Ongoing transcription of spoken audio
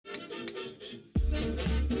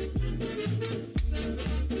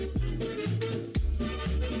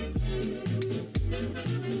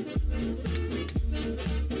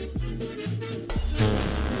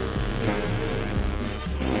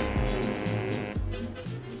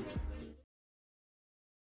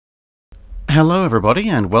Hello everybody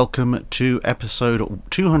and welcome to episode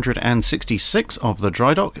 266 of the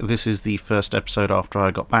Drydock. This is the first episode after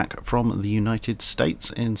I got back from the United States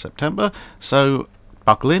in September, so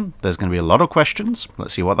buckle in, there's going to be a lot of questions.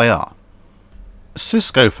 Let's see what they are.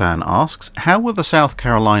 Cisco Fan asks, how were the South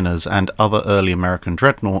Carolinas and other early American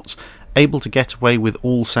dreadnoughts able to get away with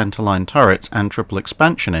all-centreline turrets and triple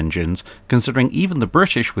expansion engines, considering even the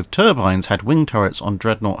British with turbines had wing turrets on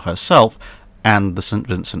Dreadnought herself and the St.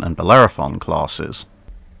 Vincent and Bellerophon classes?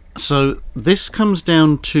 So this comes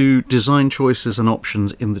down to design choices and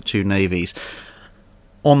options in the two navies.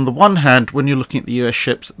 On the one hand, when you're looking at the US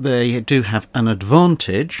ships, they do have an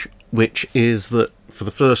advantage, which is that for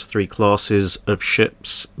the first three classes of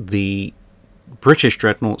ships, the British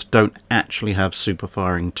dreadnoughts don't actually have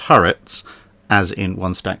super-firing turrets, as in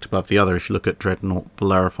one stacked above the other. If you look at Dreadnought,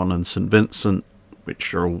 Bellerophon and St. Vincent,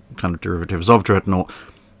 which are all kind of derivatives of Dreadnought,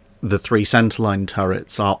 the three centerline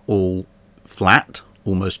turrets are all flat,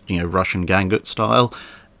 almost Russian Gangut style,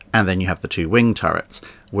 and then you have the two wing turrets.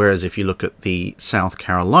 Whereas if you look at the South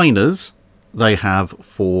Carolinas, they have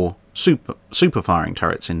four super firing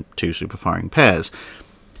turrets in two super firing pairs.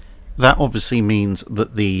 That obviously means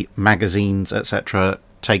that the magazines, etc.,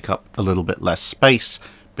 take up a little bit less space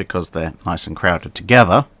because they're nice and crowded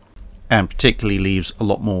together, and particularly leaves a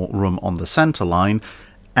lot more room on the center line.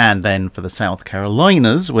 And then for the South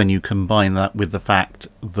Carolinas, when you combine that with the fact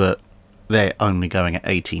that they're only going at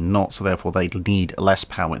 18 knots, so therefore they need less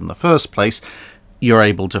power in the first place, you're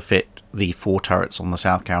able to fit the four turrets on the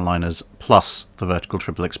South Carolinas plus the vertical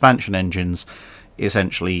triple expansion engines,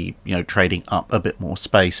 essentially, trading up a bit more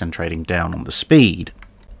space and trading down on the speed.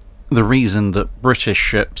 The reason that British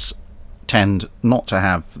ships tend not to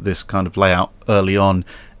have this kind of layout early on,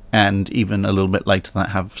 and even a little bit later that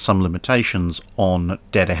have some limitations on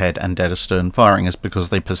dead ahead and dead astern firing, is because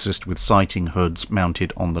they persist with sighting hoods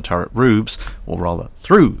mounted on the turret roofs, or rather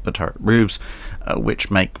through the turret roofs,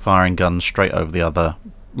 which make firing guns straight over the other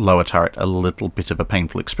lower turret a little bit of a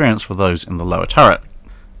painful experience for those in the lower turret.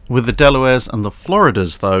 With the Delawares and the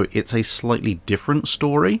Floridas, though, it's a slightly different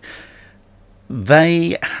story.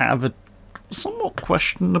 They have a somewhat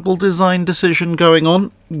questionable design decision going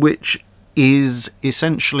on, which is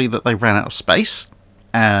essentially that they ran out of space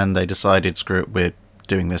and they decided, screw it, we're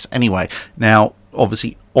doing this anyway. Now,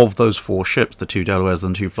 obviously, of those four ships, the two Delawares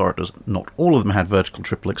and the two Floridas, not all of them had vertical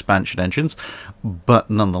triple expansion engines, but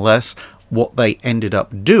nonetheless, what they ended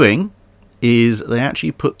up doing is they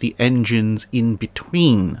actually put the engines in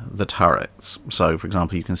between the turrets. So, for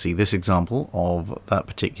example, you can see this example of that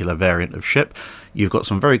particular variant of ship. You've got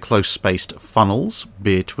some very close spaced funnels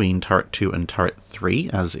between turret 2 and turret 3,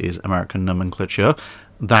 as is American nomenclature.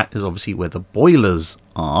 That is obviously where the boilers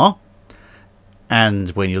are. And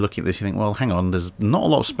when you're looking at this, you think, well, hang on, there's not a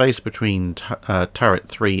lot of space between turret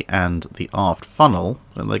 3 and the aft funnel.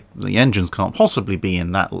 The engines can't possibly be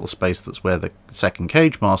in that little space that's where the second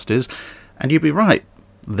cage mast is. And you'd be right,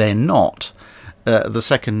 they're not. The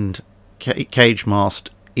second cage mast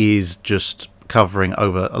is just covering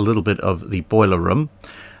over a little bit of the boiler room,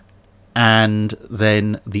 and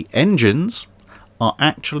then the engines are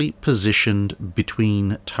actually positioned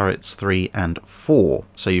between turrets 3 and 4.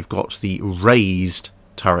 So you've got the raised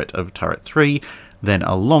turret of turret 3, then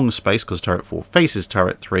a long space because turret 4 faces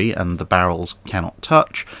turret 3 and the barrels cannot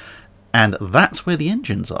touch, and that's where the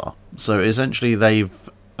engines are. So essentially they've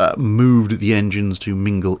moved the engines to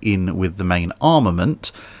mingle in with the main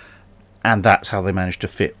armament, and that's how they managed to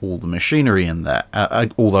fit all the machinery in there.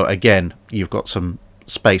 Although, again, you've got some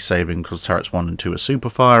space saving because turrets 1 and 2 are super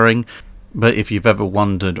firing. But if you've ever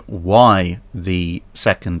wondered why the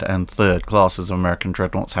second and third classes of American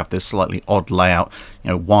dreadnoughts have this slightly odd layout,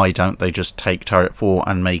 why don't they just take turret 4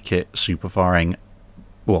 and make it super firing,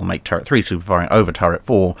 well, make turret 3 super firing over turret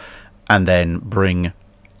 4, and then bring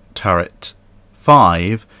turret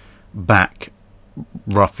 5 back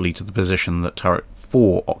roughly to the position that turret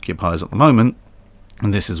 4 occupies at the moment.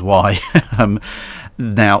 And this is why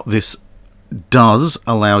now this does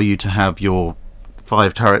allow you to have your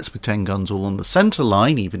 5 turrets with 10 guns all on the center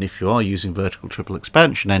line, even if you are using vertical triple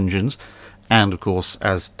expansion engines. And of course,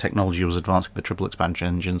 as technology was advancing, the triple expansion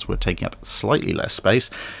engines were taking up slightly less space,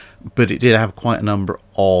 but it did have quite a number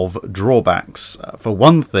of drawbacks. For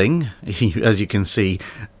one thing, as you can see,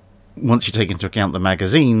 once you take into account the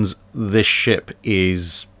magazines, this ship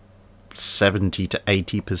is 70 to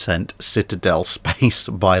 80% citadel space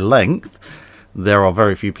by length. There are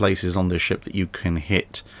very few places on this ship that you can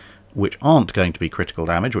hit which aren't going to be critical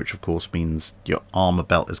damage, which of course means your armor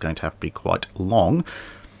belt is going to have to be quite long.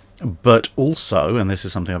 But also, and this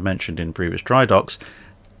is something I've mentioned in previous dry docks,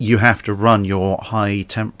 you have to run your high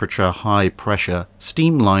temperature, high pressure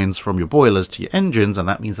steam lines from your boilers to your engines, and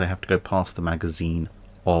that means they have to go past the magazine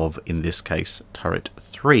of, in this case, turret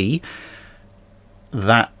 3.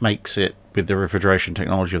 That makes it, with the refrigeration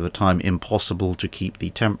technology of the time, impossible to keep the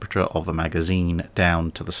temperature of the magazine down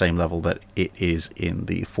to the same level that it is in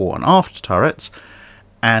the fore and aft turrets,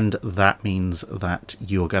 and that means that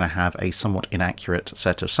you're going to have a somewhat inaccurate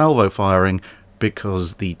set of salvo firing,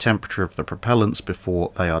 because the temperature of the propellants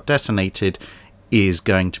before they are detonated is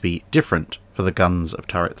going to be different for the guns of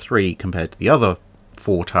turret 3 compared to the other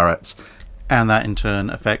 4 turrets, and that in turn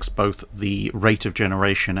affects both the rate of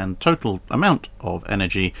generation and total amount of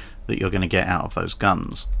energy that you're going to get out of those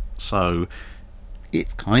guns. So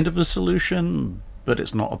it's kind of a solution, but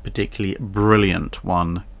it's not a particularly brilliant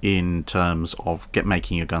one in terms of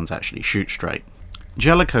making your guns actually shoot straight.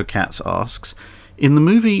 Jellicoe Cats asks, in the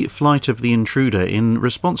movie Flight of the Intruder, in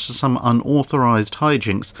response to some unauthorized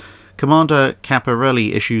hijinks, Commander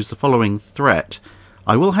Caparelli issues the following threat: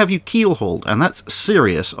 I will have you keelhauled, and that's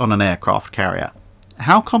serious on an aircraft carrier.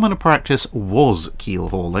 How common a practice was keel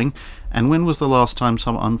hauling, and when was the last time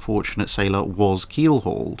some unfortunate sailor was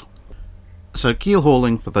keel-hauled? So keel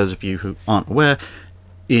hauling, for those of you who aren't aware,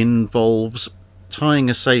 involves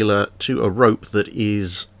tying a sailor to a rope that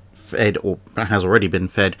is fed, or has already been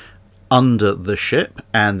fed, under the ship,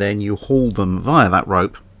 and then you haul them via that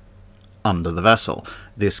rope under the vessel.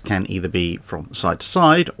 This can either be from side to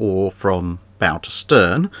side or from bow to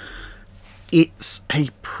stern. It's a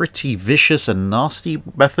pretty vicious and nasty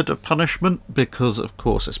method of punishment because, of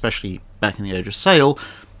course, especially back in the age of sail,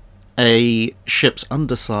 a ship's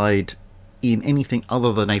underside in anything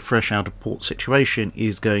other than a fresh out of port situation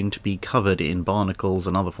is going to be covered in barnacles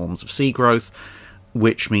and other forms of sea growth,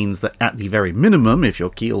 which means that at the very minimum, if you're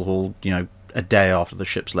keel hauled, a day after the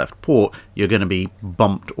ship's left port, you're going to be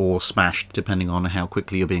bumped or smashed, depending on how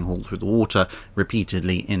quickly you're being hauled through the water,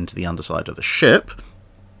 repeatedly into the underside of the ship.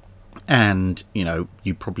 And,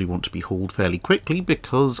 you probably want to be hauled fairly quickly,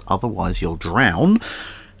 because otherwise you'll drown.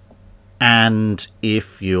 And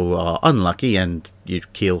if you are unlucky and you're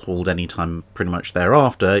keel hauled any time pretty much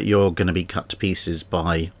thereafter, you're going to be cut to pieces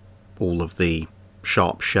by all of the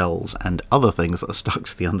sharp shells and other things that are stuck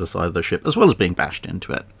to the underside of the ship, as well as being bashed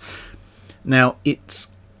into it. Now, it's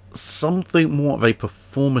something more of a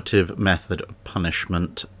performative method of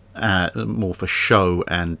punishment, more for show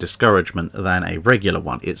and discouragement than a regular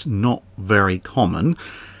one. It's not very common,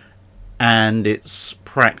 and its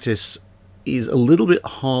practice is a little bit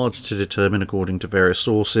hard to determine according to various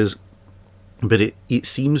sources, but it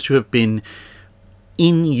seems to have been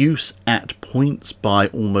in use at points by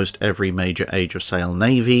almost every major age of sail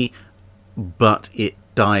navy, but it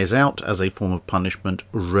dies out as a form of punishment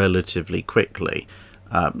relatively quickly.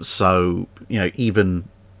 So, even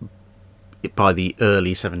by the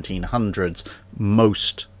early 1700s,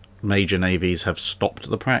 most major navies have stopped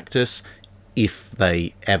the practice, if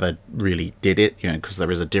they ever really did it, because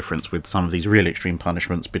there is a difference with some of these really extreme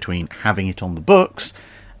punishments between having it on the books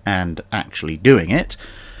and actually doing it.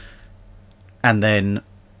 And then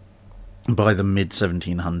by the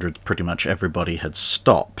mid-1700s, pretty much everybody had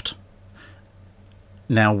stopped.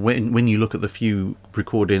 Now, when you look at the few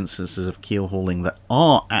recorded instances of keel hauling that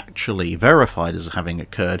are actually verified as having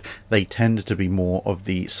occurred, they tend to be more of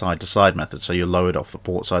the side-to-side method. So you're lowered off the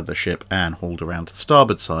port side of the ship and hauled around to the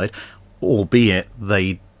starboard side, albeit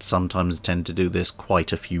they sometimes tend to do this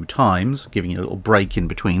quite a few times, giving you a little break in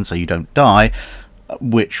between so you don't die,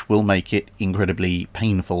 which will make it incredibly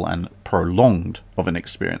painful and prolonged of an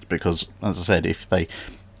experience, because, as I said, if they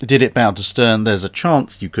did it bow to stern, there's a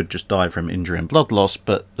chance you could just die from injury and blood loss,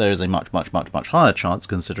 but there is a much, much, much, much higher chance,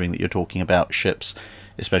 considering that you're talking about ships,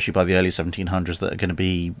 especially by the early 1700s, that are going to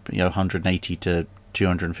be 180 to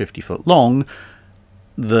 250 foot long,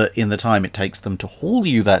 that in the time it takes them to haul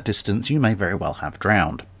you that distance, you may very well have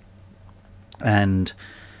drowned. And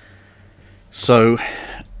so,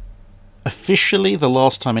 officially, the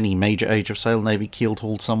last time any major age of sail navy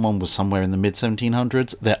keel-hauled someone was somewhere in the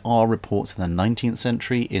mid-1700s. There are reports in the 19th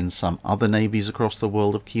century in some other navies across the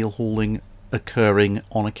world of keel-hauling occurring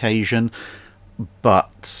on occasion,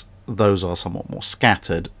 but those are somewhat more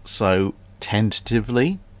scattered. So,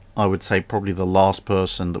 tentatively, I would say probably the last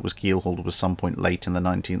person that was keel-hauled was some point late in the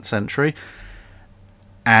 19th century.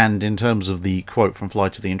 And in terms of the quote from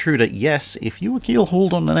Flight of the Intruder, yes, if you were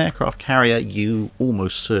keel-hauled on an aircraft carrier, you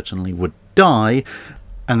almost certainly would die.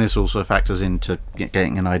 And this also factors into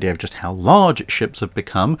getting an idea of just how large ships have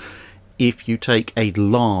become. If you take a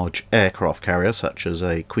large aircraft carrier, such as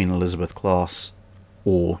a Queen Elizabeth class,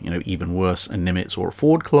 or, even worse, a Nimitz or a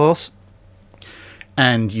Ford class,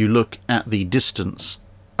 and you look at the distance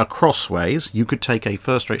crossways, you could take a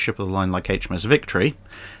first-rate ship of the line like HMS Victory,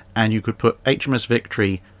 and you could put HMS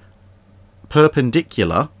Victory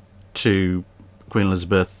perpendicular to Queen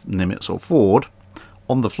Elizabeth, Nimitz or Ford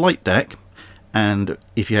on the flight deck, and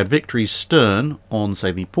if you had Victory's stern on,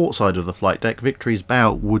 say, the port side of the flight deck, Victory's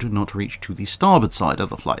bow would not reach to the starboard side of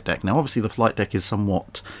the flight deck. Now, obviously, the flight deck is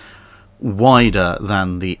somewhat wider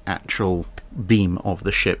than the actual beam of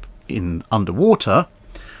the ship in underwater,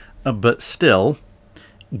 but still,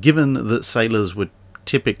 given that sailors would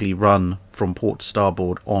typically run from port to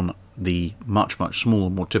starboard on the much, much smaller,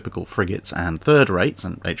 more typical frigates and third rates,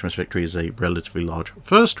 and HMS Victory is a relatively large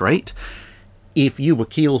first rate, if you were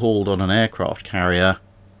keel-hauled on an aircraft carrier,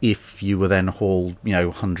 if you were then hauled,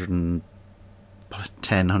 110,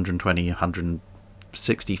 120,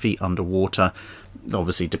 160 feet underwater,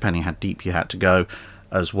 obviously depending how deep you had to go,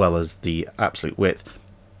 as well as the absolute width,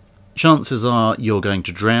 chances are you're going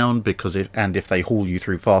to drown, because if they haul you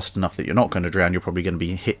through fast enough that you're not going to drown, you're probably going to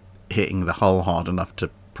be hitting the hull hard enough to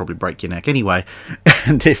probably break your neck anyway.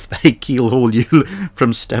 And if they keel haul you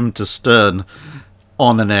from stem to stern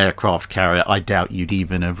on an aircraft carrier, I doubt you'd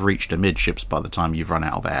even have reached amidships by the time you've run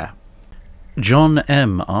out of air. John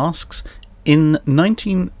M. asks, in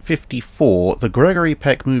 1954, the Gregory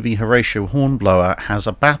Peck movie Horatio Hornblower has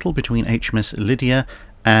a battle between HMS Lydia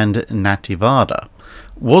and Nativada.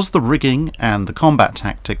 Was the rigging and the combat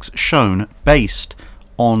tactics shown based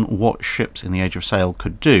on what ships in the Age of Sail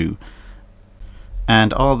could do?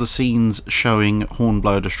 And are the scenes showing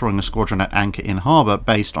Hornblower destroying a squadron at anchor in harbour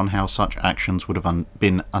based on how such actions would have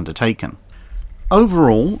been undertaken?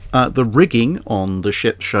 Overall, the rigging on the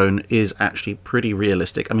ship shown is actually pretty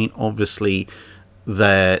realistic. I mean, obviously,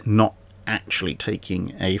 they're not actually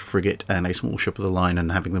taking a frigate and a small ship of the line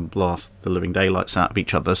and having them blast the living daylights out of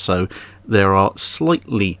each other, so there are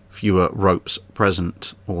slightly fewer ropes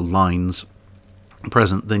present, or lines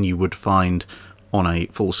present, than you would find on a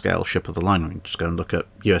full-scale ship of the line. I mean, just go and look at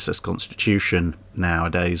USS Constitution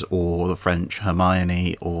nowadays, or the French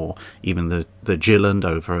Hermione, or even the Gilland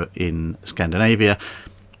over in Scandinavia,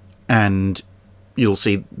 and you'll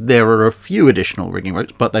see there are a few additional rigging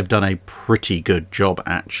ropes, but they've done a pretty good job,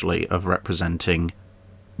 actually, of representing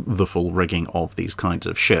the full rigging of these kinds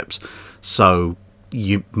of ships. So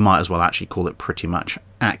you might as well actually call it pretty much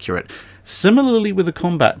accurate. Similarly with the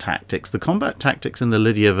combat tactics in the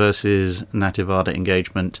Lydia versus Nativada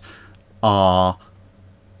engagement are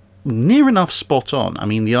near enough spot on. I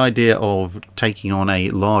mean, the idea of taking on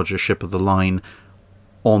a larger ship of the line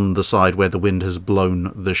on the side where the wind has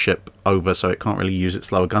blown the ship over so it can't really use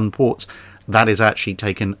its lower gun ports, that is actually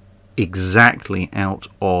taken exactly out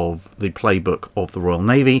of the playbook of the Royal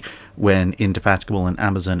Navy when Indefatigable and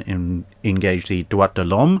Amazon engaged the Droit de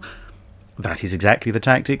l'Homme. That is exactly the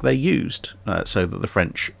tactic they used, so that the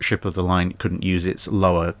French ship of the line couldn't use its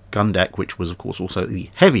lower gun deck, which was of course also the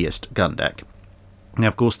heaviest gun deck. Now,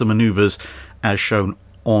 of course, the manoeuvres, as shown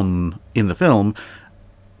in the film,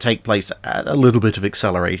 take place at a little bit of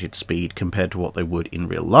accelerated speed compared to what they would in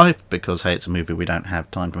real life, because, hey, it's a movie, we don't have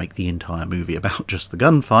time to make the entire movie about just the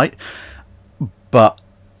gunfight. But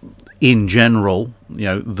in general,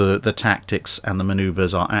 the tactics and the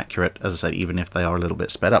manoeuvres are accurate, as I said, even if they are a little bit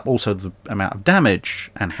sped up. Also, the amount of damage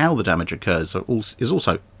and how the damage occurs is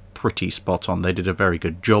also pretty spot on. They did a very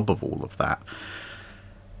good job of all of that.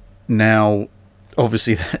 Now,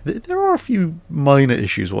 obviously, there are a few minor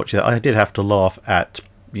issues watching that. I did have to laugh at,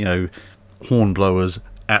 Hornblower's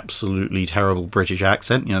absolutely terrible British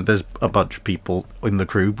accent. There's a bunch of people in the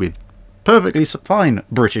crew with perfectly fine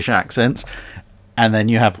British accents, and then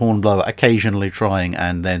you have Hornblower occasionally trying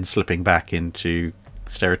and then slipping back into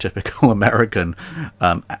stereotypical American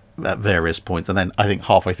at various points, and then I think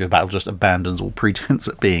halfway through the battle just abandons all pretense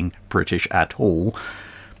at being British at all.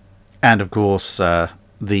 And of course,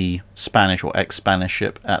 the Spanish or ex-Spanish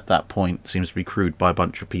ship at that point seems to be crewed by a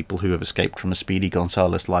bunch of people who have escaped from a Speedy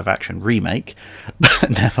Gonzales live-action remake.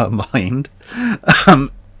 But never mind.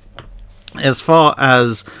 As far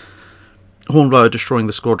as Hornblower destroying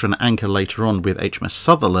the squadron anchor later on with HMS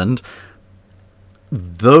Sutherland,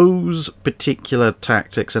 those particular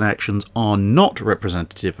tactics and actions are not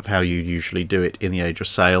representative of how you usually do it in the Age of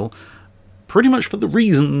Sail, pretty much for the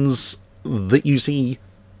reasons that you see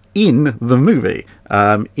in the movie.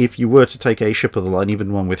 If you were to take a ship of the line,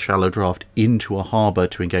 even one with shallow draft, into a harbour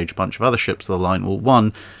to engage a bunch of other ships of the line, well,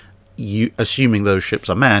 one, assuming those ships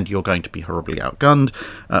are manned, you're going to be horribly outgunned.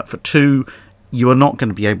 For two, you are not going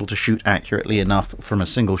to be able to shoot accurately enough from a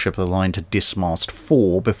single ship of the line to dismast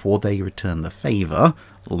four before they return the favour,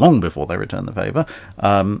 long before they return the favour.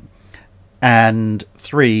 And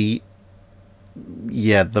three,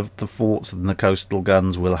 yeah, the forts and the coastal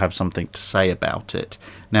guns will have something to say about it.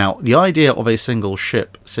 Now, the idea of a single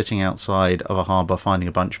ship sitting outside of a harbour, finding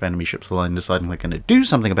a bunch of enemy ships aligned, deciding they're going to do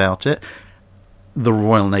something about it, the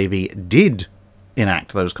Royal Navy did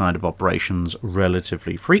enact those kind of operations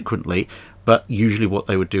relatively frequently, but usually what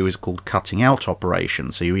they would do is called cutting out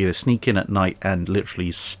operations. So you either sneak in at night and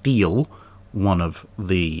literally steal one of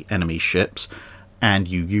the enemy ships, and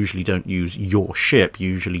you usually don't use your ship, you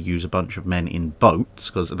usually use a bunch of men in boats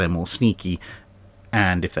because they're more sneaky,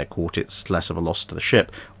 and if they're caught it's less of a loss to the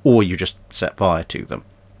ship, or you just set fire to them.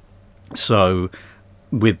 So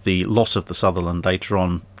with the loss of the Sutherland later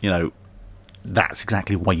on, that's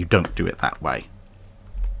exactly why you don't do it that way.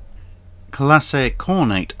 Classe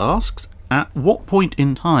Cornate asks, at what point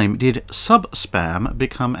in time did sub-spam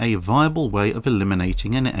become a viable way of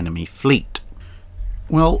eliminating an enemy fleet?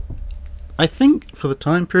 Well, I think for the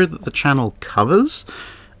time period that the channel covers,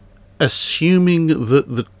 assuming that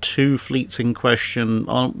the two fleets in question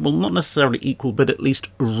are, well, not necessarily equal, but at least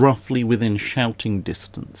roughly within shouting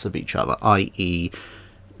distance of each other, i.e.,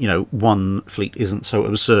 one fleet isn't so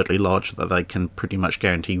absurdly large that they can pretty much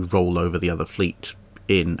guarantee roll over the other fleet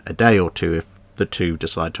in a day or two if the two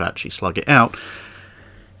decide to actually slug it out.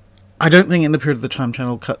 I don't think in the period of the time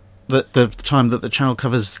the time that the channel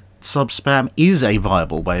covers, sub-spam is a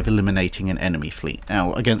viable way of eliminating an enemy fleet.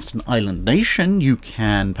 Now, against an island nation, you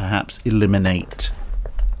can perhaps eliminate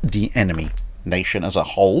the enemy nation as a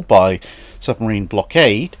whole by submarine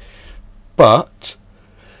blockade, but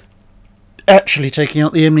actually taking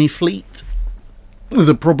out the enemy fleet,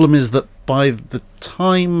 the problem is that by the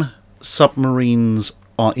time submarines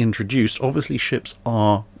are introduced, obviously ships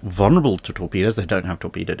are vulnerable to torpedoes. They don't have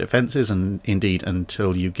torpedo defences, and indeed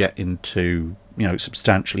until you get into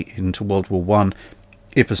substantially into World War One,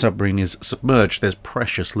 if a submarine is submerged, there's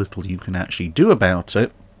precious little you can actually do about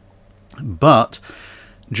it. But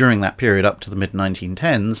during that period up to the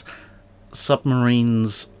mid-1910s,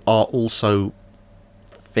 submarines are also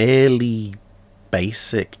fairly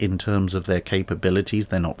basic in terms of their capabilities.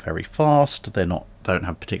 They're not very fast, don't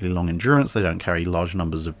have particularly long endurance, they don't carry large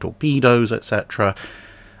numbers of torpedoes, etc.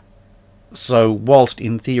 So whilst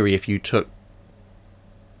in theory if you took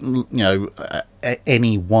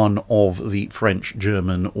any one of the French,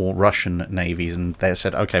 German or Russian navies and they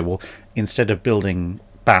said, okay, well, instead of building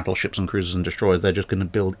battleships and cruisers and destroyers, they're just going to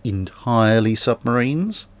build entirely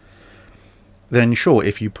submarines, then sure,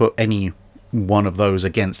 if you put any one of those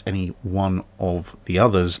against any one of the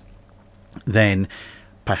others, then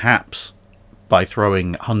perhaps by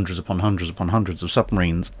throwing hundreds upon hundreds upon hundreds of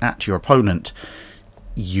submarines at your opponent,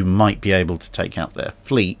 you might be able to take out their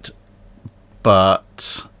fleet,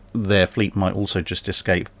 but their fleet might also just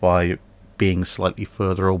escape by being slightly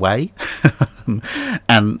further away.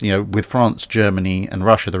 And, with France, Germany and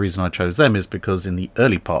Russia, the reason I chose them is because in the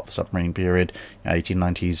early part of the submarine period,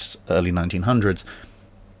 1890s, early 1900s,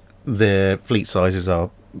 their fleet sizes are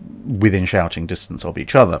within shouting distance of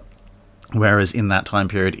each other. Whereas in that time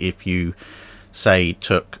period, if you, say,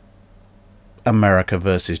 took America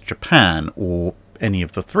versus Japan, or any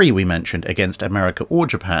of the three we mentioned against America or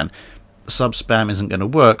Japan, sub-spam isn't going to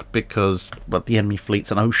work because, well, the enemy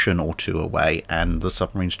fleet's an ocean or two away and the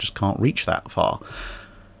submarines just can't reach that far.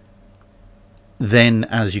 Then,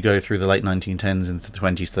 as you go through the late 1910s into the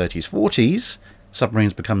 20s, 30s, 40s,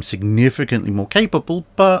 submarines become significantly more capable,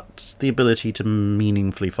 but the ability to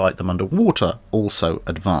meaningfully fight them underwater also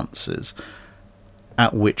advances.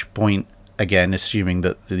 At which point, again, assuming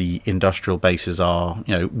that the industrial bases are,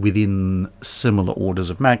 within similar orders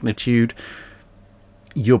of magnitude,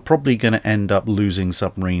 you're probably going to end up losing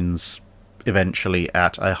submarines eventually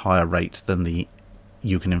at a higher rate than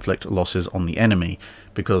you can inflict losses on the enemy.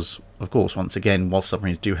 Because, of course, once again, while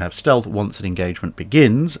submarines do have stealth, once an engagement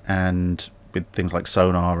begins, and with things like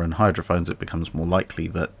sonar and hydrophones it becomes more likely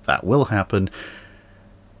that will happen,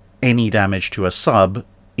 any damage to a sub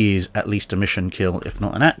is at least a mission kill, if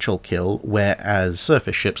not an actual kill, whereas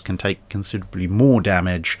surface ships can take considerably more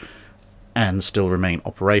damage and still remain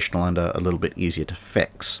operational and are a little bit easier to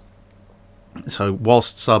fix. So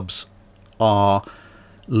whilst subs are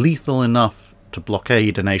lethal enough to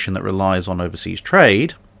blockade a nation that relies on overseas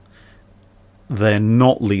trade, they're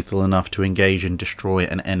not lethal enough to engage and destroy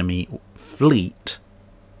an enemy fleet,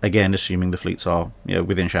 again assuming the fleets are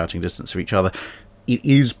within shouting distance of each other. It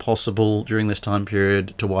is possible during this time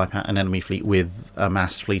period to wipe out an enemy fleet with a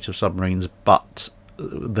massed fleet of submarines, but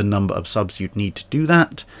the number of subs you'd need to do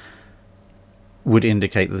that would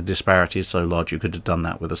indicate that the disparity is so large you could have done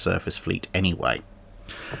that with a surface fleet anyway.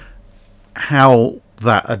 How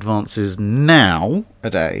that advances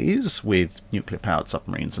nowadays with nuclear-powered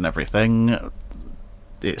submarines and everything,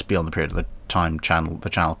 it's beyond the period of the time the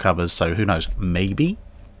channel covers, so who knows, maybe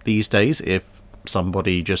these days if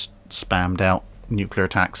somebody just spammed out nuclear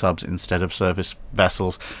attack subs instead of service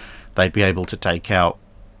vessels, they'd be able to take out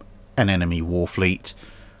an enemy war fleet,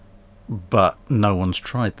 but no one's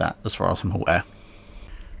tried that as far as I'm aware.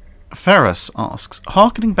 Ferris asks,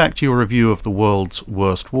 harkening back to your review of the world's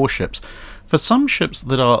worst warships, for some ships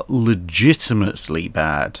that are legitimately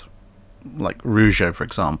bad, like Rougeau for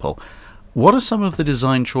example, what are some of the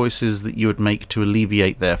design choices that you would make to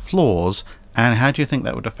alleviate their flaws, and how do you think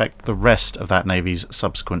that would affect the rest of that navy's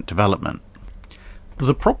subsequent development?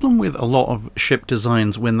 The problem with a lot of ship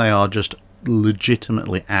designs when they are just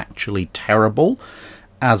legitimately actually terrible,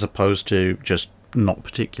 as opposed to just not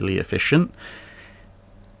particularly efficient,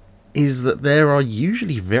 is that there are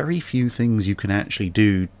usually very few things you can actually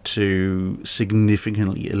do to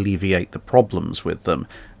significantly alleviate the problems with them.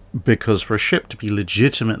 Because for a ship to be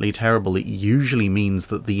legitimately terrible, it usually means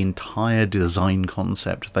that the entire design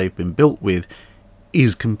concept they've been built with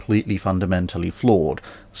is completely fundamentally flawed,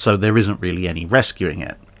 so there isn't really any rescuing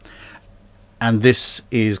it. And this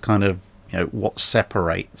is kind of, what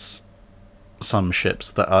separates some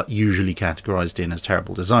ships that are usually categorized in as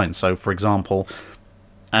terrible designs. So, for example,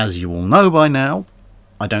 as you all know by now,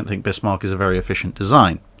 I don't think Bismarck is a very efficient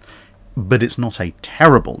design, but it's not a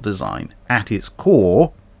terrible design. At its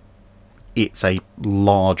core, it's a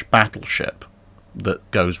large battleship that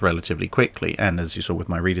goes relatively quickly, and as you saw with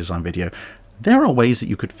my redesign video, there are ways that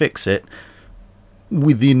you could fix it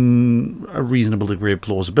within a reasonable degree of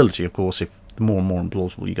plausibility. Of course, if the more and more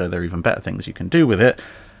implausible you go, there are even better things you can do with it.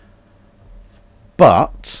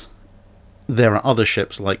 But there are other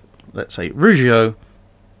ships like, let's say, Rougeau,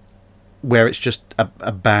 where it's just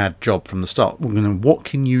a bad job from the start. What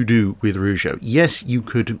can you do with Rougeau? Yes, you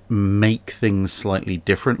could make things slightly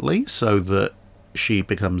differently so that she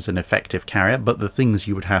becomes an effective carrier, but the things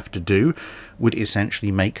you would have to do would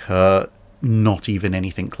essentially make her not even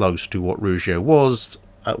anything close to what Rougeau was,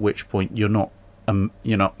 at which point you're not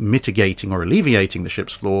mitigating or alleviating the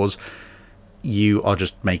ship's flaws, you are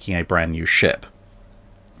just making a brand new ship.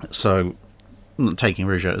 So, taking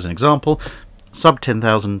Rougeau as an example, sub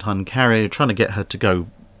 10,000 ton carrier, trying to get her to go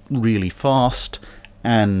really fast,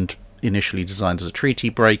 and initially designed as a treaty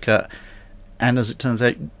breaker, and as it turns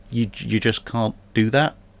out, you just can't do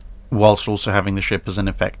that, whilst also having the ship as an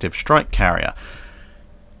effective strike carrier.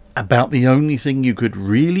 About the only thing you could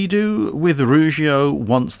really do with Rougeau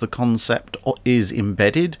once the concept is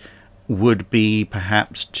embedded would be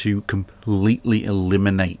perhaps to completely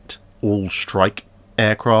eliminate all strike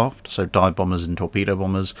aircraft, so dive bombers and torpedo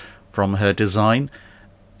bombers, from her design,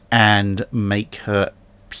 and make her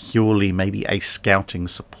purely maybe a scouting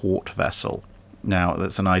support vessel. Now,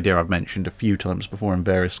 that's an idea I've mentioned a few times before in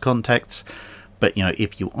various contexts, but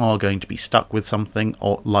if you are going to be stuck with something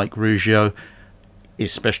like Rougeau,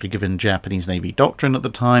 especially given Japanese Navy doctrine at the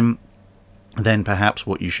time, then perhaps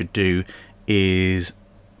what you should do is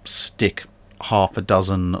stick half a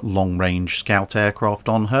dozen long-range scout aircraft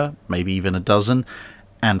on her, maybe even a dozen,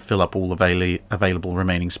 and fill up all available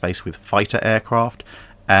remaining space with fighter aircraft,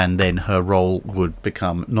 and then her role would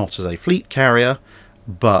become not as a fleet carrier,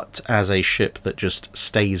 but as a ship that just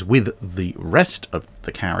stays with the rest of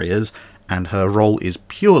the carriers, and her role is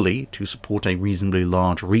purely to support a reasonably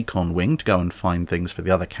large recon wing to go and find things for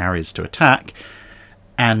the other carriers to attack,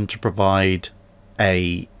 and to provide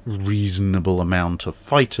a reasonable amount of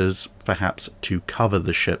fighters, perhaps to cover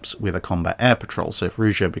the ships with a combat air patrol. So if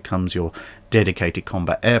Rougeau becomes your dedicated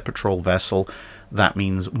combat air patrol vessel, that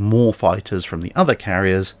means more fighters from the other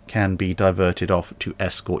carriers can be diverted off to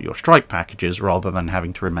escort your strike packages, rather than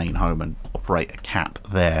having to remain home and operate a cap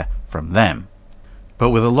there from them. But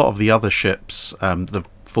with a lot of the other ships, the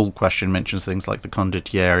full question mentions things like the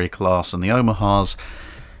Condottieri class and the Omahas,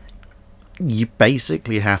 you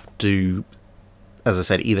basically have to, as I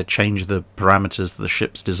said, either change the parameters the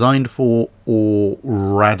ship's designed for, or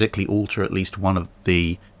radically alter at least one of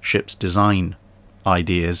the ship's design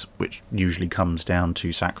ideas, which usually comes down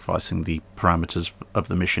to sacrificing the parameters of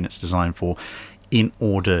the mission it's designed for in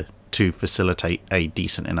order to facilitate a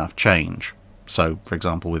decent enough change. So, for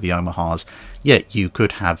example, with the Omahas, you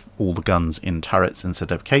could have all the guns in turrets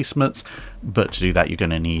instead of casemates, but to do that you're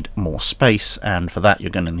going to need more space, and for that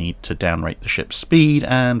you're going to need to downrate the ship's speed,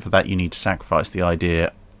 and for that you need to sacrifice the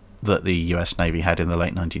idea that the US Navy had in the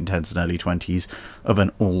late 1910s and early 20s of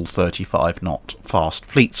an all 35 knot fast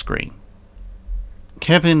fleet screen.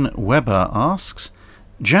 Kevin Weber asks,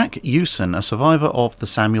 Jack Hewson, a survivor of the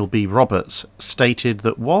Samuel B. Roberts, stated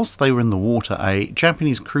that whilst they were in the water, a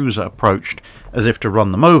Japanese cruiser approached as if to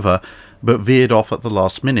run them over, but veered off at the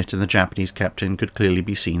last minute, and the Japanese captain could clearly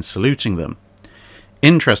be seen saluting them.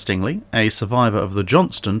 Interestingly, a survivor of the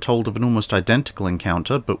Johnston told of an almost identical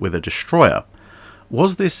encounter, but with a destroyer.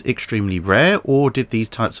 Was this extremely rare, or did these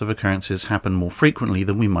types of occurrences happen more frequently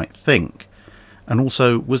than we might think? And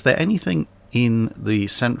also, was there anything in the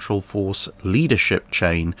Central Force leadership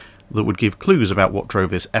chain that would give clues about what drove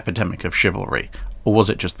this epidemic of chivalry? Or was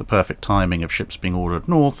it just the perfect timing of ships being ordered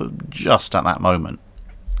north just at that moment?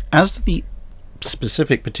 As to the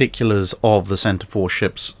specific particulars of the Centre Force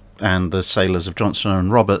ships and the sailors of Johnston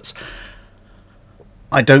and Roberts,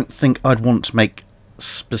 I don't think I'd want to make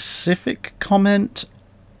specific comment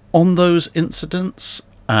on those incidents,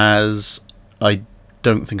 as I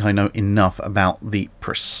don't think I know enough about the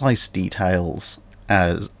precise details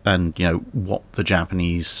and what the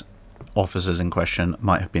Japanese officers in question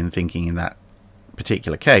might have been thinking in that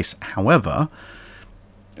particular case. However,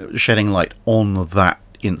 shedding light on that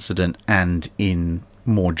incident and in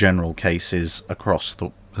more general cases across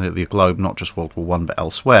the globe, not just World War I but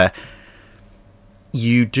elsewhere,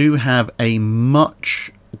 you do have a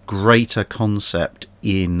much greater concept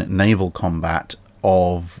in naval combat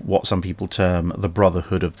of what some people term the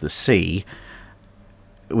Brotherhood of the Sea,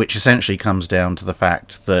 which essentially comes down to the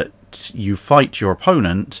fact that you fight your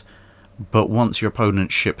opponent, but once your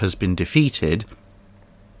opponent's ship has been defeated,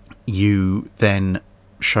 you then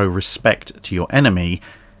show respect to your enemy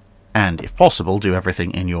and, if possible, do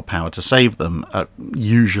everything in your power to save them,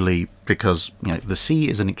 usually because the sea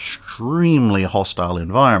is an extremely hostile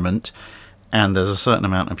environment, and there's a certain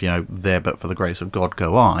amount of there but for the grace of God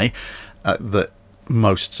go I that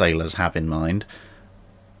most sailors have in mind.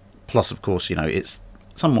 Plus, of course, it's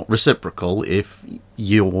somewhat reciprocal. If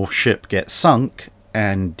your ship gets sunk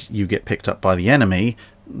and you get picked up by the enemy,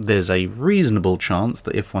 there's a reasonable chance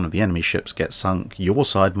that if one of the enemy ships gets sunk, your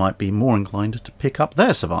side might be more inclined to pick up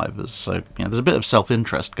their survivors. So there's a bit of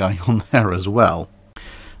self-interest going on there as well.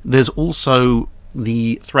 There's also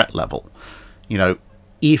the threat level.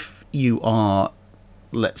 If you are,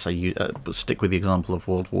 let's say you stick with the example of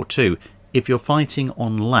World War II, if you're fighting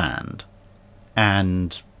on land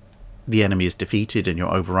and the enemy is defeated and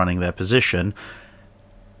you're overrunning their position,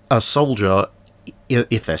 a soldier,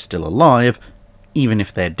 if they're still alive, even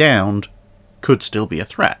if they're downed, could still be a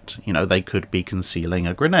threat. They could be concealing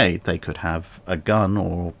a grenade, they could have a gun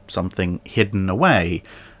or something hidden away.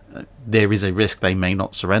 There is a risk they may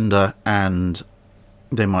not surrender, and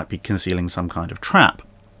they might be concealing some kind of trap,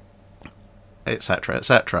 etc.,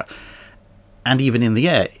 etc. And even in the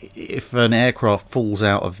air, if an aircraft falls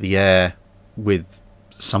out of the air with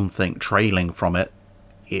something trailing from it,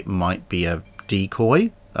 it might be a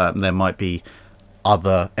decoy. There might be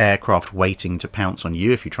other aircraft waiting to pounce on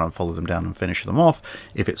you if you try and follow them down and finish them off.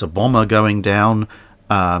 If it's a bomber going down,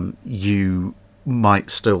 you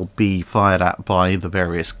might still be fired at by the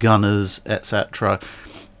various gunners, etc.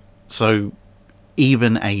 So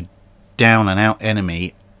even a down and out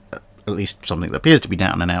enemy, at least something that appears to be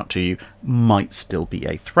down and out to you, might still be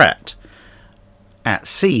a threat. At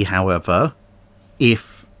sea, however,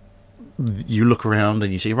 if you look around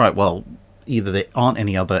and you see, right, well, either there aren't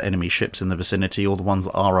any other enemy ships in the vicinity, or the ones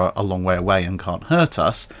that are a long way away and can't hurt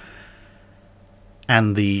us,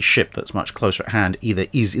 and the ship that's much closer at hand either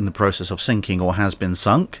is in the process of sinking or has been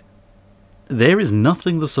sunk, there is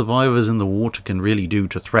nothing the survivors in the water can really do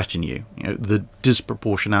to threaten you. The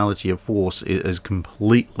disproportionality of force is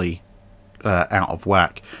completely out of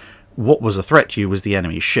whack. What was a threat to you was the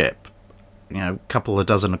enemy ship. A couple of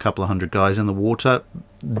hundred guys in the water,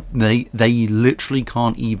 they literally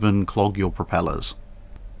can't even clog your propellers.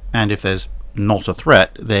 And if there's not a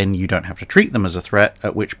threat, then you don't have to treat them as a threat,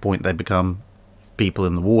 at which point they become people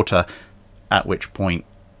in the water, at which point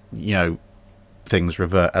things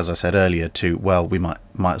revert, as I said earlier, to, well, we might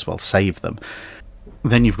as well save them.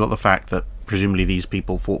 Then you've got the fact that presumably these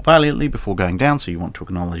people fought valiantly before going down, so you want to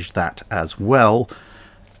acknowledge that as well.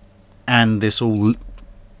 And this all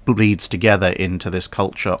bleeds together into this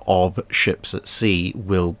culture of ships at sea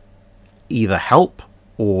will either help,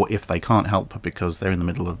 or if they can't help because they're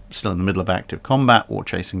still in the middle of active combat or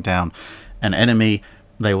chasing down an enemy,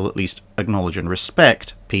 they will at least acknowledge and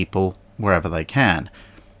respect people wherever they can.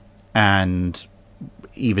 And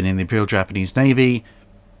even in the Imperial Japanese Navy,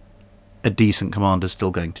 a decent commander is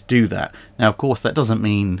still going to do that. Now, of course, that doesn't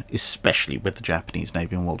mean, especially with the Japanese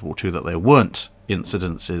Navy in World War II, that there weren't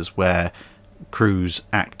incidences where crews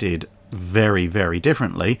acted very, very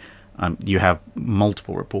differently. You have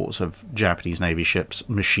multiple reports of Japanese Navy ships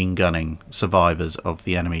machine gunning survivors of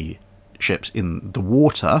the enemy ships in the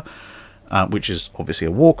water, which is obviously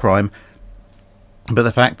a war crime. But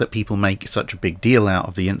the fact that people make such a big deal out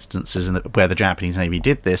of the instances where the Japanese Navy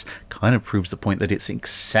did this kind of proves the point that it's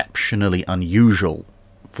exceptionally unusual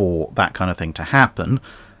for that kind of thing to happen,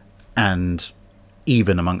 and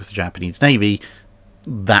even amongst the Japanese Navy,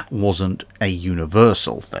 that wasn't a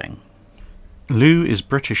universal thing. Lou is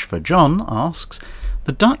British for John asks,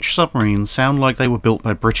 the Dutch submarines sound like they were built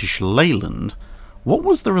by British-Leyland. What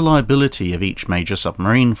was the reliability of each major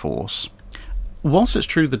submarine force? Whilst it's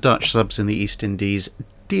true the Dutch subs in the East Indies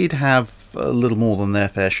did have a little more than their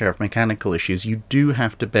fair share of mechanical issues, you do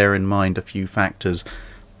have to bear in mind a few factors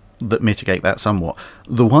that mitigate that somewhat.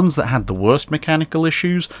 The ones that had the worst mechanical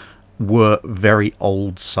issues were very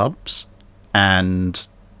old subs, and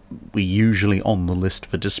were usually on the list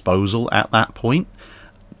for disposal at that point.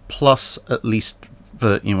 Plus, at least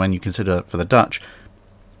for, when you consider for the Dutch,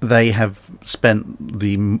 they have spent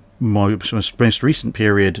the most recent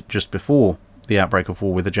period just before the outbreak of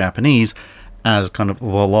war with the Japanese as kind of the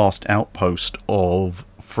last outpost of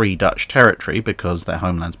free Dutch territory, because their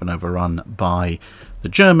homeland's been overrun by the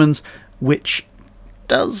Germans, which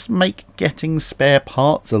does make getting spare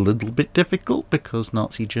parts a little bit difficult, because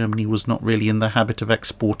Nazi Germany was not really in the habit of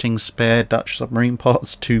exporting spare Dutch submarine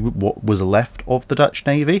parts to what was left of the Dutch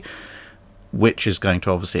Navy, which is going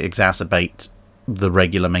to obviously exacerbate the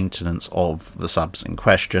regular maintenance of the subs in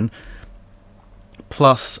question.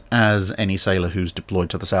 Plus, as any sailor who's deployed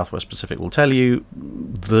to the Southwest Pacific will tell you,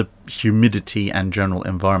 the humidity and general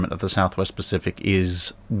environment of the Southwest Pacific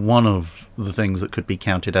is one of the things that could be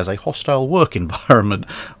counted as a hostile work environment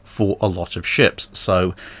for a lot of ships.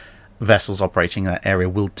 So vessels operating in that area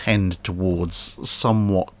will tend towards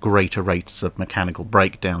somewhat greater rates of mechanical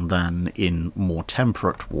breakdown than in more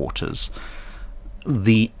temperate waters.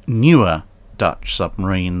 The newer Dutch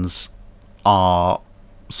submarines are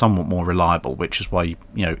somewhat more reliable, which is why,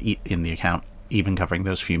 in the account, even covering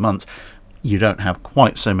those few months, you don't have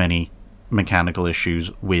quite so many mechanical issues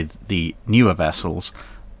with the newer vessels,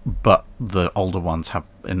 but the older ones have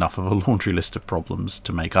enough of a laundry list of problems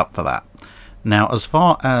to make up for that. Now, as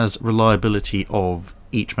far as reliability of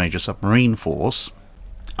each major submarine force,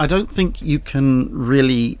 I don't think you can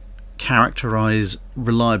really characterize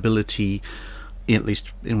reliability, at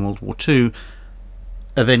least in World War II,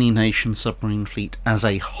 of any nation's submarine fleet as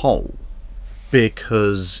a whole,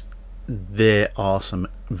 because there are some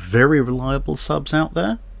very reliable subs out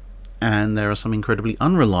there, and there are some incredibly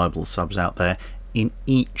unreliable subs out there in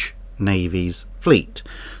each navy's fleet.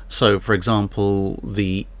 So, for example,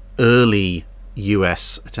 the early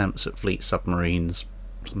US attempts at fleet submarines,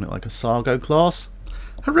 something like a Sargo class,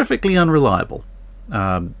 horrifically unreliable,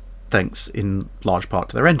 thanks in large part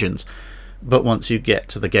to their engines. But once you get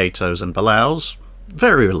to the Gatos and Balaus,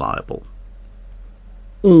 very reliable,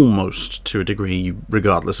 almost to a degree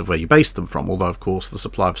regardless of where you base them from, although of course the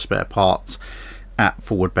supply of spare parts at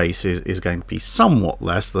forward bases is going to be somewhat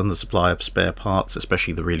less than the supply of spare parts,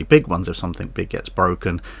 especially the really big ones if something big gets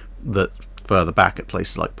broken, that further back at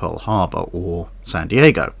places like Pearl Harbor or San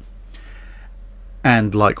Diego.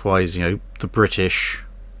 And likewise, the British,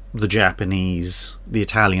 the Japanese, the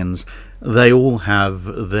Italians, they all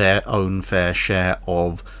have their own fair share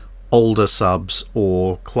of older subs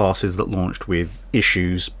or classes that launched with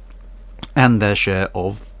issues, and their share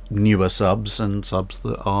of newer subs and subs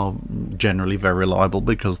that are generally very reliable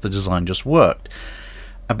because the design just worked.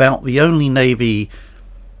 About the only navy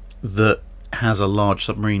that has a large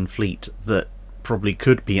submarine fleet that probably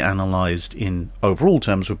could be analysed in overall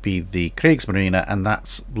terms would be the Kriegsmarine, and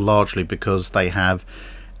that's largely because they have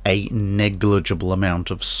a negligible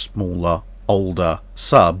amount of smaller, older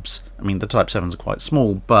subs. I mean, the Type 7s are quite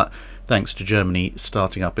small, but thanks to Germany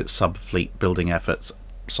starting up its sub-fleet building efforts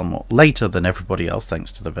somewhat later than everybody else,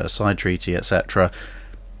 thanks to the Versailles Treaty, etc.,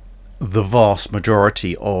 the vast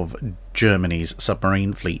majority of Germany's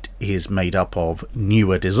submarine fleet is made up of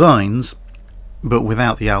newer designs, but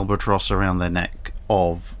without the albatross around their neck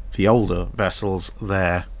of the older vessels,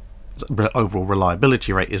 their overall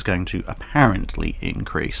reliability rate is going to apparently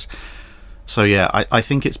increase. So yeah, I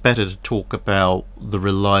think it's better to talk about the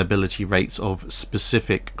reliability rates of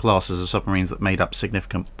specific classes of submarines that made up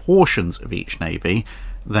significant portions of each navy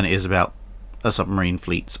than it is about a submarine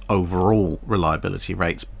fleet's overall reliability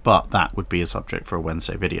rates, but that would be a subject for a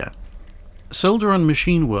Wednesday video. Silderon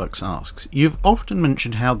Machine Works asks, you've often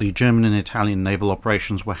mentioned how the German and Italian naval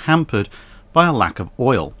operations were hampered by a lack of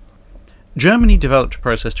oil. Germany developed a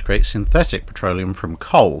process to create synthetic petroleum from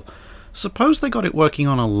coal. Suppose they got it working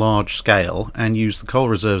on a large scale and used the coal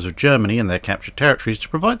reserves of Germany and their captured territories to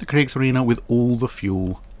provide the Kriegsmarine with all the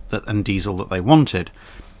fuel and diesel that they wanted.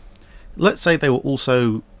 Let's say they were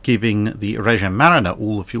also giving the Regime Mariner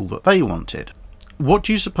all the fuel that they wanted. What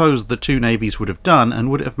do you suppose the two navies would have done,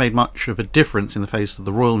 and would it have made much of a difference in the face of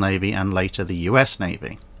the Royal Navy and later the US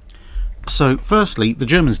Navy? So, firstly, the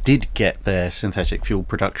Germans did get their synthetic fuel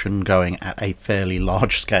production going at a fairly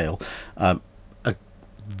large scale. A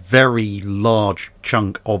very large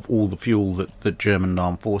chunk of all the fuel that the German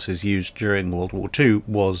armed forces used during World War II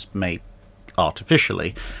was made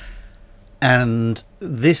artificially. And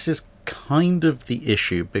this is kind of the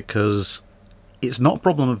issue, because it's not a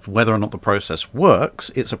problem of whether or not the process works,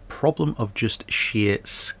 it's a problem of just sheer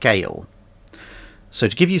scale. So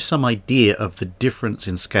to give you some idea of the difference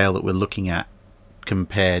in scale that we're looking at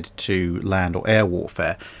compared to land or air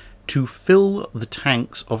warfare, to fill the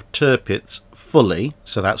tanks of Tirpitz fully,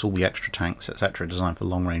 so that's all the extra tanks, etc., designed for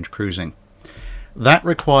long-range cruising, that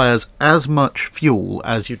requires as much fuel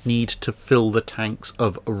as you'd need to fill the tanks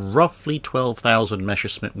of roughly 12,000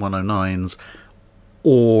 Messerschmitt 109s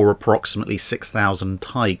or approximately 6,000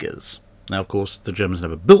 Tigers. Now, of course, the Germans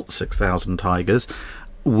never built 6,000 Tigers,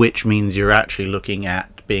 which means you're actually looking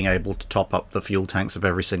at being able to top up the fuel tanks of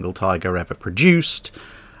every single Tiger ever produced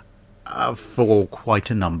for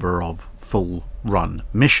quite a number of full-run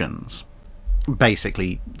missions.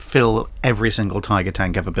 Basically, fill every single Tiger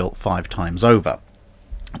tank ever built 5 times over.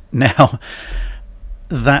 Now,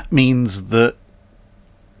 that means that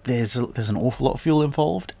there's an awful lot of fuel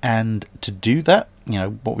involved, and to do that,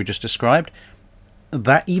 what we just described,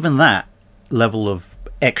 even that level of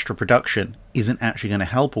extra production isn't actually going to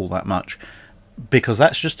help all that much, because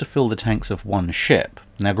that's just to fill the tanks of one ship.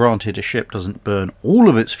 Now, granted, a ship doesn't burn all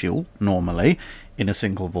of its fuel normally in a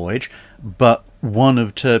single voyage, but one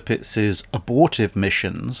of Tirpitz's abortive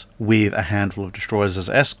missions with a handful of destroyers as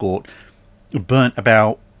escort burnt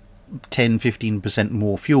about 10-15%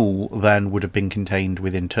 more fuel than would have been contained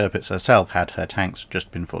within Tirpitz herself had her tanks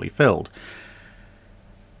just been fully filled.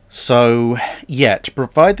 So, yeah, to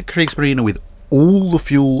provide the Kriegsmarine with all the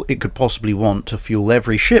fuel it could possibly want to fuel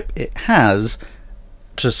every ship it has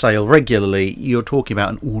to sail regularly, you're talking about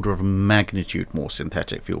an order of magnitude more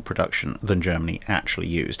synthetic fuel production than Germany actually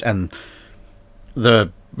used. And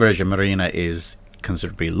the Regia is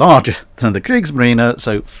considerably larger than the Kriegsmarine,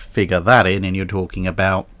 so figure that in, and you're talking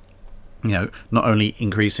about, not only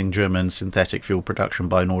increasing German synthetic fuel production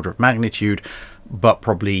by an order of magnitude, but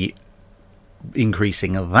probably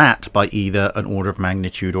increasing that by either an order of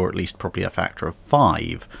magnitude or at least probably a factor of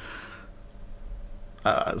 5.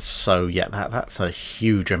 So yeah, that's a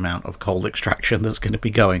huge amount of coal extraction that's going to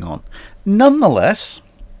be going on. Nonetheless,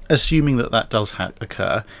 assuming that does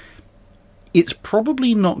occur, it's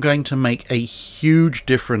probably not going to make a huge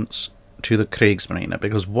difference to the Kriegsmarine,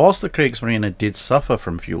 because whilst the Kriegsmarine did suffer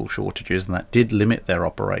from fuel shortages and that did limit their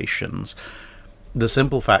operations, the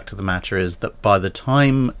simple fact of the matter is that by the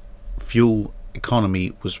time fuel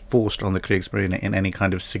economy was forced on the Kriegsmarine in any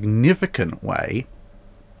kind of significant way,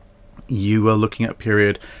 you are looking at a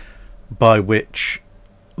period by which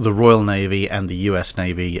the Royal Navy and the US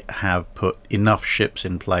Navy have put enough ships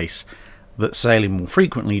in place that sailing more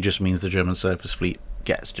frequently just means the German surface fleet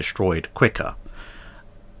gets destroyed quicker.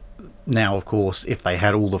 Now, of course, if they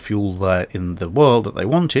had all the fuel in the world that they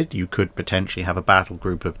wanted, you could potentially have a battle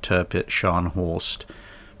group of Tirpitz, Scharnhorst,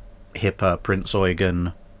 Hipper, Prinz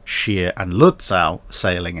Eugen, Scheer and Lutzow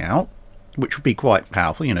sailing out, which would be quite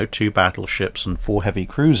powerful, 2 battleships and 4 heavy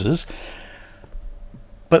cruisers.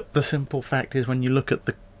 But the simple fact is, when you look at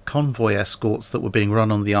the convoy escorts that were being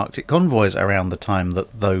run on the Arctic convoys around the time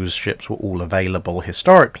that those ships were all available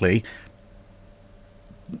historically,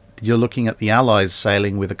 you're looking at the Allies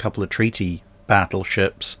sailing with a couple of treaty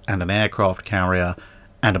battleships and an aircraft carrier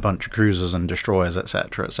and a bunch of cruisers and destroyers,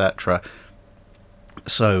 etc., etc.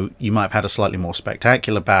 So you might have had a slightly more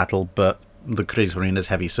spectacular battle, but the Kriegsmarine's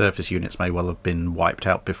heavy surface units may well have been wiped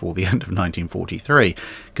out before the end of 1943,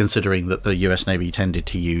 considering that the US Navy tended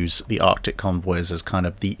to use the Arctic convoys as kind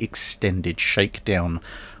of the extended shakedown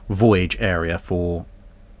voyage area for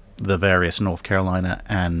the various North Carolina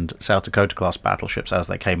and South Dakota class battleships as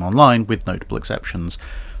they came online, with notable exceptions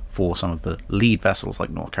for some of the lead vessels like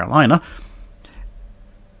North Carolina.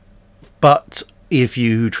 But if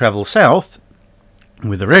you travel south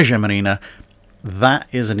with the Regia Marina, that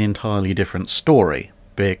is an entirely different story,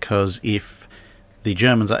 because if the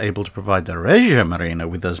Germans are able to provide the Regia Marina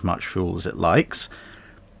with as much fuel as it likes,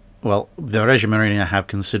 well, the Regia Marina have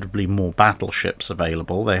considerably more battleships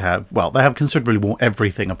available. They have considerably more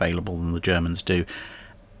everything available than the Germans do,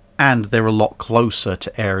 and they're a lot closer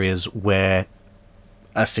to areas where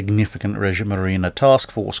a significant Regia Marina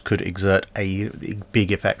task force could exert a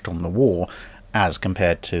big effect on the war as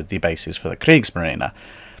compared to the bases for the Kriegsmarine.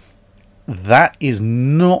 That is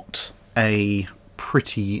not a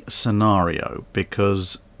pretty scenario,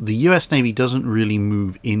 because the US Navy doesn't really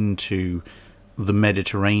move into the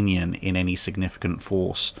Mediterranean in any significant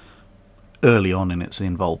force early on in its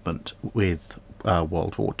involvement with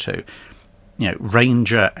World War II.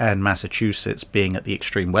 Ranger and Massachusetts being at the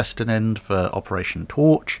extreme western end for Operation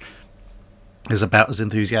Torch is about as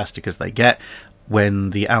enthusiastic as they get.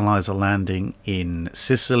 When the Allies are landing in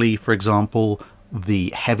Sicily, for example,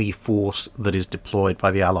 the heavy force that is deployed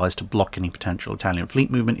by the Allies to block any potential Italian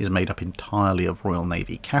fleet movement is made up entirely of Royal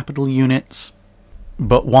Navy capital units.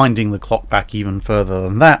 But winding the clock back even further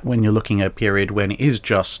than that, when you're looking at a period when it is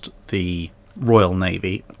just the Royal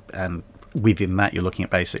Navy, and within that you're looking at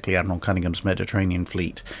basically Admiral Cunningham's Mediterranean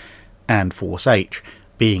Fleet and Force H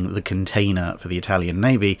being the container for the Italian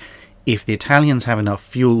Navy, if the Italians have enough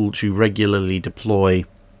fuel to regularly deploy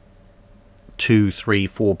 2, 3,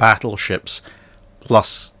 4 battleships,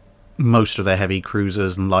 plus most of their heavy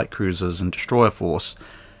cruisers and light cruisers and destroyer force,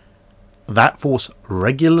 that force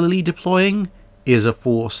regularly deploying is a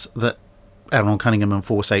force that Admiral Cunningham and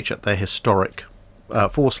Force H at their historic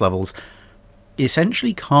force levels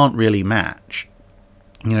essentially can't really match.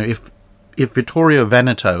 If Vittorio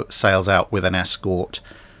Veneto sails out with an escort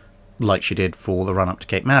like she did for the run-up to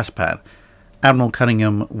Cape Massapan, Admiral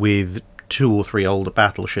Cunningham with 2 or 3 older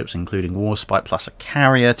battleships, including Warspite, plus a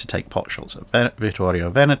carrier to take potshots at Vittorio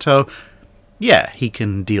Veneto, yeah, he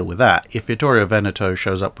can deal with that. If Vittorio Veneto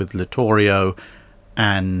shows up with Littorio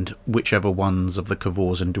and whichever ones of the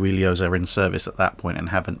Cavours and Duilios are in service at that point and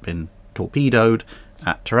haven't been torpedoed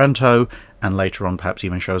at Taranto, and later on perhaps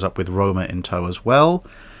even shows up with Roma in tow as well,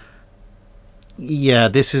 yeah,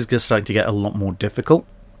 this is just starting to get a lot more difficult,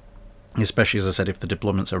 especially, as I said, if the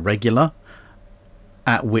deployments are regular,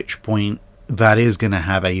 at which point that is going to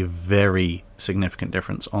have a very significant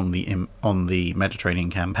difference on the Mediterranean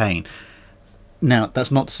campaign. Now,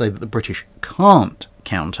 that's not to say that the British can't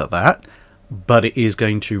counter that, but it is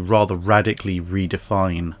going to rather radically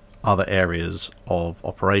redefine other areas of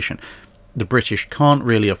operation. The British can't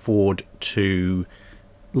really afford to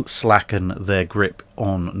slacken their grip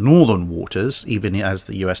on northern waters, even as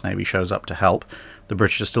the US Navy shows up to help. The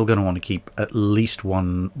British are still going to want to keep at least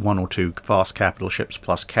one or two fast capital ships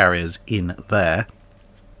plus carriers in there.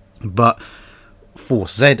 But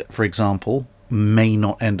Force Z, for example, may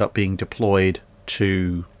not end up being deployed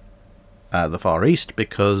to the Far East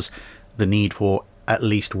because the need for at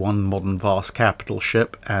least one modern fast capital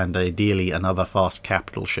ship, and ideally another fast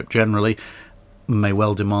capital ship generally, may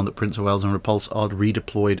well demand that Prince of Wales and Repulse are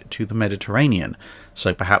redeployed to the Mediterranean.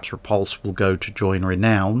 So perhaps Repulse will go to join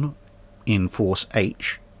Renown in Force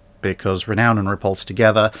H, because Renown and Repulse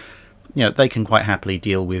together, they can quite happily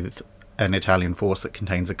deal with an Italian force that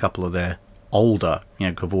contains a couple of their older,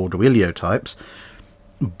 Cavour Duilio types.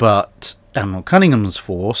 But Admiral Cunningham's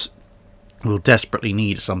force will desperately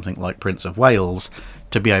need something like Prince of Wales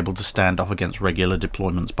to be able to stand off against regular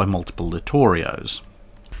deployments by multiple Littorios.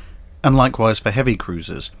 And likewise for heavy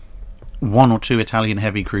cruisers, 1 or 2 Italian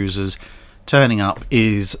heavy cruisers turning up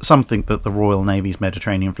is something that the Royal Navy's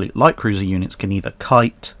Mediterranean Fleet light cruiser units can either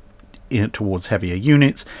kite towards heavier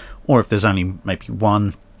units, or if there's only maybe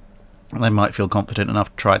one, they might feel confident enough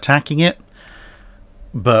to try attacking it.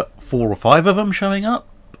 But 4 or 5 of them showing up,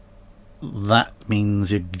 that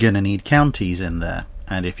means you're going to need counties in there.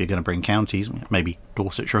 And if you're going to bring counties, maybe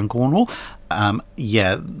Dorsetshire and Cornwall,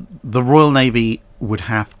 the Royal Navy would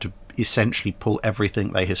have to essentially pull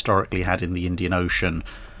everything they historically had in the Indian Ocean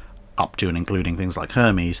up to and including things like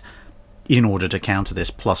Hermes in order to counter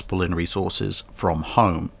this, plus pull in resources from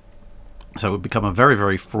home. So it would become a very,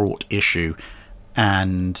 very fraught issue.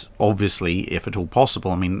 And obviously, if at all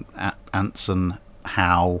possible, Anson,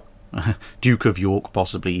 Howe, Duke of York,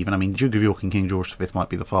 possibly even. Duke of York and King George V might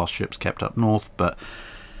be the fast ships kept up north, but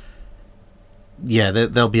yeah,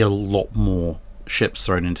 there'll be a lot more ships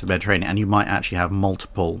thrown into the Mediterranean, and you might actually have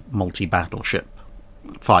multi-battleship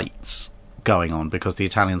fights going on, because the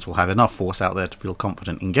Italians will have enough force out there to feel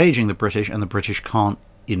confident engaging the British, and the British can't,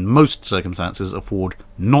 in most circumstances, afford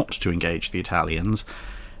not to engage the Italians.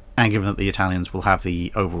 And given that the Italians will have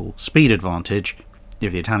the overall speed advantage,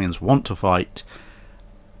 if the Italians want to fight,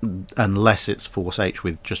 unless it's Force H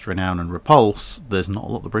with just Renown and Repulse, there's not a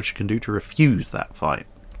lot the British can do to refuse that fight.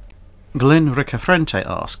 Glenn Ricafrente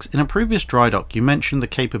asks, in a previous Drydock you mentioned the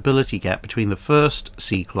capability gap between the first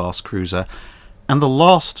C-class cruiser and the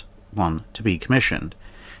last one to be commissioned.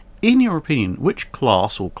 In your opinion, which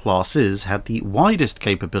class or classes had the widest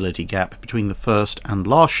capability gap between the first and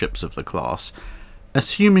last ships of the class,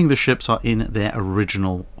 assuming the ships are in their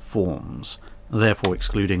original forms, therefore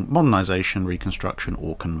excluding modernisation, reconstruction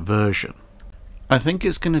or conversion? I think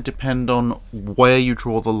it's going to depend on where you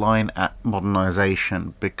draw the line at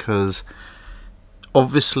modernisation, because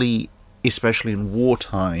obviously, especially in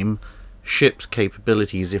wartime, ships'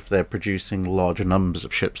 capabilities, if they're producing larger numbers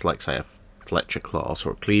of ships, like say a Fletcher class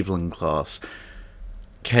or a Cleveland class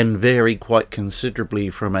can vary quite considerably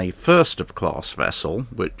from a first-of-class vessel,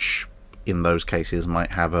 which in those cases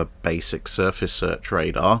might have a basic surface search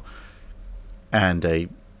radar and a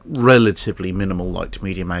relatively minimal light to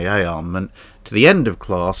medium AA armament, to the end of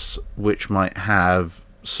class, which might have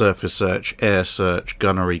surface search, air search,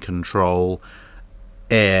 gunnery control,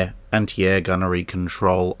 anti-air gunnery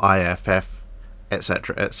control, IFF,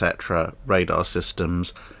 etc., radar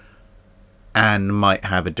systems, and might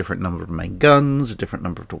have a different number of main guns, a different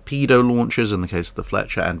number of torpedo launchers in the case of the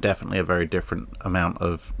Fletcher, and definitely a very different amount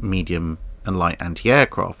of medium and light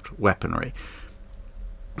anti-aircraft weaponry.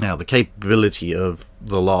 Now, the capability of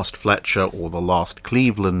the last Fletcher or the last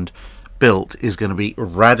Cleveland built is going to be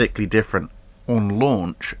radically different on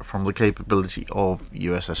launch from the capability of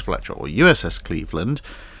USS Fletcher or USS Cleveland,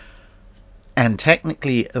 and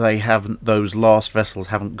technically those last vessels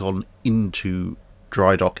haven't gone into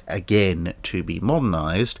dry dock again to be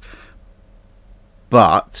modernized,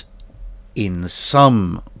 but in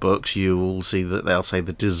some books you will see that they'll say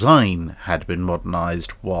the design had been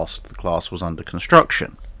modernized whilst the class was under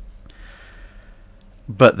construction.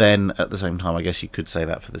 But then at the same time, I guess you could say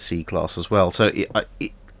that for the C class as well. So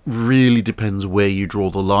it really depends where you draw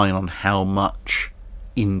the line on how much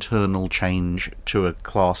internal change to a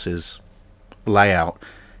class's layout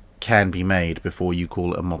can be made before you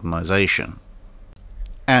call it a modernization.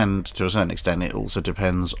 And to a certain extent, it also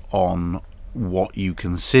depends on what you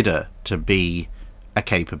consider to be a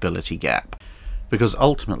capability gap. Because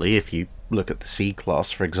ultimately, if you look at the C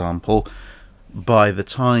class, for example, by the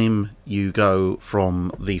time you go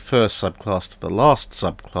from the first subclass to the last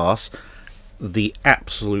subclass, the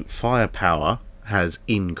absolute firepower has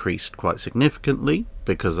increased quite significantly,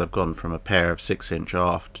 because they've gone from a pair of 6-inch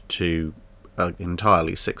aft to an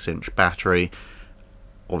entirely 6-inch battery,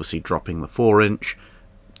 obviously dropping the 4-inch.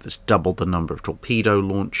 That's doubled the number of torpedo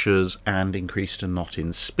launchers and increased a knot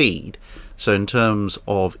in speed. So in terms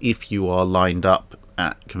of if you are lined up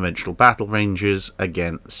at conventional battle ranges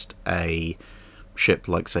against a ship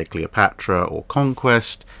like, say, Cleopatra or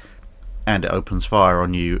Conquest, and it opens fire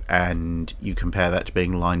on you, and you compare that to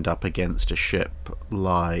being lined up against a ship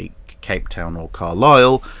like Cape Town or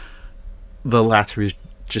Carlisle, the latter is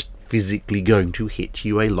just physically going to hit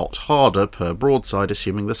you a lot harder per broadside,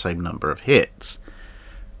 assuming the same number of hits.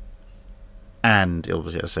 And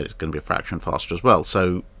obviously, as I said, it's going to be a fraction faster as well.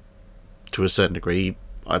 So, to a certain degree,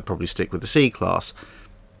 I'd probably stick with the C class.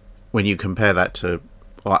 When you compare that to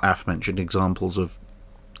our aforementioned examples of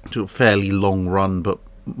sort of fairly long run but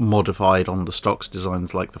modified on the stocks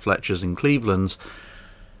designs like the Fletchers and Clevelands,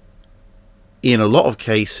 in a lot of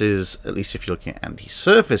cases, at least if you're looking at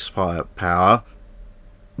anti-surface firepower,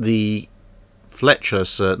 the Fletcher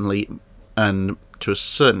certainly, and to a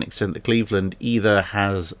certain extent the Cleveland, either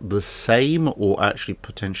has the same or actually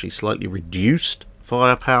potentially slightly reduced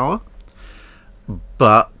firepower,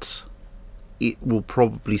 but it will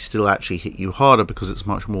probably still actually hit you harder because it's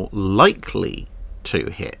much more likely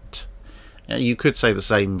to hit. Now, you could say the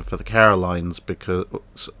same for the Carolines,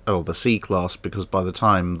 or the C class, because by the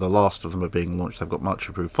time the last of them are being launched, they've got much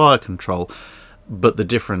improved fire control. But the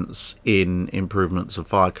difference in improvements of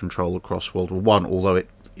fire control across World War I, although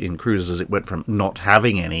in cruisers it went from not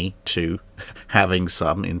having any to having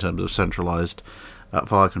some in terms of centralized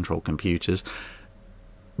fire control computers,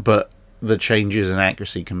 but the changes in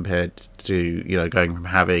accuracy compared to, going from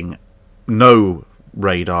having no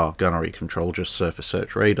radar gunnery control, just surface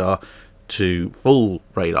search radar, to full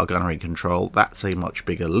radar gunnery control, that's a much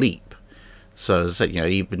bigger leap. So as I said,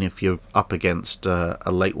 even if you're up against a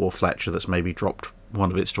late war Fletcher that's maybe dropped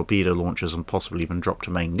one of its torpedo launchers and possibly even dropped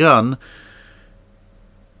a main gun,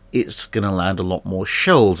 it's going to land a lot more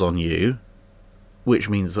shells on you, which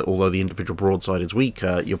means that although the individual broadside is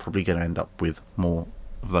weaker, you're probably going to end up with more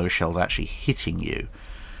of those shells actually hitting you.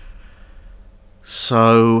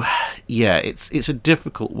 So yeah, it's a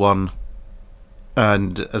difficult one.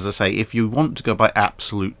 And as I say, if you want to go by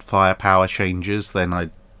absolute firepower changes, then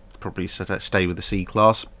I'd probably stay with the C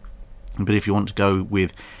class. But if you want to go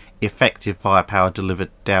with effective firepower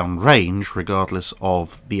delivered downrange, regardless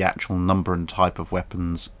of the actual number and type of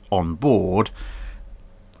weapons on board,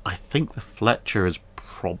 I think the Fletcher is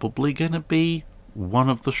probably going to be one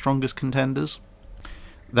of the strongest contenders.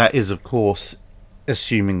 That is, of course,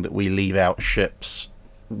 assuming that we leave out ships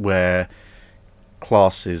where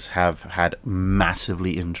classes have had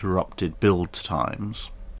massively interrupted build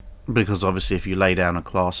times. Because obviously if you lay down a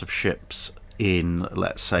class of ships in,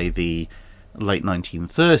 let's say, the late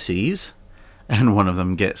 1930s, and one of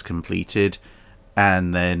them gets completed,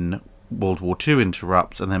 and then World War II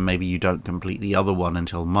interrupts, and then maybe you don't complete the other one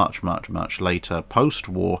until much, much, much later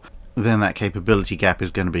post-war, then that capability gap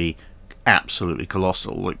is going to be absolutely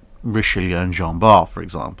colossal, like Richelieu and Jean Bart, for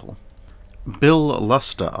example. Bill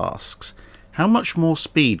Luster asks, how much more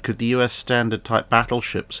speed could the US standard type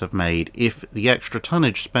battleships have made if the extra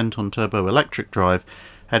tonnage spent on turboelectric drive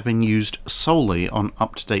had been used solely on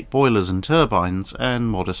up-to-date boilers and turbines and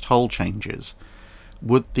modest hull changes?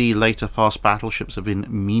 Would the later fast battleships have been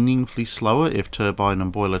meaningfully slower if turbine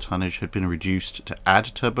and boiler tonnage had been reduced to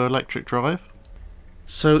add turboelectric drive?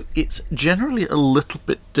 So it's generally a little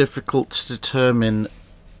bit difficult to determine,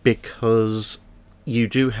 because you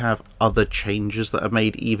do have other changes that are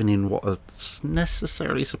made even in what are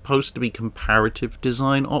necessarily supposed to be comparative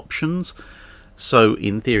design options. So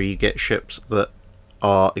in theory you get ships that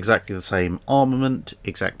are exactly the same armament,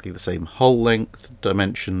 exactly the same hull length,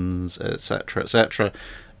 dimensions, etc, etc,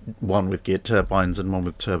 one with geared turbines and one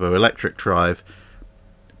with turboelectric drive,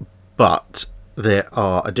 but there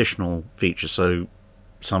are additional features. So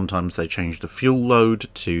sometimes they change the fuel load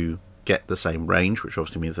to get the same range, which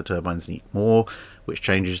obviously means the turbines need more, which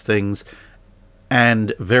changes things.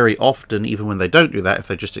 And very often, even when they don't do that, if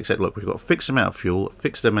they just accept, look, we've got a fixed amount of fuel,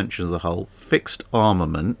 fixed dimensions of the hull, fixed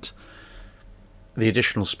armament, the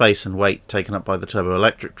additional space and weight taken up by the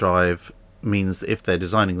turboelectric drive means that if they're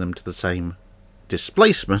designing them to the same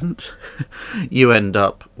displacement, you end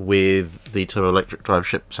up with the turboelectric drive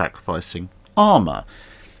ship sacrificing armour,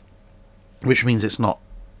 which means it's not,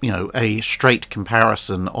 a straight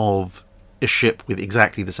comparison of a ship with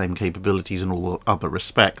exactly the same capabilities in all other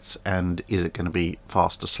respects, and is it going to be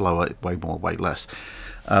faster, slower, way more, way less.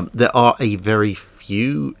 There are a very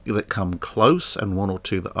few that come close, and one or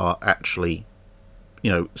two that are actually,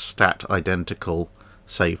 stat identical,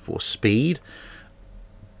 save for speed,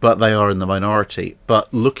 but they are in the minority.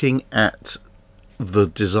 But looking at the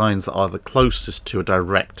designs that are the closest to a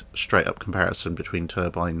direct, straight-up comparison between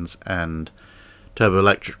turbines and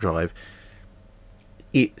turboelectric drive,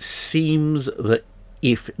 it seems that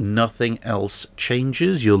if nothing else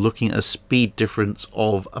changes, you're looking at a speed difference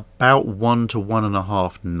of about 1 to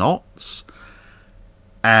 1.5 knots,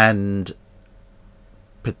 and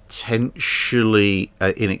potentially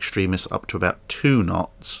in extremis up to about 2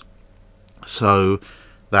 knots. So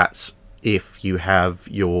that's if you have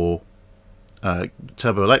your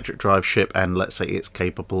turboelectric drive ship and let's say it's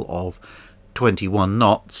capable of 21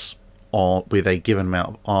 knots or with a given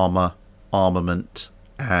amount of armament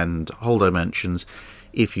and hull dimensions.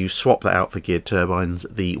 If you swap that out for geared turbines,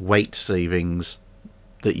 the weight savings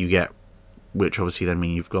that you get, which obviously then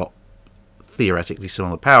mean you've got theoretically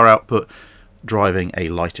similar power output, driving a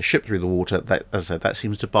lighter ship through the water, that, as I said, that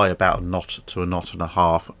seems to buy about a knot to 1.5 knots,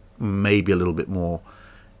 maybe a little bit more,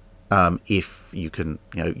 if you can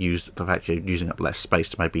use the fact you're using up less space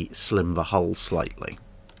to maybe slim the hull slightly.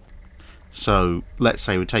 So let's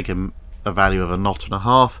say we take a value of 1.5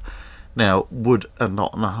 knots. Now, would 1.5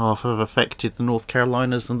 knots have affected the North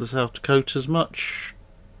Carolinas and the South Dakotas much?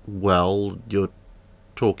 Well, you're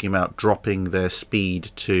talking about dropping their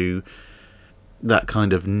speed to that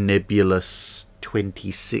kind of nebulous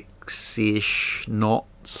 26-ish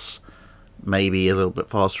knots, maybe a little bit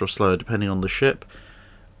faster or slower depending on the ship,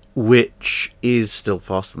 which is still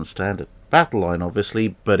faster than standard battle line,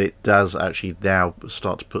 obviously, but it does actually now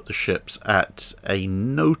start to put the ships at a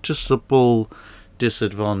noticeable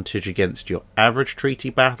disadvantage against your average treaty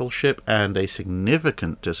battleship and a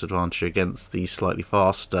significant disadvantage against the slightly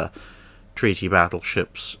faster treaty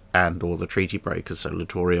battleships and or the treaty breakers, so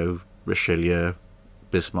Littorio, Richelieu,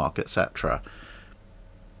 Bismarck, etc.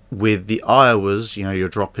 With the Iowas, you're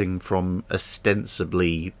dropping from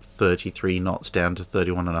ostensibly 33 knots down to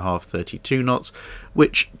 31.5, 32 knots,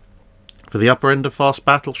 which for the upper end of fast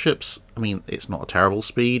battleships, it's not a terrible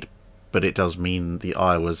speed, but it does mean the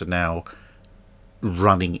Iowas are now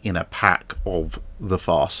running in a pack of the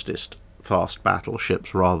fastest fast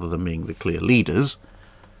battleships rather than being the clear leaders.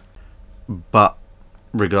 But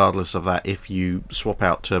regardless of that, if you swap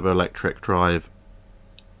out turboelectric drive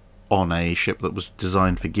on a ship that was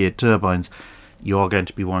designed for geared turbines, you are going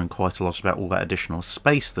to be worrying quite a lot about all that additional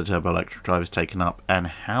space the turboelectric drive has taken up, and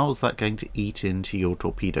how's that going to eat into your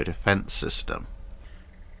torpedo defense system.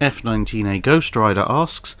 F-19A Ghost Rider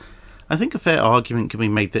asks, I think a fair argument can be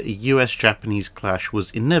made that a US-Japanese clash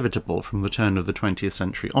was inevitable from the turn of the 20th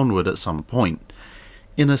century onward at some point.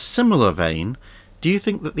 In a similar vein, do you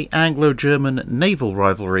think that the Anglo-German naval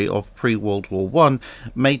rivalry of pre-World War I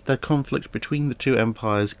made the conflict between the two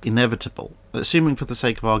empires inevitable? Assuming for the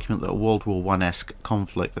sake of argument that a World War I-esque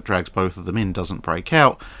conflict that drags both of them in doesn't break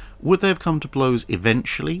out, would they have come to blows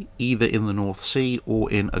eventually, either in the North Sea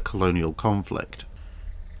or in a colonial conflict?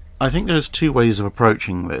 I think there's two ways of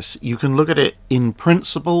approaching this. You can look at it in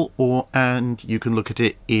principle, and you can look at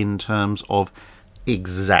it in terms of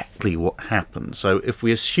exactly what happened. So if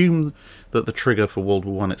we assume that the trigger for World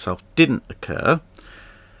War One itself didn't occur,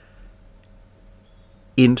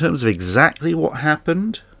 in terms of exactly what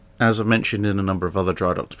happened, as I've mentioned in a number of other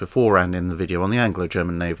Drydocks before and in the video on the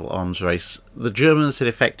Anglo-German naval arms race, the Germans had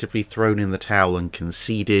effectively thrown in the towel and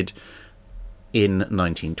conceded in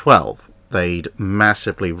 1912. They'd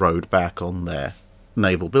massively rowed back on their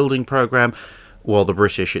naval building programme, while the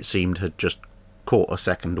British, it seemed, had just caught a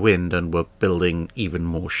second wind and were building even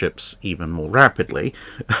more ships even more rapidly,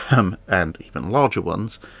 and even larger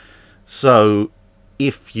ones. So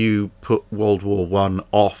if you put World War One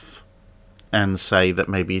off and say that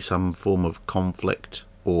maybe some form of conflict,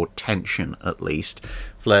 or tension at least,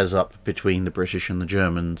 flares up between the British and the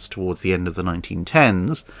Germans towards the end of the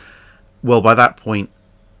 1910s, well, by that point,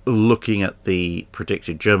 looking at the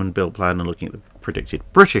predicted German build plan and looking at the predicted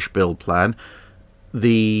British build plan,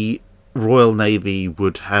 the Royal Navy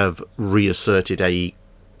would have reasserted a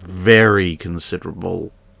very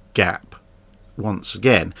considerable gap once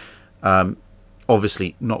again.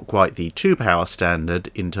 Obviously not quite the 2-power standard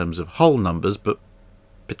in terms of hull numbers, but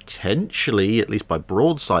potentially, at least by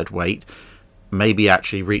broadside weight, maybe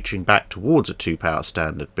actually reaching back towards a 2-power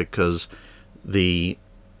standard, because the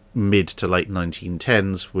mid to late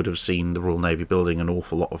 1910s would have seen the Royal Navy building an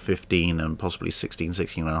awful lot of 15 and possibly 16,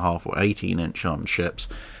 16.5 or 18-inch armed ships,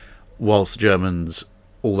 whilst the Germans,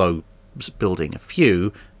 although building a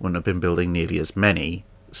few, wouldn't have been building nearly as many.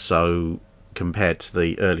 So compared to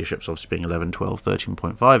the earlier ships obviously being 11, 12,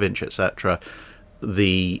 13.5 inch, etc.,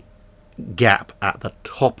 the gap at the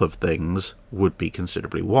top of things would be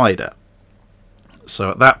considerably wider.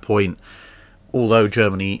 So at that point, although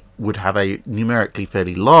Germany would have a numerically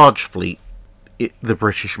fairly large fleet, the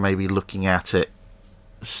British may be looking at it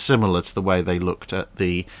similar to the way they looked at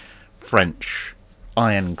the French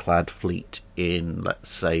ironclad fleet in, let's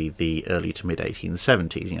say, the early to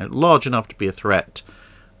mid-1870s. Large enough to be a threat,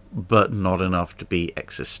 but not enough to be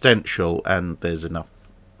existential, and there's enough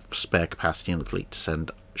spare capacity in the fleet to send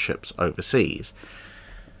ships overseas.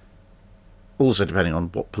 Also, depending on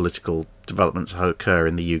what political developments occur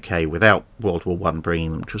in the UK without World War One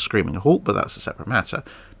bringing them to a screaming halt, but that's a separate matter.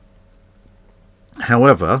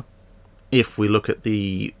 However, if we look at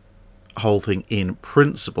the whole thing in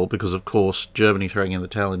principle, because of course Germany throwing in the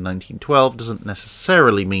towel in 1912 doesn't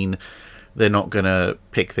necessarily mean they're not going to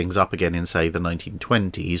pick things up again in, say, the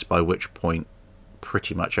 1920s, by which point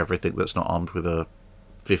pretty much everything that's not armed with a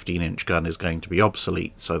 15-inch gun is going to be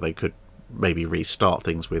obsolete, so they could maybe restart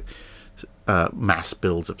things with mass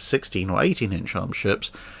builds of 16 or 18-inch armed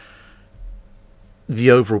ships.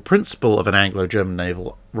 The overall principle of an Anglo-German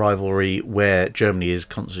naval rivalry, where Germany is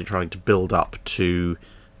constantly trying to build up to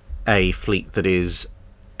a fleet that is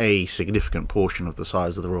a significant portion of the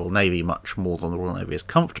size of the Royal Navy, much more than the Royal Navy is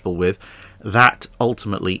comfortable with, that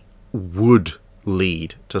ultimately would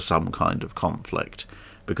lead to some kind of conflict.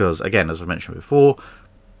 Because, again, as I mentioned before,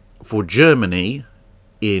 for Germany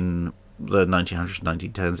in the 1900s,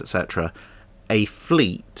 1910s, etc., a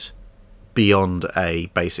fleet beyond a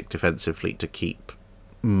basic defensive fleet to keep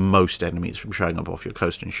most enemies from showing up off your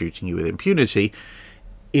coast and shooting you with impunity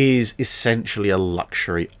is essentially a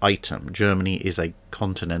luxury item. Germany is a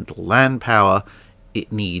continental land power. It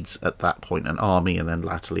needs, at that point, an army and then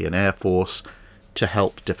latterly an air force to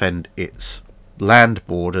help defend its land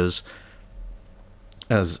borders.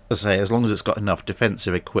 As I say, as long as it's got enough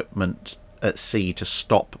defensive equipment at sea to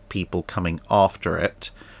stop people coming after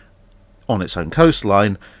it on its own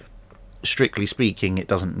coastline, strictly speaking, it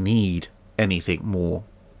doesn't need anything more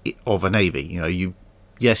of a navy.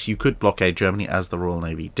 Yes, you could blockade Germany, as the Royal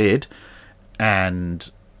Navy did,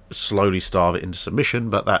 and slowly starve it into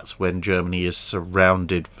submission, but that's when Germany is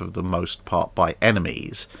surrounded for the most part by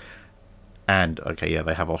enemies. And, okay, yeah,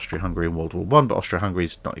 they have Austria-Hungary in World War One, but Austria-Hungary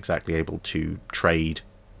is not exactly able to trade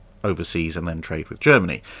overseas and then trade with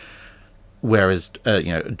Germany. Whereas,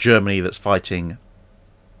 Germany that's fighting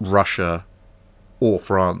Russia or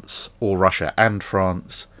France, or Russia and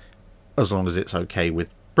France, as long as it's okay with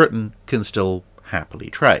Britain, can still happily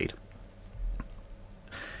trade.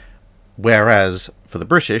 Whereas for the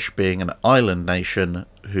British, being an island nation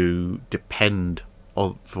who depend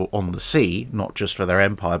on the sea, not just for their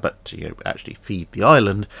empire, but to actually feed the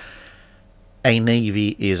island, a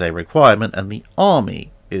navy is a requirement, and the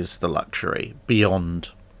army is the luxury. Beyond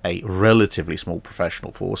a relatively small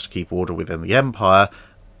professional force to keep order within the empire,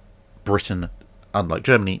 Britain, unlike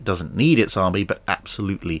Germany, doesn't need its army, but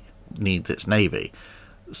absolutely needs its navy.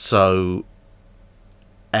 So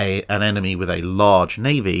an enemy with a large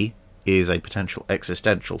navy is a potential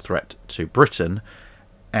existential threat to Britain,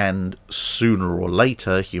 and sooner or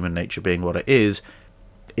later, human nature being what it is,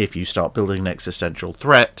 if you start building an existential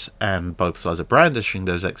threat and both sides are brandishing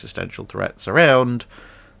those existential threats around,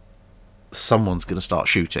 someone's going to start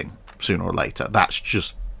shooting sooner or later. That's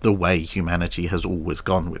just the way humanity has always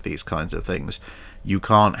gone with these kinds of things. You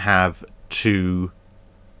can't have two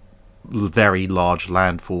very large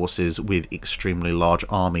land forces with extremely large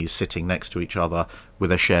armies sitting next to each other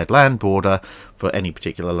with a shared land border for any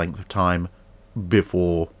particular length of time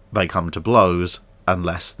before they come to blows,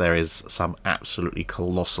 unless there is some absolutely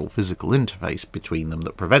colossal physical interface between them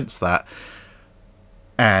that prevents that.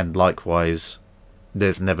 And likewise,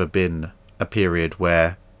 there's never been a period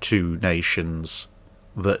where two nations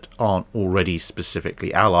that aren't already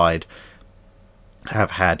specifically allied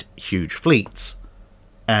have had huge fleets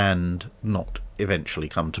and not eventually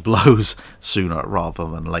come to blows sooner rather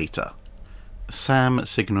than later. Sam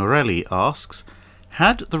Signorelli asks,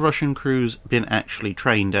 had the Russian crews been actually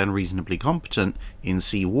trained and reasonably competent in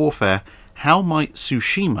sea warfare, how might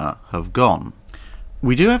Tsushima have gone?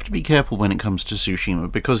 We do have to be careful when it comes to Tsushima,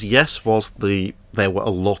 because yes, whilst there were a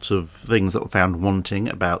lot of things that were found wanting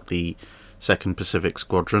about the 2nd Pacific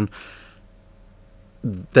Squadron,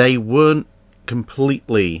 they weren't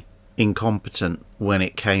completely incompetent when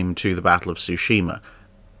it came to the Battle of Tsushima.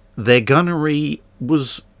 Their gunnery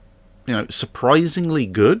was, surprisingly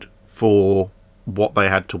good for what they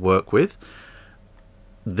had to work with.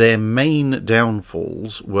 Their main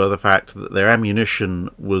downfalls were the fact that their ammunition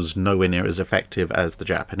was nowhere near as effective as the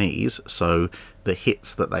Japanese, so the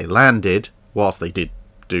hits that they landed, whilst they did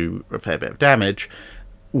do a fair bit of damage,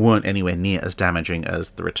 weren't anywhere near as damaging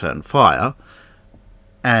as the return fire.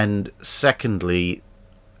 And secondly,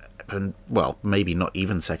 and well, maybe not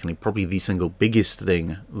even secondly, probably the single biggest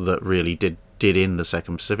thing that really did in the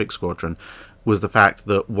 2nd Pacific Squadron was the fact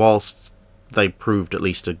that whilst they proved at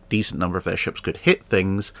least a decent number of their ships could hit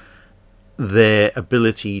things, their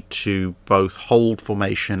ability to both hold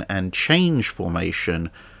formation and change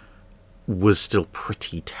formation was still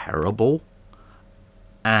pretty terrible.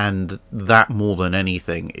 And that, more than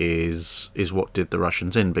anything, is what did the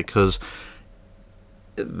Russians in, because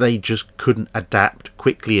they just couldn't adapt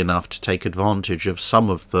quickly enough to take advantage of some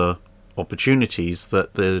of the opportunities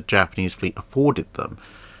that the Japanese fleet afforded them.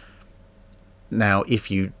 Now,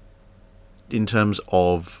 in terms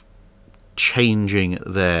of changing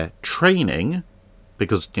their training,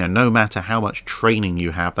 because no matter how much training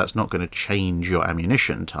you have, that's not going to change your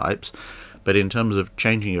ammunition types, but in terms of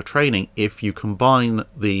changing your training, if you combine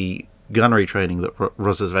the gunnery training that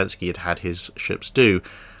Rozhesvensky had his ships do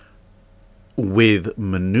with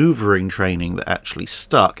manoeuvring training that actually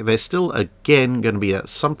stuck, they're still again going to be at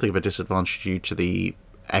something of a disadvantage due to the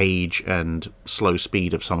age and slow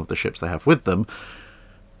speed of some of the ships they have with them.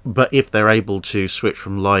 But if they're able to switch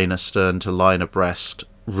from line astern to line abreast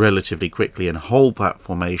relatively quickly and hold that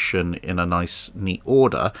formation in a nice, neat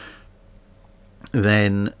order,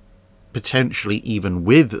 then potentially even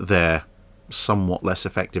with their somewhat less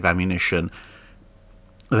effective ammunition,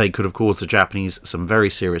 they could have caused the Japanese some very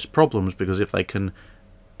serious problems, because if they can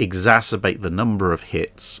exacerbate the number of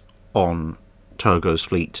hits on Togo's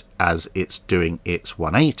fleet as it's doing its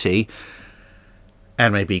 180,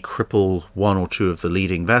 and maybe cripple one or two of the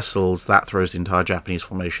leading vessels, that throws the entire Japanese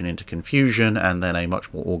formation into confusion, and then a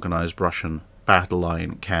much more organised Russian battle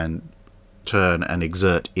line can turn and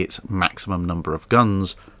exert its maximum number of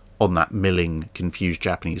guns on that milling, confused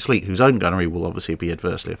Japanese fleet, whose own gunnery will obviously be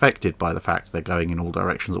adversely affected by the fact they're going in all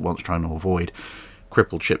directions at once, trying to avoid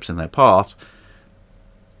crippled ships in their path.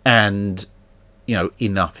 And,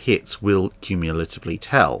 enough hits will cumulatively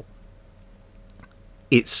tell.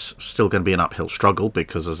 It's still going to be an uphill struggle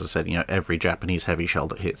because, as I said, every Japanese heavy shell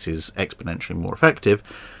that hits is exponentially more effective.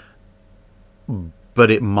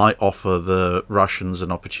 But it might offer the Russians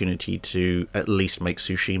an opportunity to at least make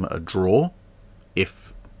Tsushima a draw,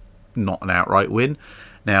 if not an outright win.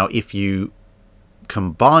 Now, if you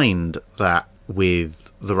combined that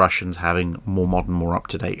with the Russians having more modern, more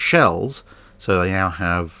up-to-date shells, so they now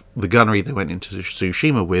have the gunnery they went into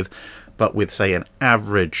Tsushima with, but with, say, an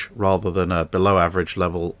average rather than a below-average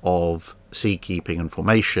level of sea keeping and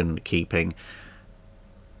formation keeping,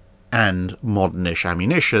 and modernish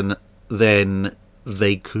ammunition, then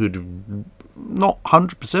they could, not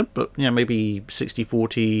 100%, but maybe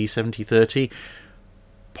 60-40, 70-30,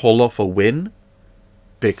 pull off a win,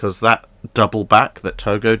 because that double back that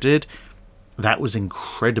Togo did, that was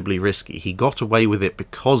incredibly risky. He got away with it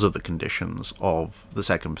because of the conditions of the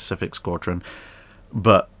 2nd Pacific Squadron,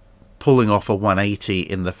 but pulling off a 180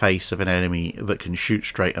 in the face of an enemy that can shoot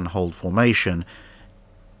straight and hold formation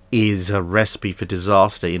is a recipe for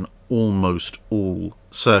disaster in almost all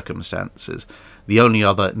circumstances. The only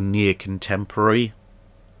other near contemporary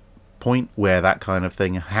point where that kind of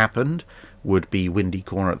thing happened would be Windy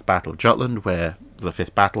Corner at the Battle of Jutland, where the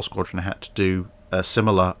 5th Battle Squadron had to do a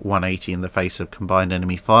similar 180 in the face of combined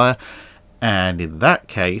enemy fire, and in that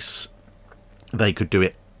case they could do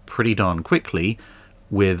it pretty darn quickly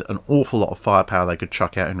with an awful lot of firepower they could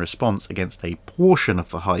chuck out in response against a portion of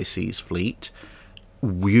the high seas fleet,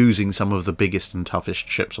 using some of the biggest and toughest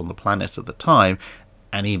ships on the planet at the time.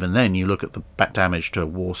 And even then, you look at the damage to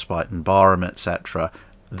Warspite and Barham, etc.,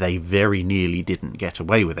 they very nearly didn't get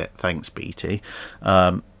away with it, thanks BT.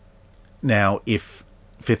 Now, if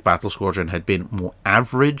 5th Battle Squadron had been more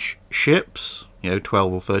average ships,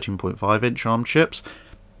 12 or 13.5 inch armed ships,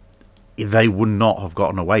 they would not have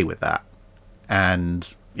gotten away with that.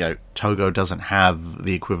 And, Togo doesn't have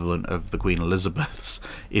the equivalent of the Queen Elizabeths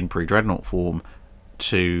in pre-dreadnought form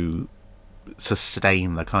to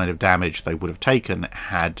sustain the kind of damage they would have taken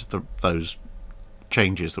had those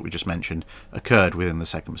changes that we just mentioned occurred within the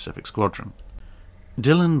 2nd Pacific Squadron.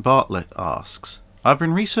 Dylan Bartlett asks, I've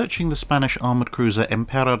been researching the Spanish armoured cruiser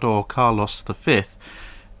Emperador Carlos V,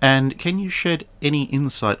 and can you shed any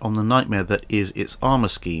insight on the nightmare that is its armour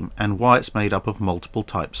scheme and why it's made up of multiple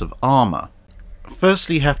types of armour?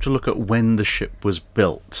 Firstly, you have to look at when the ship was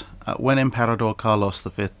built. When Emperador Carlos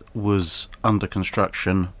V was under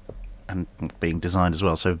construction and being designed as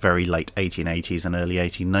well, so very late 1880s and early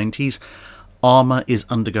 1890s, armour is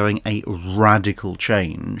undergoing a radical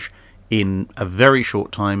change. In a very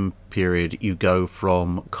short time period, you go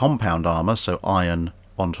from compound armour, so iron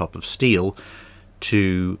on top of steel,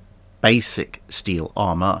 to basic steel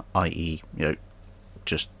armour, i.e.,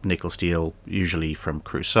 just nickel steel, usually from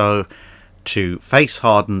Creusot, to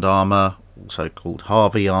face-hardened armour, also called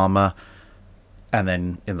Harvey armour, and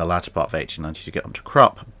then in the latter part of the 1890s you get onto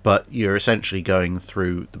Krupp, but you're essentially going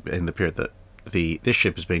through, in the period that this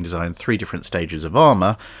ship is being designed, 3 different stages of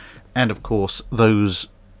armour, and of course those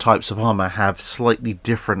types of armour have slightly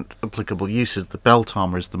different applicable uses. The belt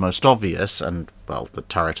armour is the most obvious, and, well, the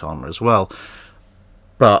turret armour as well,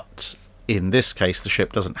 but in this case the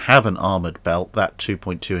ship doesn't have an armoured belt. That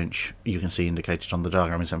 2.2 inch you can see indicated on the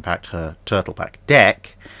diagram is in fact her turtleback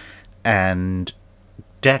deck, and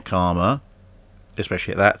deck armour,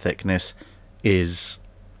 especially at that thickness, is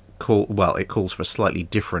it calls for slightly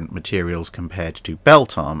different materials compared to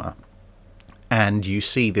belt armour, and you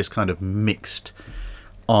see this kind of mixed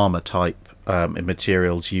armour type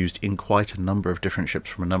materials used in quite a number of different ships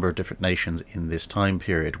from a number of different nations in this time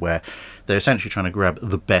period, where they're essentially trying to grab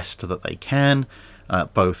the best that they can,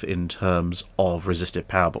 both in terms of resistive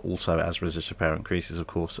power, but also as resistive power increases, of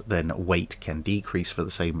course, then weight can decrease for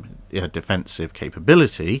the same defensive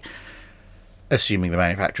capability, assuming the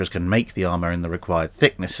manufacturers can make the armour in the required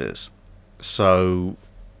thicknesses. So,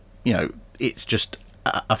 it's just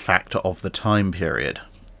a factor of the time period.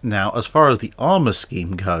 Now, as far as the armour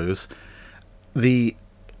scheme goes, the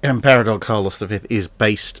Emperador Carlos V is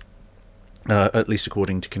based, at least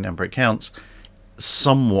according to contemporary accounts,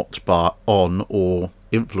 somewhat on or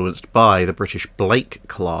influenced by the British Blake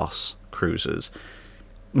class cruisers,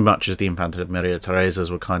 much as the Infanta Maria Teresas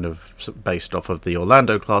were kind of based off of the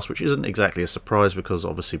Orlando class, which isn't exactly a surprise because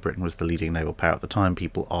obviously Britain was the leading naval power at the time.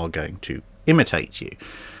 People are going to imitate you.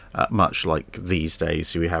 Much like these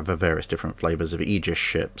days, we have various different flavours of Aegis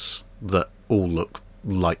ships that all look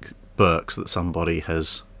like Burkes that somebody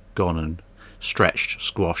has gone and stretched,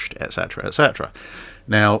 squashed, etc., etc.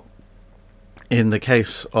 Now, in the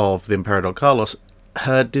case of the Emperador Carlos,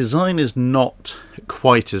 her design is not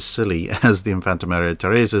quite as silly as the Infanta Maria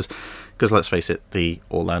Teresa's, because let's face it, the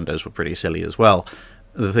Orlandos were pretty silly as well.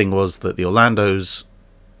 The thing was that the Orlandos,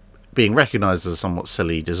 being recognised as a somewhat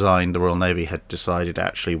silly design, the Royal Navy had decided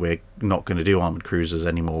actually we're not going to do armoured cruisers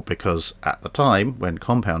anymore, because at the time, when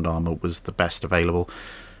compound armour was the best available,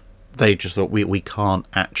 they just thought we can't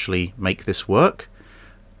actually make this work.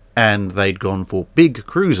 And they'd gone for big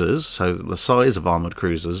cruisers, so the size of armoured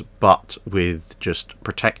cruisers, but with just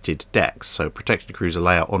protected decks, so protected cruiser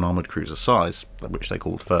layout on armoured cruiser size, which they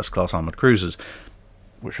called first-class armoured cruisers,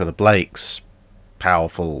 which are the Blakes,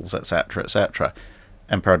 Powerfuls, etc., etc.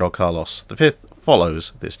 Emperador Carlos V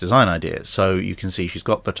follows this design idea, so you can see she's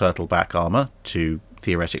got the turtleback armour to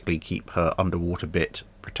theoretically keep her underwater bit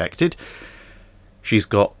protected. She's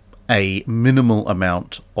got a minimal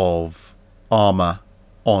amount of armour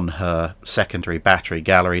on her secondary battery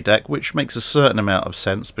gallery deck, which makes a certain amount of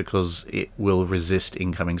sense because it will resist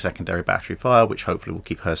incoming secondary battery fire, which hopefully will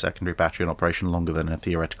keep her secondary battery in operation longer than her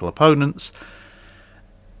theoretical opponents.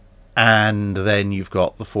 And then you've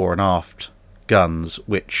got the fore and aft guns,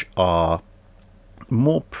 which are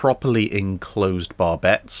more properly enclosed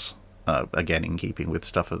barbettes, again in keeping with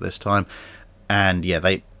stuff of this time, and yeah,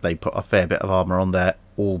 they put a fair bit of armour on there,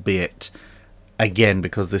 albeit, again,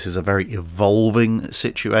 because this is a very evolving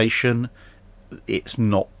situation, it's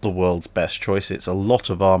not the world's best choice. It's a lot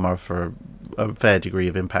of armour for a fair degree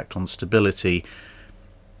of impact on stability,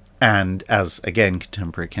 and as, again,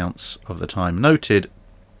 contemporary accounts of the time noted,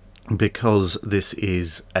 because this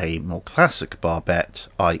is a more classic barbette,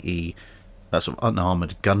 i.e. a sort of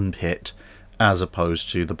unarmoured gun pit, as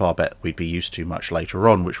opposed to the barbette we'd be used to much later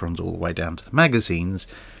on, which runs all the way down to the magazines,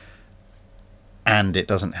 and it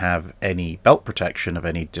doesn't have any belt protection of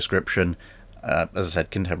any description. As I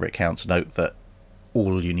said, contemporary accounts note that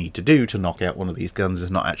all you need to do to knock out one of these guns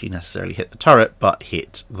is not actually necessarily hit the turret, but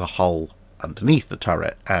hit the hull underneath the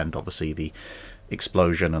turret, and obviously the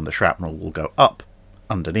explosion and the shrapnel will go up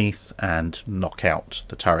underneath and knock out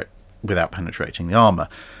the turret without penetrating the armour.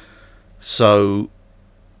 So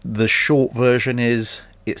the short version is,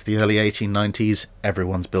 it's the early 1890s,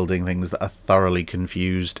 everyone's building things that are thoroughly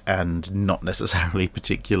confused and not necessarily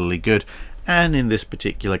particularly good, and in this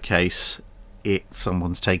particular case,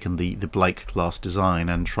 someone's taken the Blake class design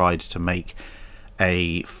and tried to make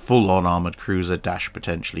a full-on armoured cruiser dash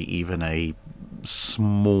potentially even a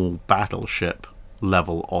small battleship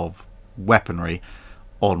level of weaponry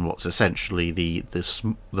on what's essentially the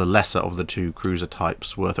lesser of the two cruiser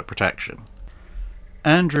types worth of protection.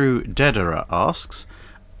 Andrew Dederer asks,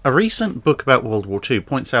 a recent book about World War II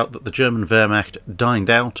points out that the German Wehrmacht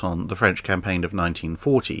dined out on the French campaign of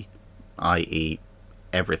 1940, i.e.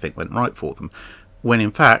 everything went right for them, when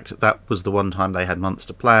in fact that was the one time they had months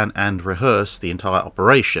to plan and rehearse the entire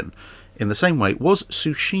operation. In the same way, was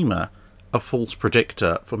Tsushima a false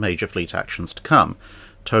predictor for major fleet actions to come?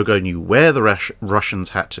 Togo knew where the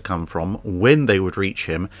Russians had to come from, when they would reach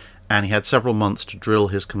him, and he had several months to drill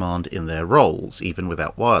his command in their roles, even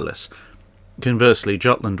without wireless. Conversely,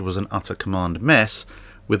 Jutland was an utter command mess,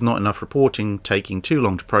 with not enough reporting, taking too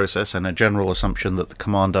long to process, and a general assumption that the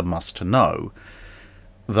commander must know.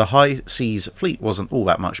 The High Seas Fleet wasn't all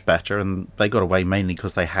that much better, and they got away mainly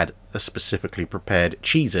because they had a specifically prepared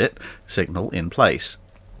Cheez-It signal in place.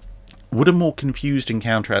 Would a more confused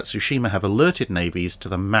encounter at Tsushima have alerted navies to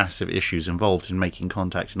the massive issues involved in making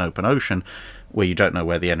contact in open ocean, where you don't know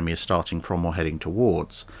where the enemy is starting from or heading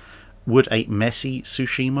towards? Would a messy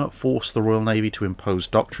Tsushima force the Royal Navy to impose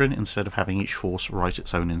doctrine instead of having each force write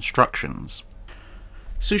its own instructions?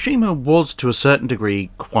 Tsushima was, to a certain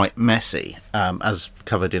degree, quite messy. As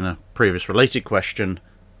covered in a previous related question,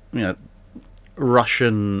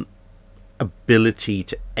 Russian ability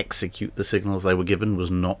to execute the signals they were given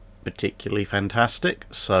was not particularly fantastic,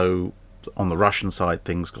 so on the Russian side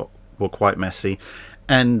things were quite messy,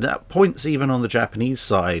 and at points even on the Japanese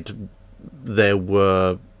side there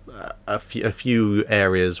were a few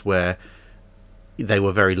areas where they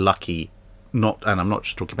were very lucky, and I'm not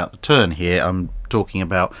just talking about the turn here, I'm talking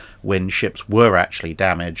about when ships were actually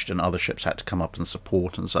damaged and other ships had to come up and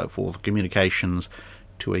support and so forth. Communications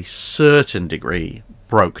to a certain degree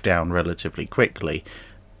broke down relatively quickly,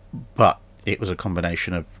 but it was a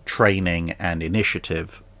combination of training and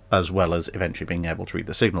initiative, as well as eventually being able to read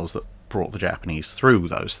the signals, that brought the Japanese through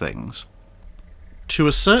those things. To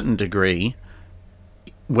a certain degree,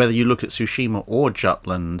 whether you look at Tsushima or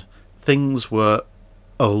Jutland, things were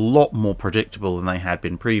a lot more predictable than they had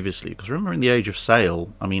been previously. Because remember, in the Age of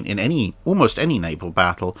Sail, in almost any naval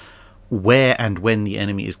battle, where and when the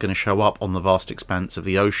enemy is going to show up on the vast expanse of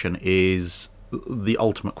the ocean is the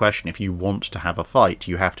ultimate question. If you want to have a fight,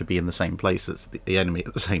 you have to be in the same place as the enemy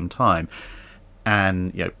at the same time.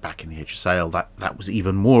 And back in the Age of Sail, that was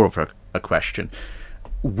even more of a question.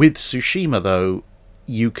 With Tsushima, though,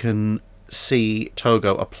 you can see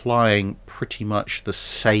Togo applying pretty much the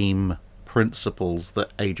same principles that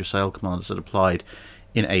Age of Sail commanders had applied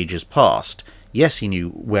in ages past. Yes, he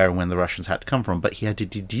knew where and when the Russians had to come from, but he had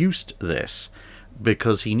deduced this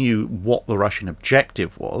because he knew what the Russian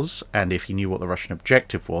objective was, and if he knew what the Russian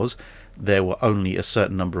objective was, there were only a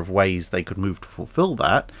certain number of ways they could move to fulfill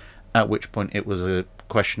that, at which point it was a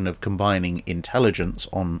question of combining intelligence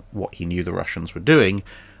on what he knew the Russians were doing,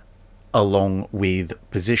 along with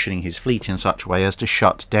positioning his fleet in such a way as to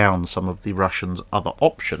shut down some of the Russians' other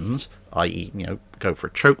options, i.e., go for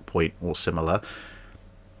a choke point or similar,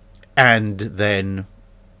 and then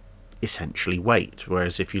essentially wait.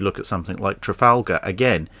 Whereas if you look at something like Trafalgar,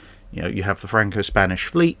 again, you have the Franco-Spanish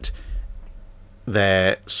fleet,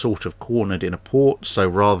 they're sort of cornered in a port, so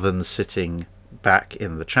rather than sitting back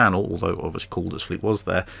in the channel, although obviously Calder's fleet was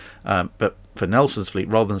there, but for Nelson's fleet,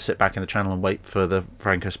 rather than sit back in the channel and wait for the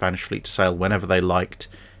Franco-Spanish fleet to sail whenever they liked,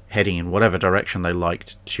 heading in whatever direction they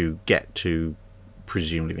liked to get to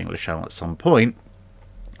presumably the English Channel at some point.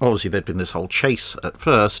 Obviously, there'd been this whole chase at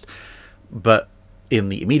first, but in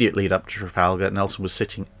the immediate lead up to Trafalgar, Nelson was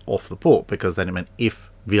sitting off the port, because then it meant if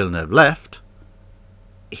Villeneuve left,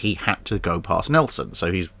 he had to go past Nelson,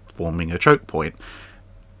 so he's forming a choke point.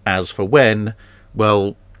 As for when,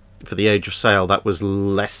 well, for the age of sail, that was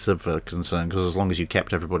less of a concern, because as long as you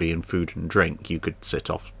kept everybody in food and drink, you could sit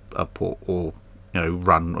off a port or,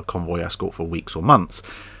 run a convoy escort for weeks or months.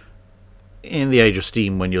 In the age of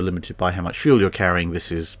steam, when you're limited by how much fuel you're carrying,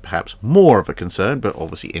 this is perhaps more of a concern, but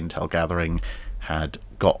obviously intel gathering had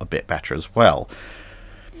got a bit better as well.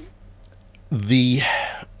 There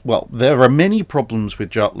are many problems with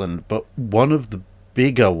Jutland, but one of the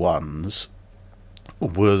bigger ones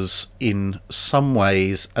was in some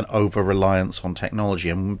ways an over-reliance on technology,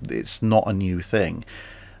 and it's not a new thing.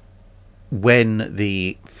 When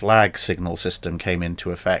the flag signal system came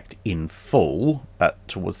into effect in full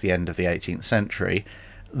towards the end of the 18th century,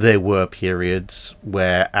 there were periods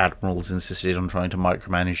where admirals insisted on trying to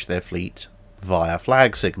micromanage their fleet via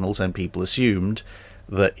flag signals, and people assumed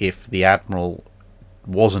that if the admiral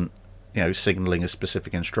wasn't, signalling a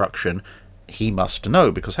specific instruction, he must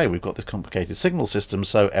know, because, hey, we've got this complicated signal system,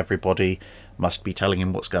 so everybody must be telling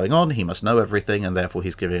him what's going on, he must know everything, and therefore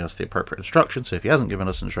he's giving us the appropriate instructions, so if he hasn't given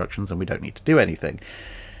us instructions, then we don't need to do anything.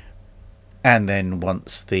 And then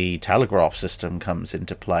once the telegraph system comes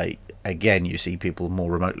into play, again, you see people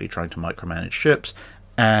more remotely trying to micromanage ships,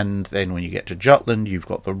 and then when you get to Jutland, you've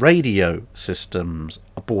got the radio systems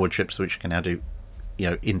aboard ships, which can now do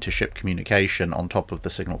inter-ship communication on top of the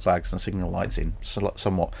signal flags and signal lights in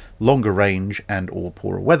somewhat longer range and or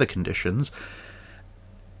poorer weather conditions.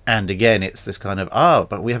 And again, it's this kind of,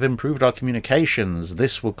 but we have improved our communications,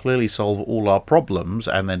 this will clearly solve all our problems,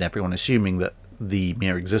 and then everyone assuming that the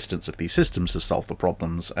mere existence of these systems has solved the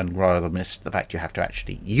problems, and rather missed the fact you have to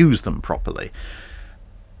actually use them properly,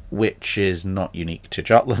 which is not unique to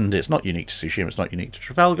Jutland, it's not unique to Tsushima, it's not unique to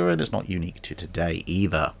Trafalgar, and it's not unique to today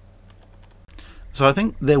either. So I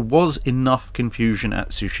think there was enough confusion at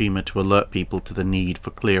Tsushima to alert people to the need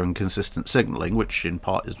for clear and consistent signalling, which in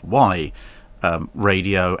part is why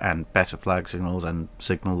radio and better flag signals and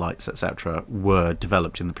signal lights, etc. were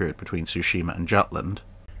developed in the period between Tsushima and Jutland.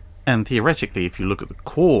 And theoretically, if you look at the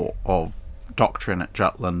core of doctrine at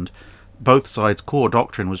Jutland, both sides' core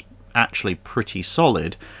doctrine was actually pretty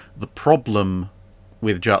solid. The problem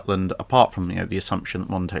with Jutland, apart from the assumption that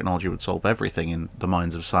modern technology would solve everything in the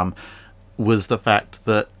minds of some, was the fact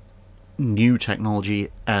that new technology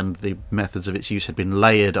and the methods of its use had been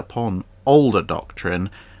layered upon older doctrine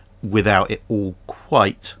without it all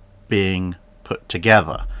quite being put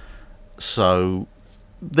together. So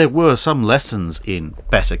there were some lessons in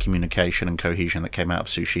better communication and cohesion that came out of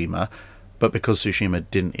Tsushima, but because Tsushima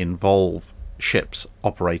didn't involve ships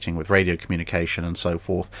operating with radio communication and so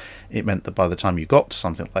forth, it meant that by the time you got to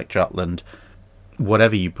something like Jutland,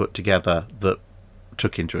 whatever you put together that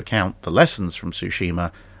took into account the lessons from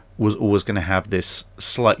Tsushima was always going to have this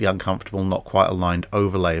slightly uncomfortable, not quite aligned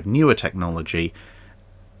overlay of newer technology,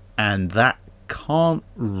 and that can't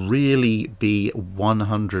really be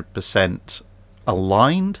 100%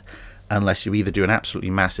 aligned unless you either do an absolutely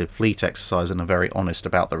massive fleet exercise and are very honest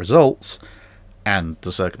about the results, and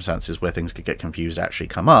the circumstances where things could get confused actually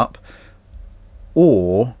come up,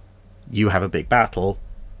 or you have a big battle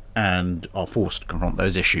and are forced to confront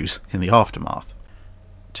those issues in the aftermath.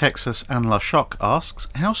 Texas and La Choc asks,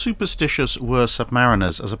 how superstitious were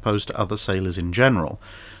submariners as opposed to other sailors in general?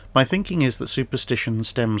 My thinking is that superstition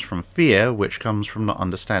stems from fear, which comes from not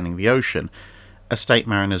understanding the ocean. Estate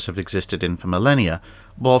mariners have existed in for millennia,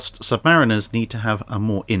 whilst submariners need to have a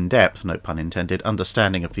more in-depth, no pun intended,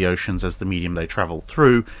 understanding of the oceans as the medium they travel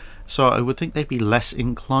through, so I would think they'd be less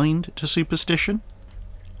inclined to superstition.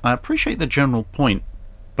 I appreciate the general point,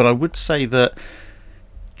 but I would say that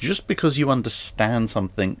just because you understand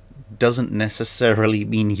something doesn't necessarily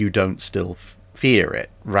mean you don't still fear it,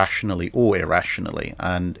 rationally or irrationally,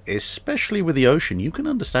 and especially with the ocean, you can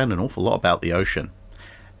understand an awful lot about the ocean.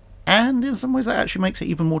 And in some ways that actually makes it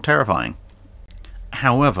even more terrifying.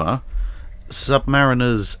 However,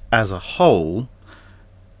 submariners as a whole,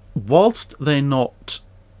 whilst they're not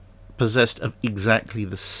possessed of exactly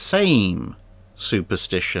the same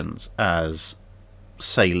superstitions as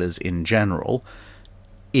sailors in general,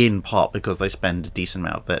 in part because they spend a decent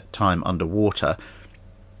amount of their time underwater,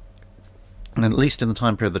 and at least in the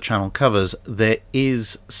time period the channel covers, there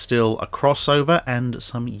is still a crossover and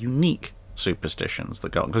some unique superstitions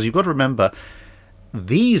that go on. Because you've got to remember,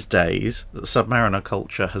 these days, submariner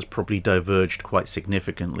culture has probably diverged quite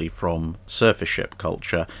significantly from surface ship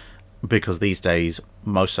culture, because these days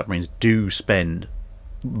most submarines do spend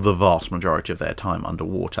the vast majority of their time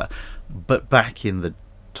underwater. But back in the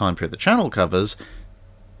time period the channel covers,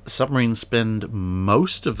 submarines spend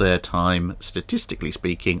most of their time, statistically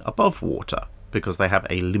speaking, above water because they have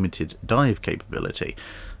a limited dive capability.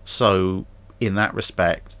 So in that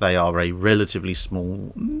respect, they are a relatively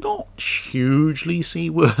small, not hugely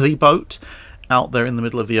seaworthy boat out there in the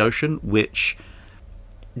middle of the ocean, which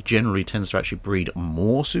generally tends to actually breed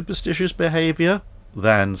more superstitious behaviour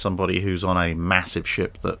than somebody who's on a massive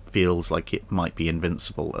ship that feels like it might be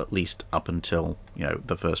invincible, at least up until, you know,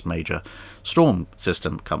 the first major storm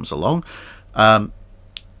system comes along.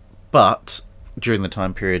 But during the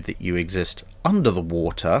time period that you exist under the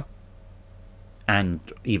water, and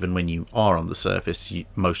even when you are on the surface,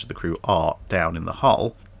 most of the crew are down in the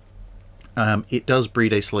hull, it does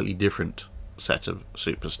breed a slightly different set of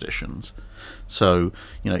superstitions. So,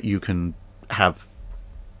 you know, you can have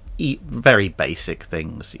very basic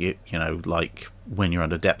things, you know, like when you're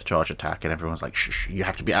under depth charge attack and everyone's like, shh, you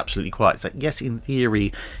have to be absolutely quiet. It's like, yes, in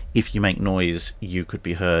theory, if you make noise, you could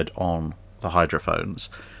be heard on the hydrophones.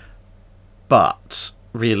 But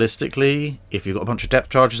realistically, if you've got a bunch of depth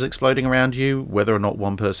charges exploding around you, whether or not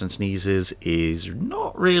one person sneezes is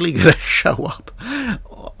not really going to show up,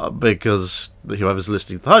 because whoever's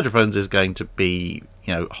listening to the hydrophones is going to be,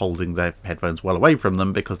 you know, holding their headphones well away from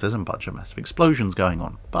them because there's a bunch of massive explosions going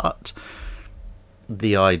on. But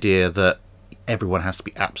the idea that everyone has to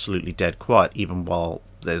be absolutely dead quiet even while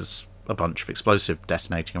there's a bunch of explosive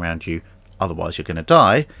detonating around you, otherwise you're going to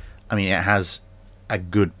die, I mean, it has a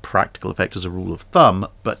good practical effect as a rule of thumb,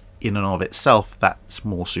 but in and of itself that's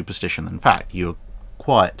more superstition than fact. You're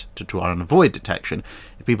quiet to try and avoid detection.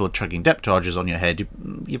 If people are chucking depth charges on your head,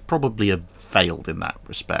 you probably have failed in that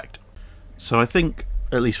respect. So I think,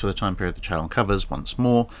 at least for the time period the channel covers, once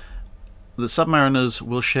more, the submariners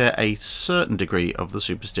will share a certain degree of the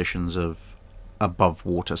superstitions of above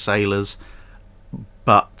water sailors,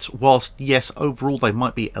 but whilst yes, overall they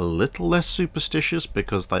might be a little less superstitious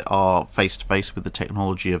because they are face to face with the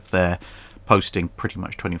technology of their posting pretty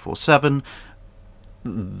much 24/7,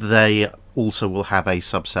 they also will have a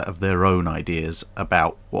subset of their own ideas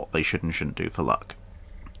about what they should and shouldn't do for luck.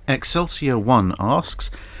 Excelsior 1 asks,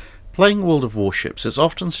 playing World of Warships is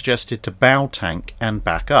often suggested to bow tank and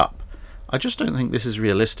back up. I just don't think this is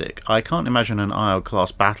realistic. I can't imagine an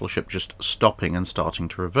IO-class battleship just stopping and starting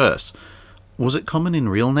to reverse. Was it common in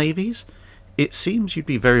real navies? It seems you'd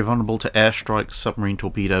be very vulnerable to airstrikes, submarine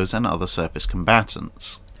torpedoes and other surface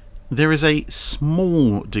combatants. There is a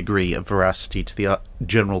small degree of veracity to the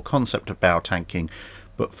general concept of bow tanking,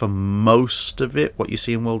 but for most of it, what you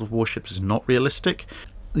see in World of Warships is not realistic.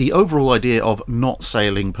 The overall idea of not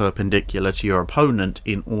sailing perpendicular to your opponent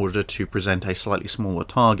in order to present a slightly smaller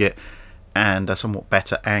target and a somewhat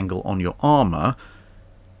better angle on your armour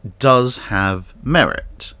does have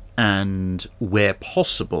merit, and where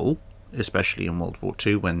possible, especially in World War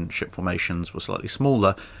II when ship formations were slightly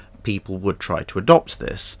smaller, people would try to adopt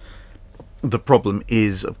this. The problem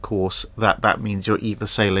is, of course, that that means you're either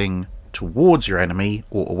sailing towards your enemy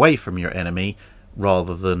or away from your enemy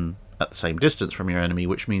rather than at the same distance from your enemy,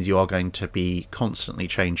 which means you are going to be constantly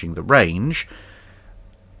changing the range.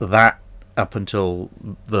 That, up until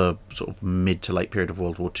the sort of mid to late period of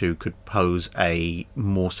World War II, could pose a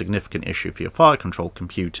more significant issue for your fire control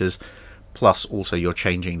computers, plus also you're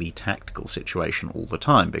changing the tactical situation all the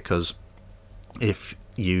time, because if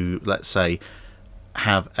you, let's say,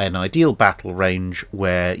 have an ideal battle range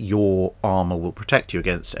where your armour will protect you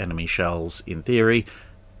against enemy shells in theory,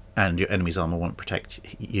 and your enemy's armour won't protect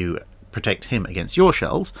him against your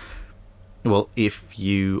shells, well, if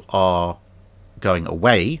you are going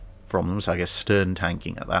away from them, so I guess stern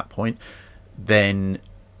tanking at that point, then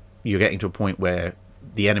you're getting to a point where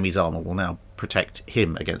the enemy's armour will now protect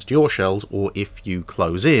him against your shells, or if you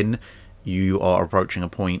close in, you are approaching a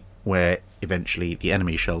point where eventually the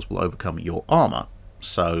enemy shells will overcome your armour.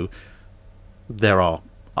 So there are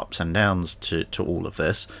ups and downs to all of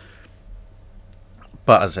this.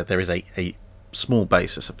 But as I said, there is a small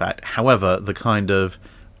basis of fact. However, the kind of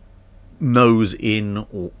nose in,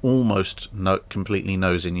 or almost completely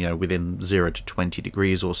nose in, you know, within 0 to 20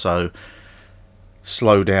 degrees or so,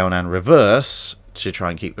 slow down and reverse to try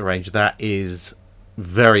and keep the range, that is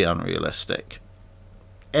very unrealistic.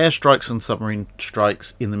 Airstrikes and submarine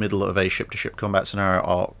strikes in the middle of a ship-to-ship combat scenario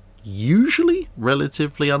are usually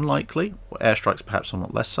relatively unlikely. Airstrikes perhaps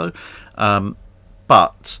somewhat less so.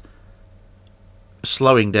 But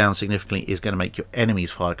slowing down significantly is going to make your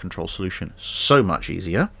enemy's fire control solution so much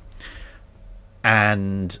easier.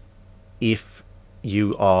 And if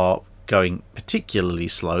you are going particularly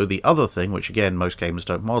slow, the other thing, which again most gamers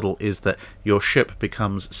don't model, is that your ship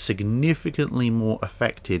becomes significantly more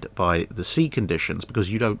affected by the sea conditions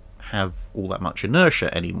because you don't have all that much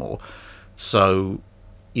inertia anymore. So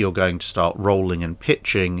you're going to start rolling and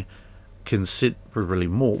pitching considerably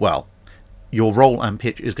more. Well, your roll and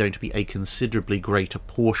pitch is going to be a considerably greater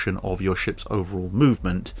portion of your ship's overall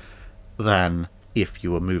movement than if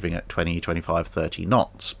you were moving at 20, 25, 30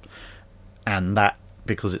 knots. And that,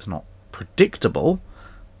 because it's not predictable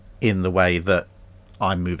in the way that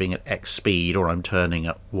I'm moving at X speed or I'm turning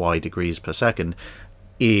at Y degrees per second,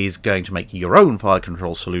 is going to make your own fire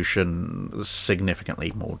control solution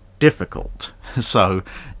significantly more difficult. So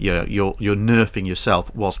you're nerfing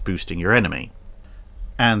yourself whilst boosting your enemy.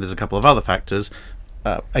 And there's a couple of other factors.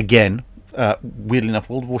 Weirdly enough,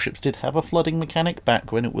 World of Warships did have a flooding mechanic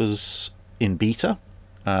back when it was in beta,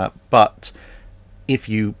 but if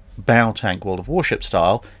you bow tank World of Warship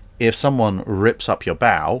style, if someone rips up your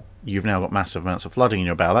bow, you've now got massive amounts of flooding in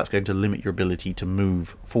your bow. That's going to limit your ability to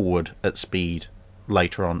move forward at speed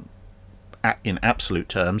later on in absolute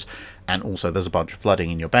terms. And also there's a bunch of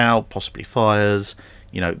flooding in your bow, possibly fires.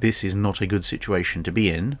 This is not a good situation to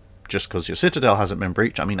be in just because your citadel hasn't been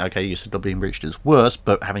breached. I mean, okay, your citadel being breached is worse,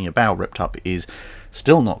 but having your bow ripped up is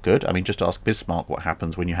still not good. I mean, just ask Bismarck what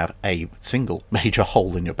happens when you have a single major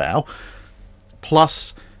hole in your bow.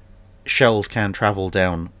 Plus, shells can travel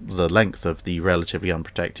down the length of the relatively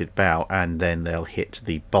unprotected bow, and then they'll hit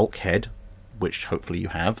the bulkhead, which hopefully you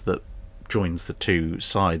have, that joins the two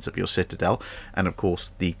sides of your citadel. And of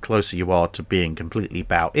course, the closer you are to being completely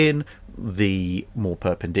bow in, the more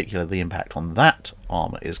perpendicular the impact on that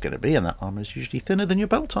armour is going to be, and that armour is usually thinner than your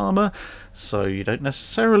belt armour, so you don't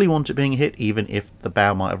necessarily want it being hit, even if the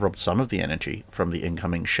bow might have robbed some of the energy from the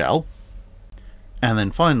incoming shell. And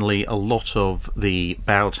then finally, a lot of the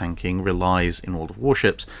bow tanking relies in World of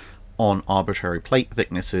Warships on arbitrary plate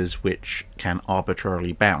thicknesses, which can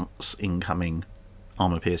arbitrarily bounce incoming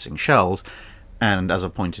armour-piercing shells. And as I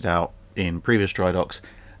pointed out in previous Drydocks,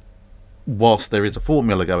 whilst there is a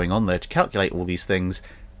formula going on there to calculate all these things,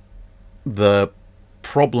 the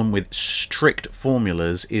problem with strict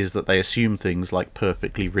formulas is that they assume things like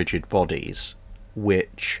perfectly rigid bodies,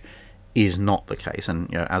 which is not the case.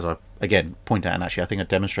 And as I've again pointed out, and actually I think I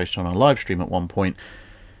demonstrated on a live stream at one point,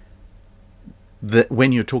 that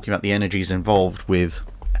when you're talking about the energies involved with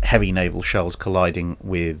heavy naval shells colliding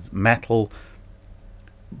with metal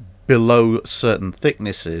below certain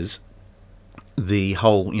thicknesses, the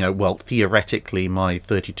whole, theoretically my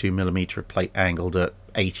 32mm plate angled at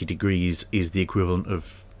 80 degrees is the equivalent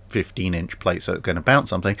of 15-inch plate, so it's going to bounce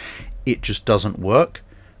something. It just doesn't work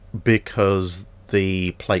because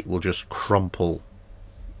the plate will just crumple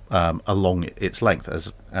along its length.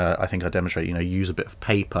 As I think I demonstrated, use a bit of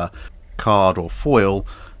paper, card or foil,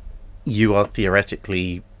 you are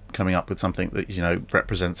theoretically coming up with something that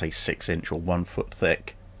represents a 6-inch or 1 foot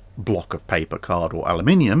thick block of paper, card or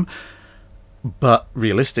aluminium. But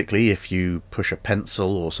realistically, if you push a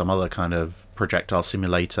pencil or some other kind of projectile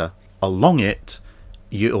simulator along it,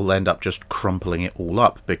 you'll end up just crumpling it all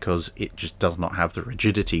up because it just does not have the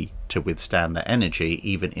rigidity to withstand that energy,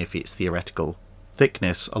 even if its theoretical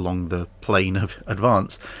thickness along the plane of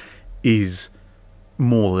advance is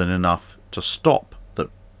more than enough to stop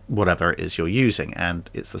whatever it is you're using. And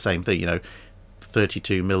it's the same thing,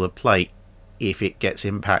 32mm of plate, if it gets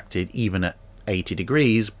impacted even at 80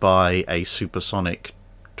 degrees by a supersonic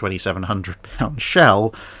 2,700 pound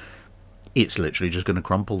shell, it's literally just going to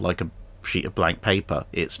crumple like a sheet of blank paper.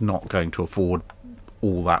 It's not going to afford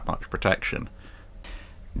all that much protection.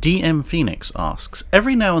 DM Phoenix asks,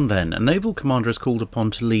 every now and then a naval commander is called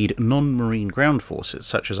upon to lead non-marine ground forces,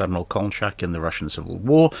 such as Admiral Kolchak in the Russian Civil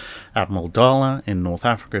War, Admiral Dala in North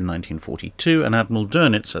Africa in 1942, and Admiral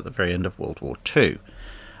Dönitz at the very end of World War II.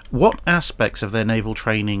 What aspects of their naval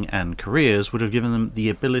training and careers would have given them the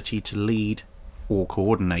ability to lead or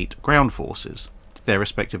coordinate ground forces? Did their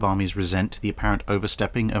respective armies resent the apparent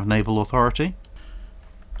overstepping of naval authority?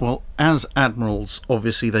 Well, as admirals,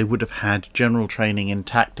 obviously they would have had general training in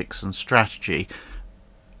tactics and strategy,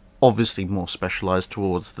 obviously more specialised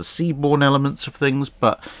towards the seaborne elements of things,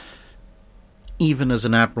 but even as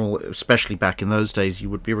an admiral, especially back in those days, you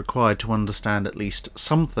would be required to understand at least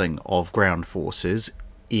something of ground forces,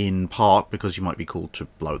 in part because you might be called to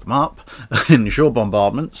blow them up in shore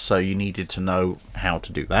bombardments, so you needed to know how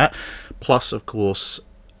to do that. Plus, of course,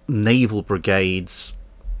 naval brigades,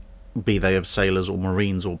 be they of sailors or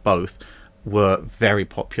marines or both, were very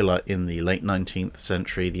popular in the late 19th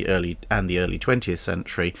century, the early 20th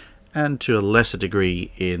century, and to a lesser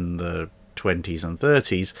degree in the 20s and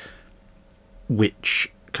 30s,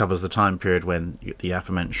 which covers the time period when the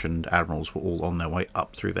aforementioned admirals were all on their way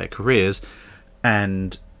up through their careers,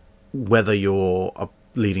 and whether you're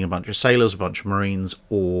leading a bunch of sailors, a bunch of marines,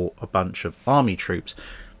 or a bunch of army troops,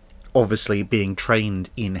 obviously being trained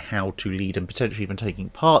in how to lead and potentially even taking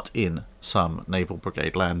part in some naval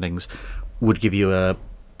brigade landings would give you a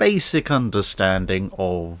basic understanding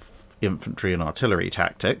of infantry and artillery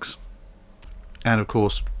tactics. And of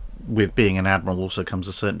course, with being an admiral also comes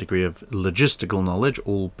a certain degree of logistical knowledge,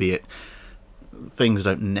 albeit things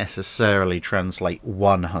don't necessarily translate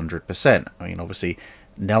 100%. I mean, obviously,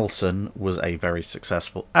 Nelson was a very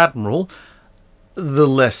successful admiral. The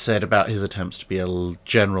less said about his attempts to be a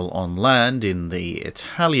general on land in the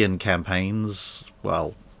Italian campaigns,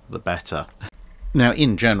 well, the better. Now,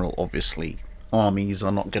 in general, obviously, armies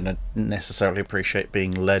are not going to necessarily appreciate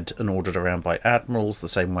being led and ordered around by admirals, the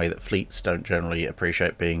same way that fleets don't generally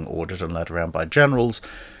appreciate being ordered and led around by generals.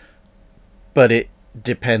 But it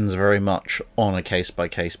depends very much on a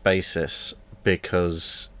case-by-case basis,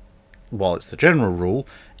 because while it's the general rule,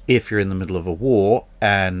 if you're in the middle of a war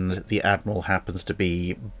and the admiral happens to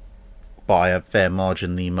be, by a fair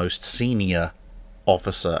margin, the most senior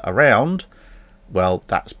officer around, well,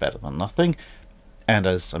 that's better than nothing. And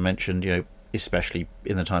as I mentioned, especially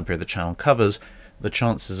in the time period the Channel covers, the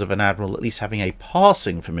chances of an admiral at least having a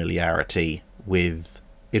passing familiarity with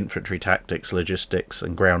infantry tactics, logistics,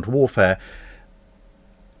 and ground warfare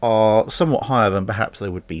are somewhat higher than perhaps they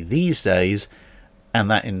would be these days, and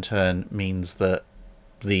that in turn means that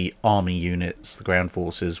the army units, the ground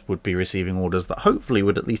forces, would be receiving orders that hopefully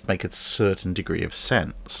would at least make a certain degree of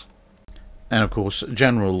sense. And of course,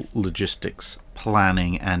 general logistics,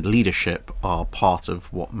 planning and leadership are part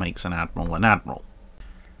of what makes an admiral an admiral.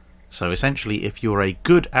 So essentially, if you're a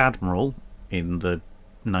good admiral in the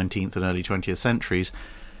 19th and early 20th centuries,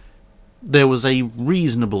 there was a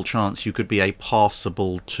reasonable chance you could be a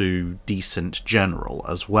passable to decent general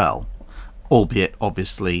as well. Albeit,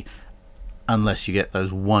 obviously, unless you get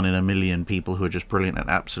those 1 in a million people who are just brilliant at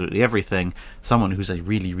absolutely everything, someone who's a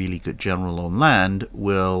really, really good general on land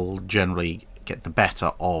will generally get the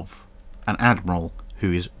better of an admiral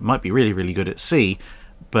who might be really, really good at sea,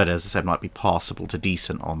 but as I said, might be passable to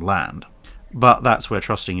decent on land. But that's where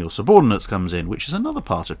trusting your subordinates comes in, which is another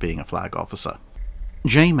part of being a flag officer.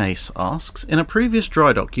 J. Mace asks, in a previous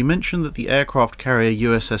Drydock you mentioned that the aircraft carrier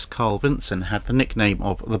USS Carl Vinson had the nickname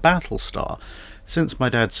of the Battlestar. Since my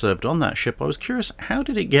dad served on that ship, I was curious, how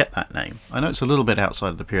did it get that name? I know it's a little bit outside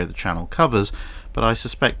of the period the Channel covers, but I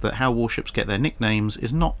suspect that how warships get their nicknames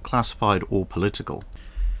is not classified or political.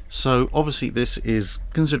 So obviously this is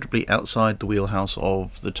considerably outside the wheelhouse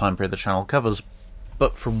of the time period the Channel covers,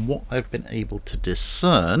 but from what I've been able to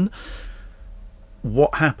discern,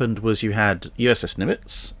 what happened was you had USS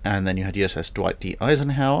Nimitz, and then you had USS Dwight D.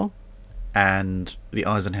 Eisenhower, and the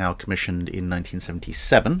Eisenhower commissioned in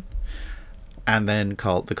 1977, and then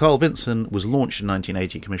the Carl Vinson was launched in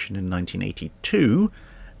 1980, commissioned in 1982,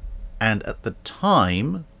 and at the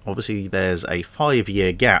time, obviously there's a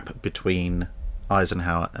 5-year gap between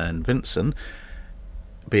Eisenhower and Vinson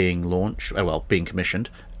being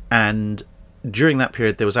commissioned, and during that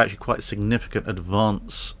period there was actually quite a significant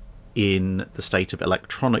advance in the state of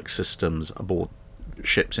electronic systems aboard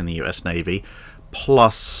ships in the US Navy,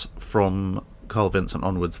 plus from Carl Vinson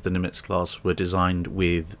onwards the Nimitz class were designed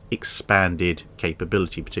with expanded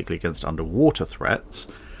capability, particularly against underwater threats,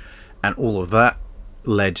 and all of that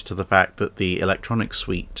led to the fact that the electronic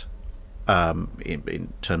suite,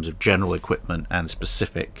 in terms of general equipment and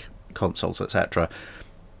specific consoles, etc.,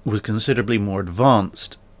 was considerably more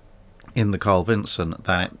advanced in the Carl Vinson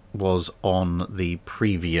than it was on the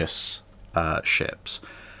previous ships.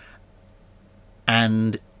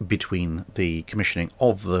 And between the commissioning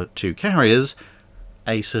of the two carriers,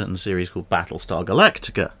 a certain series called Battlestar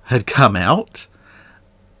Galactica had come out,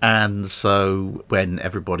 and so when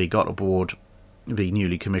everybody got aboard the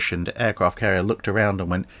newly commissioned aircraft carrier, looked around and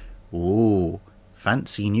went, "Ooh,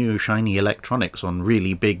 fancy new shiny electronics on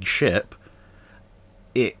really big ship,"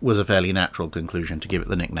 it was a fairly natural conclusion to give it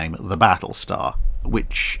the nickname the Battlestar,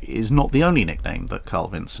 which is not the only nickname that Carl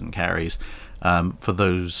Vinson carries. For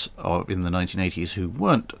those in the 1980s who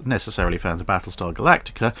weren't necessarily fans of Battlestar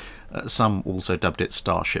Galactica, some also dubbed it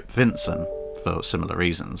Starship Vinson for similar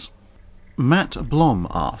reasons. Matt Blom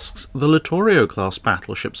asks, the Littorio-class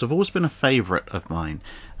battleships have always been a favourite of mine,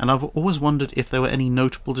 and I've always wondered if there were any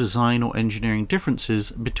notable design or engineering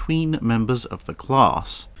differences between members of the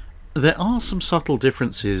class. There are some subtle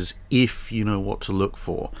differences if you know what to look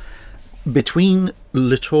for. Between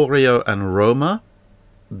Littorio and Roma,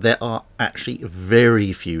 there are actually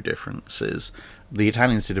very few differences. The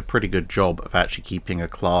Italians did a pretty good job of actually keeping a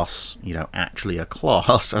class, actually a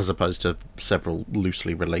class, as opposed to several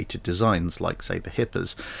loosely related designs, like, say, the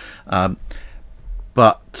Hippers.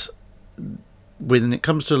 But when it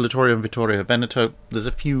comes to Littorio and Vittorio Veneto, there's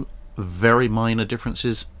a few very minor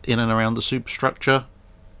differences in and around the superstructure,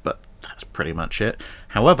 but that's pretty much it.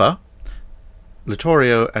 However,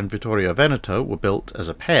 Littorio and Vittorio Veneto were built as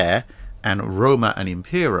a pair, and Roma and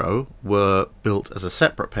Impero were built as a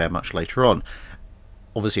separate pair much later on.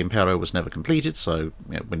 Obviously, Impero was never completed, so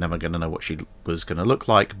we're never going to know what she was going to look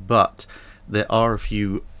like, but there are a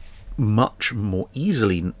few much more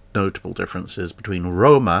easily notable differences between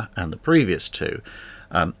Roma and the previous two.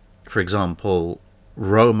 For example,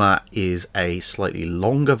 Roma is a slightly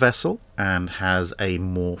longer vessel and has a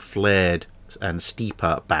more flared and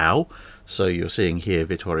steeper bow. So you're seeing here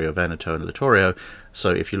Vittorio Veneto and Littorio.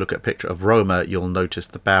 So if you look at a picture of Roma, you'll notice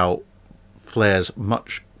the bow flares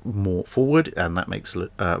much more forward, and that makes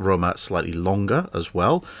Roma slightly longer as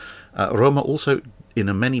well. Roma also,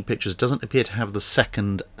 in many pictures, doesn't appear to have the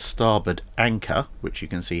second starboard anchor, which you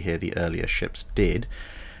can see here the earlier ships did.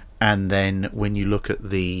 And then when you look at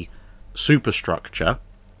the superstructure,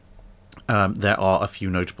 there are a few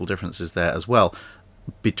notable differences there as well.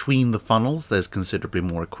 Between the funnels, there's considerably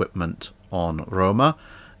more equipment on Roma.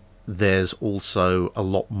 There's also a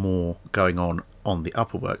lot more going on the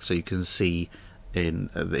upperwork. So you can see in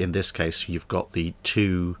this case, you've got the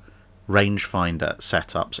two rangefinder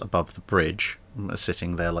setups above the bridge,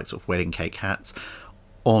 sitting there like sort of wedding cake hats.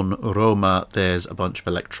 On Roma, there's a bunch of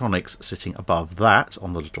electronics sitting above that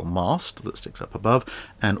on the little mast that sticks up above,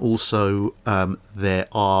 and also there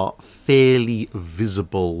are fairly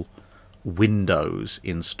visible windows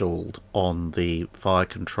installed on the fire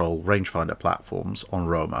control rangefinder platforms on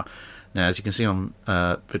Roma. Now, as you can see on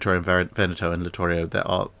Vittorio Veneto and Littorio, there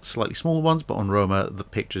are slightly smaller ones, but on Roma, the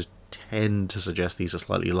pictures tend to suggest these are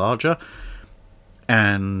slightly larger.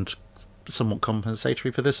 And somewhat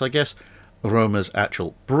compensatory for this, I guess, Roma's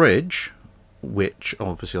actual bridge, which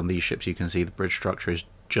obviously on these ships you can see the bridge structure is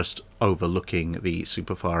just overlooking the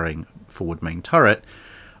superfiring forward main turret.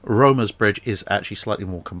 Roma's bridge is actually slightly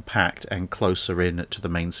more compact and closer in to the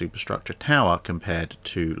main superstructure tower compared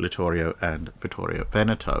to Littorio and Vittorio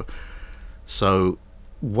Veneto. So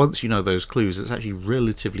once you know those clues, it's actually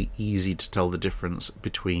relatively easy to tell the difference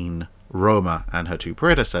between Roma and her two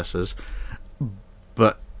predecessors,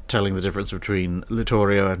 but telling the difference between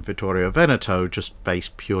Littorio and Vittorio Veneto just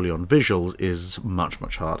based purely on visuals is much,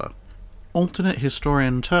 much harder. Alternate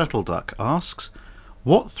historian Turtleduck asks,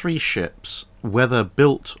 what three ships, whether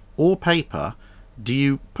built or paper, do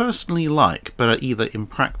you personally like but are either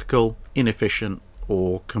impractical, inefficient,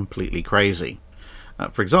 or completely crazy?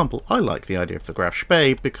 For example, I like the idea of the Graf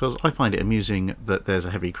Spee because I find it amusing that there's a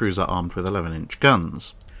heavy cruiser armed with 11-inch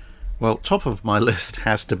guns. Well, top of my list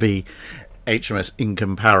has to be HMS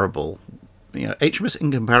Incomparable. HMS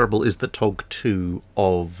Incomparable is the Tog 2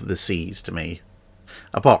 of the seas to me.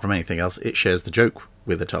 Apart from anything else, it shares the joke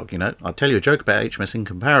with the Tog. I'll tell you a joke about HMS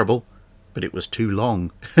Incomparable, but it was too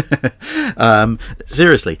long.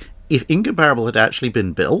 Seriously, if Incomparable had actually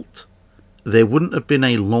been built, there wouldn't have been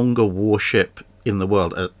a longer warship in the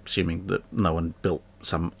world, assuming that no one built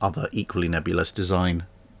some other equally nebulous design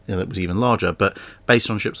that was even larger, but based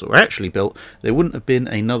on ships that were actually built, there wouldn't have been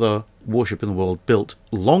another warship in the world built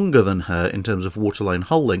longer than her in terms of waterline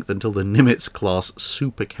hull length until the Nimitz-class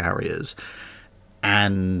supercarriers.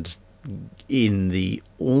 And in the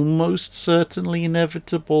almost certainly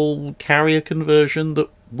inevitable carrier conversion that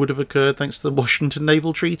would have occurred thanks to the Washington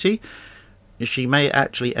Naval Treaty, she may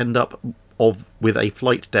actually end up with a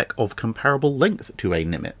flight deck of comparable length to a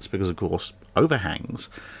Nimitz, because of course overhangs.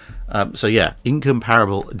 So yeah,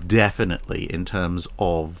 Incomparable definitely in terms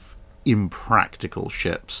of impractical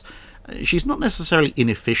ships. She's not necessarily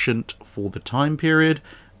inefficient for the time period,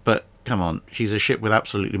 but come on, she's a ship with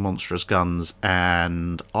absolutely monstrous guns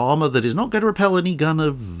and armour that is not going to repel any gun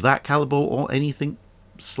of that calibre or anything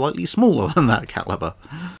slightly smaller than that calibre.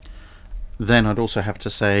 Then I'd also have to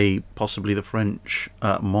say possibly the French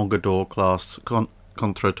Mogador class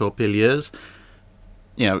contre-torpilleurs.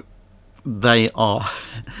 They are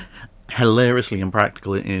hilariously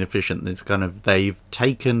impractical and inefficient. It's they've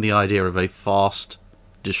taken the idea of a fast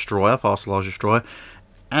large destroyer,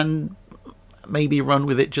 and maybe run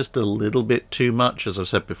with it just a little bit too much, as I've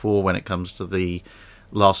said before, when it comes to the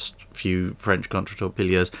last few French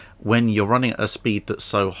contre-torpilleurs. When you're running at a speed that's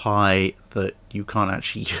so high that you can't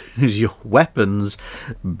actually use your weapons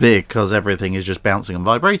because everything is just bouncing and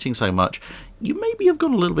vibrating so much, you maybe have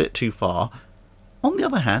gone a little bit too far. On the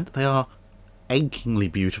other hand, they are achingly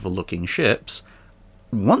beautiful looking ships,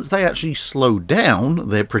 once they actually slow down,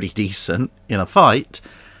 they're pretty decent in a fight.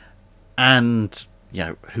 And,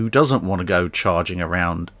 who doesn't want to go charging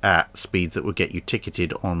around at speeds that would get you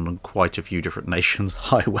ticketed on quite a few different nations'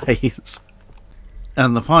 highways?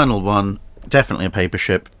 And the final one, definitely a paper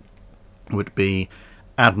ship, would be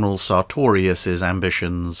Admiral Sartorius's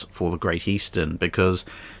ambitions for the Great Eastern, because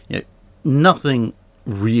nothing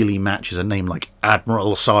really matches a name like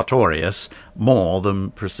Admiral Sartorius more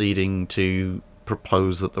than proceeding to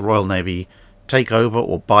propose that the Royal Navy take over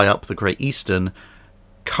or buy up the Great Eastern,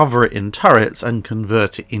 cover it in turrets, and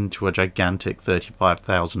convert it into a gigantic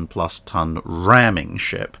 35,000 plus ton ramming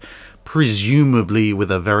ship, presumably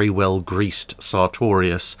with a very well greased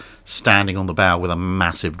Sartorius standing on the bow with a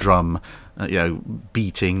massive drum,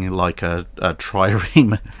 beating like a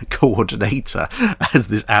trireme coordinator as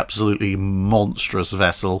this absolutely monstrous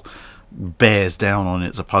vessel bears down on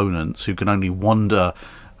its opponents, who can only wonder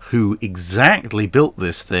who exactly built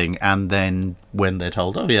this thing, and then when they're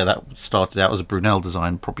told, oh yeah, that started out as a Brunel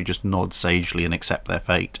design, probably just nod sagely and accept their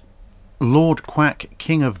fate. Lord Quack,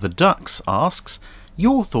 King of the Ducks, asks,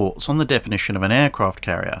 your thoughts on the definition of an aircraft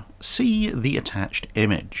carrier? See the attached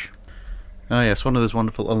image. Oh yes, one of those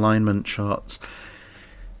wonderful alignment charts.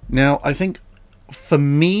 Now, I think, for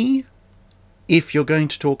me, if you're going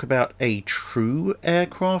to talk about a true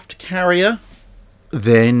aircraft carrier,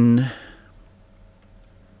 then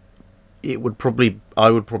I would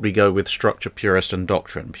probably go with structure purist and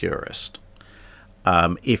doctrine purist.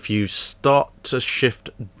 If you start to shift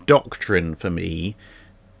doctrine, for me,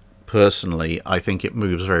 personally, I think it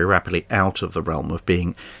moves very rapidly out of the realm of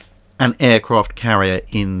being an aircraft carrier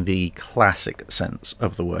in the classic sense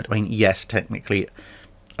of the word. I mean, yes, technically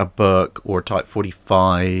a Burke or a Type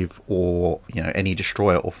 45 or any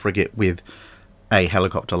destroyer or frigate with a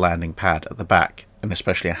helicopter landing pad at the back, and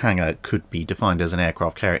especially a hangar, could be defined as an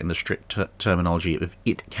aircraft carrier in the strict terminology of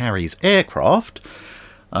it carries aircraft.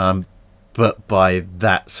 But by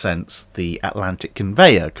that sense, the Atlantic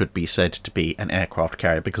Conveyor could be said to be an aircraft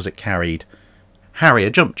carrier because it carried Harrier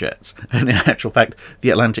jump jets. And in actual fact, the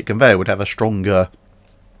Atlantic Conveyor would have a stronger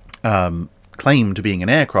claim to being an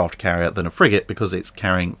aircraft carrier than a frigate, because it's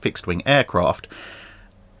carrying fixed-wing aircraft,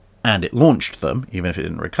 and it launched them, even if it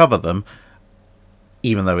didn't recover them,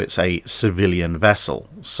 even though it's a civilian vessel.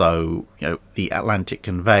 So, the Atlantic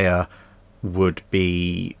Conveyor would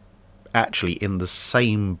be actually in the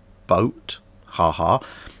same boat,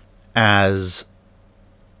 as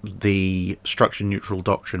the structure neutral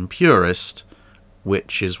doctrine purist,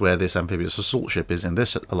 which is where this amphibious assault ship is in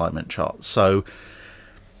this alignment chart. So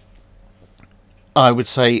I would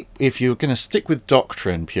say, if you're going to stick with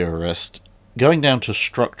doctrine purist, going down to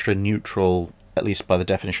structure neutral, at least by the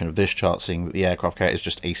definition of this chart, seeing that the aircraft carrier is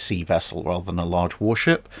just a sea vessel rather than a large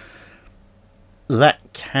warship, that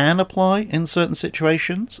can apply in certain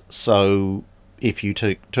situations. So if you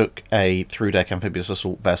took a through-deck amphibious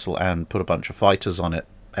assault vessel and put a bunch of fighters on it,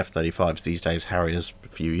 F-35s these days, Harriers a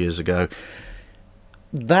few years ago,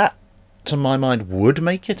 that, to my mind, would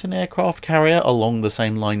make it an aircraft carrier along the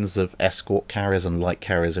same lines of escort carriers and light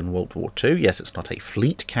carriers in World War II. Yes, it's not a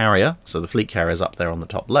fleet carrier, so the fleet carrier is up there on the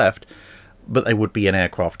top left, but they would be an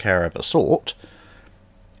aircraft carrier of a sort.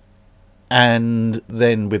 And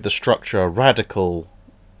then with the structure radical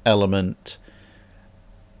element,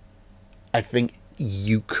 I think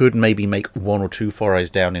you could maybe make one or two forays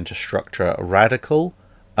down into structure radical.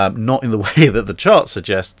 Not in the way that the chart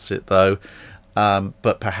suggests it, though,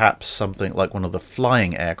 but perhaps something like one of the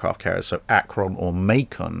flying aircraft carriers, so Akron or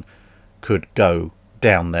Macon, could go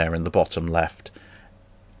down there in the bottom left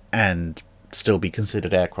and still be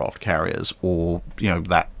considered aircraft carriers, or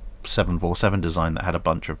that 747 design that had a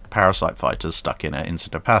bunch of parasite fighters stuck in it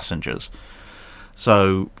instead of passengers.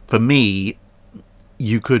 So for me,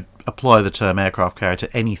 you could apply the term aircraft carrier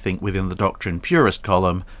to anything within the doctrine purist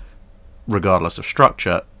column, regardless of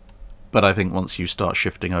structure, but I think once you start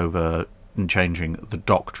shifting over and changing the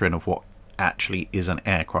doctrine of what actually is an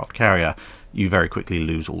aircraft carrier, you very quickly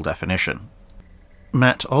lose all definition.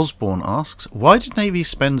 Matt Osborne asks, why did navies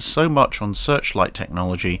spend so much on searchlight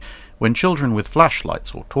technology when children with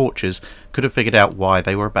flashlights or torches could have figured out why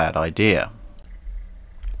they were a bad idea?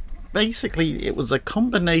 Basically, it was a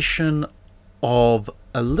combination of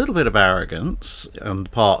a little bit of arrogance on the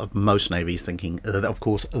part of most navies, thinking that, of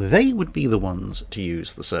course, they would be the ones to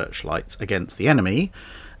use the searchlights against the enemy,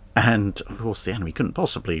 and, of course, the enemy couldn't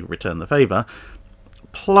possibly return the favour.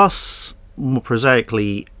 Plus, more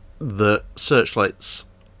prosaically, the searchlights,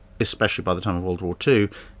 especially by the time of World War II,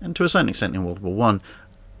 and to a certain extent in World War One,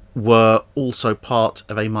 were also part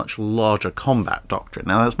of a much larger combat doctrine.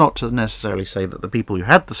 Now, that's not to necessarily say that the people who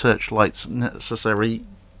had the searchlights necessarily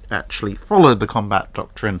actually followed the combat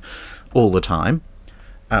doctrine all the time,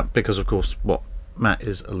 because of course what Matt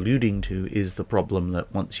is alluding to is the problem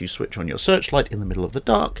that once you switch on your searchlight in the middle of the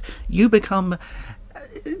dark, you become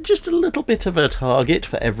just a little bit of a target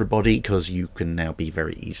for everybody, because you can now be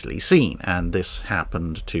very easily seen. And this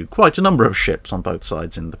happened to quite a number of ships on both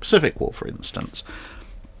sides in the Pacific War, for instance,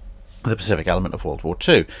 the Pacific element of World War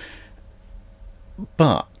II.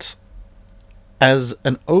 But as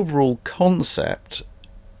an overall concept,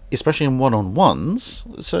 especially in one-on-ones,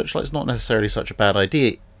 searchlight's not necessarily such a bad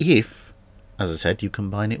idea if, as I said, you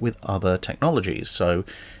combine it with other technologies. So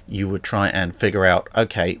you would try and figure out,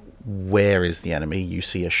 okay, where is the enemy? You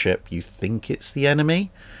see a ship, you think it's the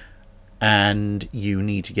enemy, and you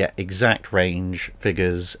need to get exact range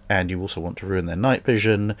figures, and you also want to ruin their night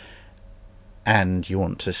vision, and you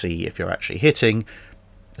want to see if you're actually hitting.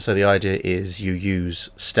 So the idea is you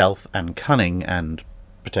use stealth and cunning, and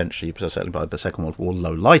potentially, certainly by the Second World War,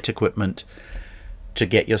 low light equipment, to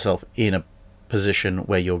get yourself in a position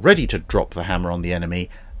where you're ready to drop the hammer on the enemy,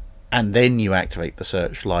 and then you activate the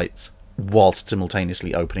searchlights whilst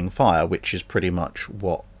simultaneously opening fire, which is pretty much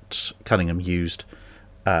what Cunningham used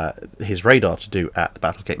his radar to do at the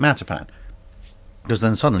Battle of Cape Matapan. Because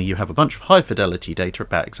then suddenly you have a bunch of high fidelity data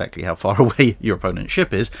about exactly how far away your opponent's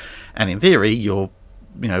ship is, and in theory you're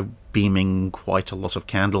beaming quite a lot of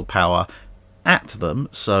candle power at them.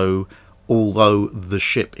 So although the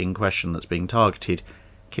ship in question that's being targeted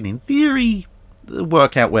can in theory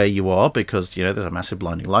work out where you are, because there's a massive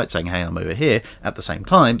blinding light saying, hey, I'm over here, at the same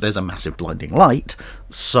time there's a massive blinding light,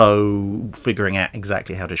 so figuring out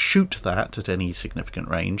exactly how to shoot that at any significant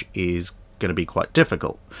range is going to be quite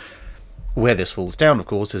difficult. Where this falls down, of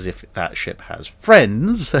course, is if that ship has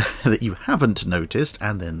friends that you haven't noticed,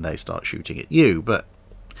 and then they start shooting at you. But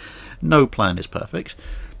no plan is perfect.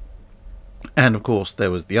 And of course there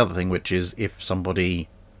was the other thing, which is if somebody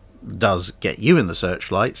does get you in the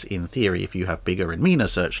searchlights, in theory, if you have bigger and meaner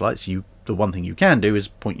searchlights, the one thing you can do is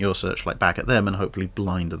point your searchlight back at them and hopefully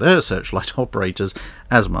blind their searchlight operators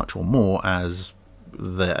as much or more as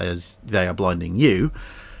they are blinding you.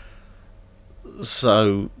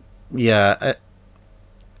 So yeah,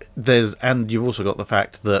 and you've also got the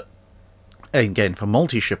fact that, again, for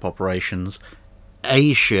multi-ship operations,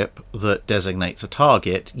 a ship that designates a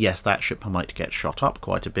target, yes, that ship might get shot up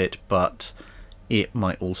quite a bit, but it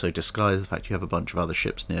might also disguise the fact you have a bunch of other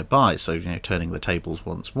ships nearby. So, turning the tables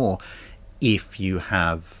once more, if you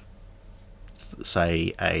have,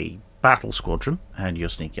 say, a battle squadron and you're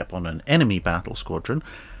sneaking up on an enemy battle squadron,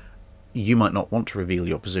 you might not want to reveal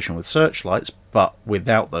your position with searchlights, but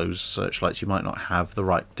without those searchlights you might not have the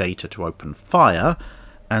right data to open fire,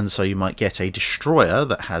 and so you might get a destroyer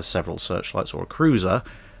that has several searchlights, or a cruiser,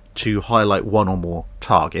 to highlight one or more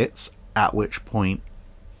targets, at which point,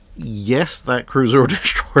 yes, that cruiser or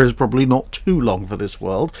destroyer is probably not too long for this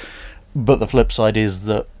world, but the flip side is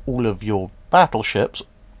that all of your battleships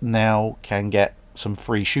now can get some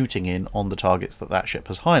free shooting in on the targets that ship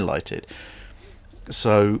has highlighted.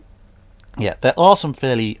 So yeah, there are some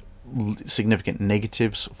fairly significant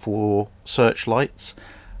negatives for searchlights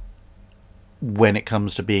when it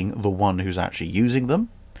comes to being the one who's actually using them,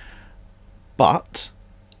 but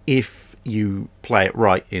if you play it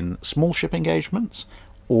right in small ship engagements,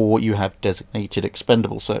 or you have designated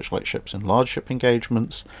expendable searchlight ships in large ship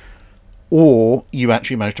engagements, or you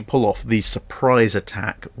actually manage to pull off the surprise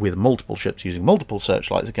attack with multiple ships using multiple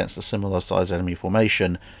searchlights against a similar size enemy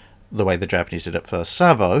formation, the way the Japanese did at First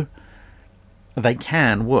Savo, they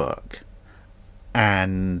can work.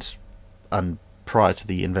 And prior to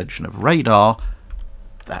the invention of radar,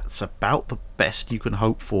 that's about the best you can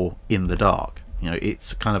hope for in the dark.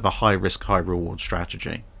 It's kind of a high risk, high reward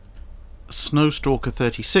strategy.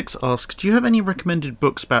 Snowstalker36 asks, do you have any recommended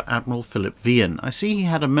books about Admiral Philip Vian? I see he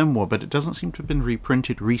had a memoir, but it doesn't seem to have been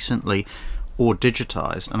reprinted recently or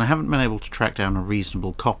digitized, and I haven't been able to track down a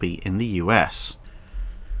reasonable copy in the US.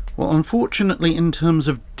 Well, unfortunately, in terms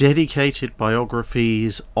of dedicated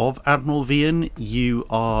biographies of Admiral Vian, you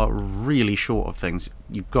are really short of things.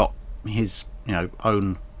 You've got his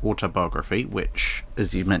own autobiography, which,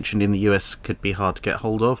 as you mentioned, in the US could be hard to get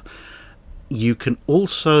hold of. You can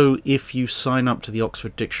also, if you sign up to the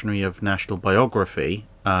Oxford Dictionary of National Biography,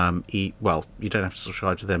 you don't have to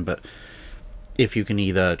subscribe to them, but if you can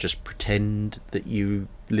either just pretend that you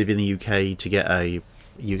live in the UK to get a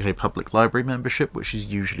UK public library membership, which is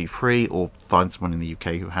usually free, or find someone in the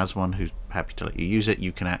UK who has one who's happy to let you use it,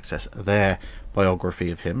 you can access their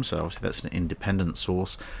biography of him, so obviously that's an independent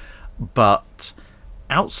source. But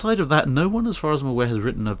outside of that, no one, as far as I'm aware, has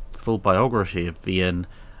written a full biography of Vian,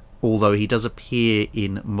 although he does appear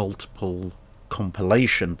in multiple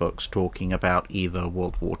compilation books talking about either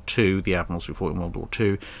World War II, the admirals who fought in World War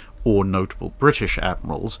II, or notable British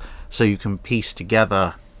admirals, so you can piece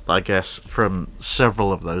together, I guess, from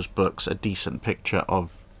several of those books a decent picture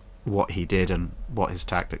of what he did and what his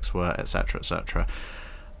tactics were, etc., etc.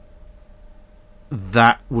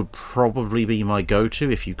 That would probably be my go-to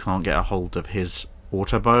if you can't get a hold of his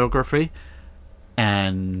autobiography,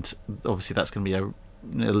 and obviously that's going to be a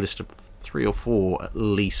list of 3 or 4 at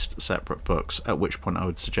least separate books, at which point I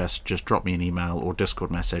would suggest just drop me an email or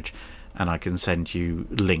Discord message and I can send you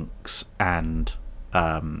links and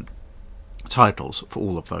titles for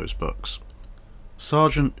all of those books.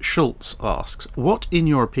 Sergeant Schultz asks, what in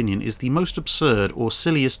your opinion is the most absurd or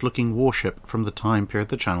silliest looking warship from the time period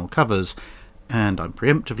the channel covers? And I'm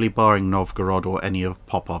preemptively barring Novgorod or any of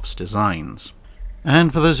Popov's designs.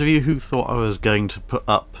 And for those of you who thought I was going to put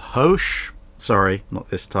up Hosh, sorry, not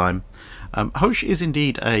this time. Hosh is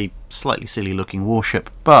indeed a slightly silly looking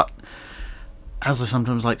warship, but as I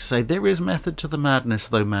sometimes like to say, there is method to the madness,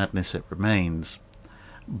 though madness it remains.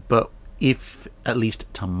 But if, at least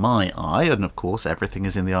to my eye, and of course everything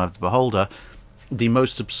is in the eye of the beholder, the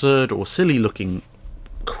most absurd or silly looking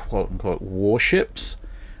quote-unquote warships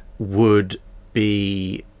would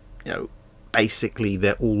be, basically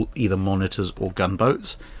they're all either monitors or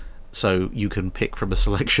gunboats. So you can pick from a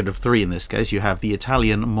selection of 3 in this case. You have the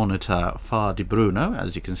Italian monitor Far di Bruno,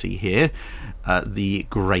 as you can see here, the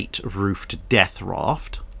great roofed Death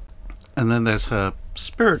Raft, and then there's her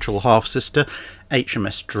spiritual half-sister,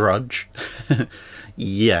 HMS Drudge.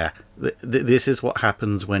 Yeah, this is what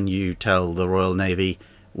happens when you tell the Royal Navy,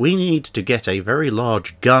 we need to get a very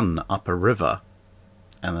large gun up a river.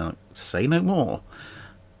 And they're like, say no more.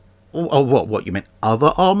 Oh, what, you meant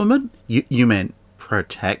other armament? You meant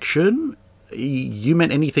protection? You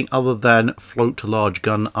meant anything other than float a large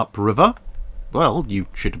gun upriver? Well, you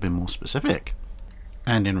should have been more specific.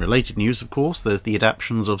 And in related news, of course, there's the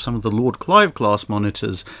adaptions of some of the Lord Clive class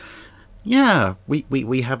monitors. Yeah,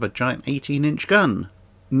 we have a giant 18-inch gun.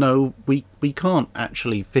 No, we can't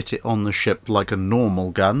actually fit it on the ship like a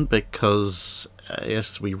normal gun because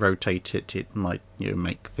as we rotate it, it might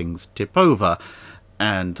make things tip over.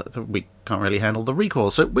 And we can't really handle the recoil.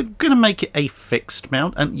 So we're going to make it a fixed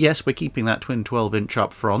mount. And yes, we're keeping that twin 12-inch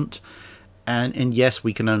up front. And yes,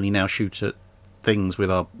 we can only now shoot at things with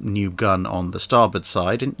our new gun on the starboard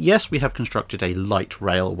side. And yes, we have constructed a light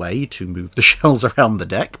railway to move the shells around the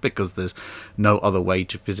deck because there's no other way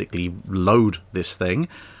to physically load this thing.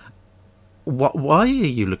 Why are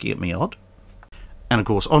you looking at me odd? And of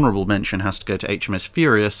course, honourable mention has to go to HMS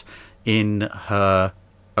Furious in her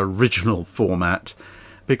original format,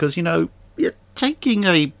 because you're taking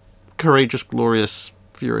a courageous, glorious,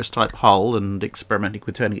 Furious type hull and experimenting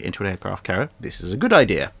with turning it into an aircraft carrier. This is a good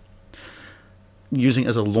idea. Using it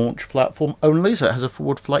as a launch platform only, so it has a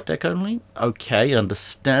forward flight deck only. Okay,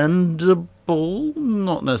 understandable.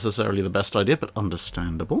 Not necessarily the best idea, but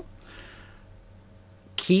understandable.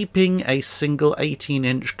 Keeping a single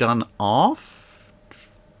 18-inch gun off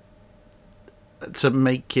to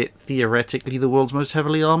make it theoretically the world's most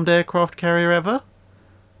heavily armed aircraft carrier ever?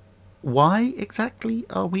 Why exactly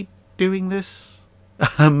are we doing this?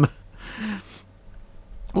 Although,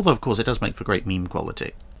 of course, it does make for great meme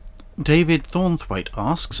quality. David Thornthwaite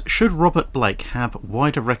asks, should Robert Blake have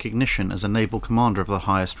wider recognition as a naval commander of the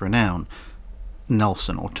highest renown,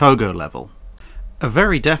 Nelson or Togo level?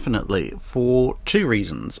 Very definitely, for 2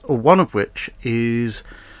 reasons. One of which is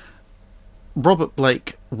Robert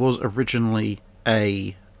Blake was originally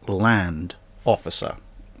a land officer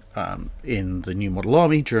in the New Model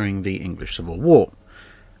Army during the English Civil War.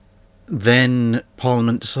 Then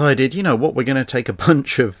Parliament decided, we're going to take a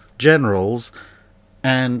bunch of generals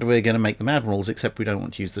and we're going to make them admirals, except we don't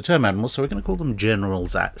want to use the term admiral, so we're going to call them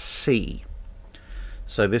generals at sea.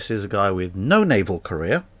 So this is a guy with no naval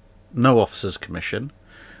career, no officer's commission,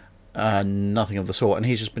 nothing of the sort, and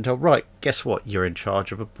he's just been told, right, guess what, you're in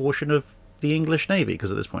charge of a portion of the English Navy, because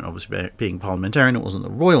at this point, obviously, being parliamentarian, it wasn't the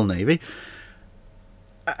Royal Navy,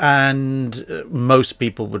 and most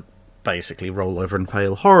people would basically roll over and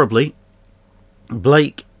fail horribly.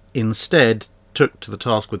 Blake instead took to the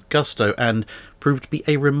task with gusto and proved to be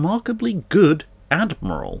a remarkably good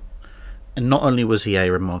admiral. And not only was he a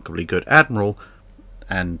remarkably good admiral,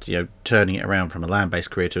 and turning it around from a land-based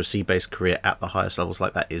career to a sea-based career at the highest levels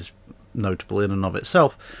like that is notable in and of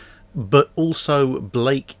itself, but also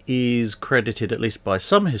Blake is credited, at least by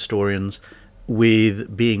some historians,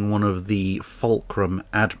 with being one of the fulcrum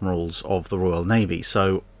admirals of the Royal Navy.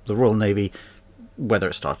 So the Royal Navy, whether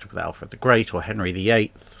it started with Alfred the Great or Henry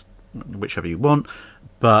VIII, whichever you want,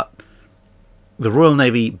 but the Royal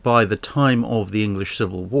Navy, by the time of the English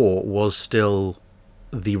Civil War, was still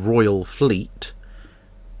the Royal Fleet.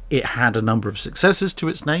 It had a number of successes to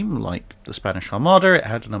its name, like the Spanish Armada. It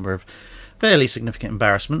had a number of fairly significant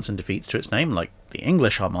embarrassments and defeats to its name, like the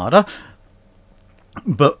English Armada.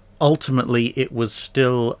 But ultimately, it was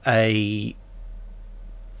still a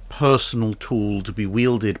personal tool to be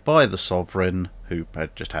wielded by the sovereign, who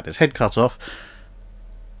had just had his head cut off,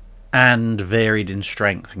 and varied in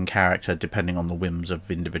strength and character depending on the whims of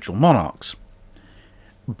individual monarchs.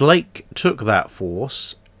 Blake took that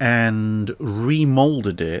force and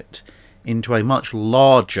remoulded it into a much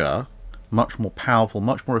larger, much more powerful,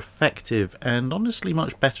 much more effective, and honestly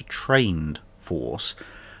much better trained force.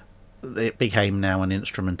 It became now an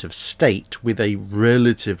instrument of state with a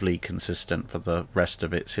relatively consistent, for the rest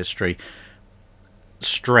of its history,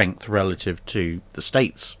 strength relative to the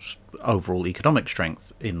state's overall economic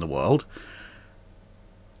strength in the world,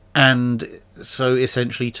 and so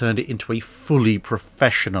essentially turned it into a fully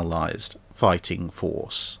professionalised fighting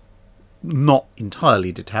force, not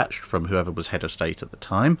entirely detached from whoever was head of state at the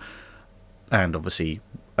time. And obviously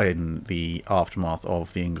in the aftermath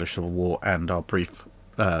of the English Civil War and our brief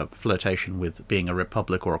flirtation with being a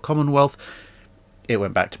republic or a commonwealth, it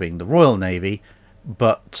went back to being the Royal Navy.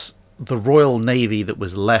 But the Royal Navy that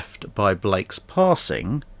was left by Blake's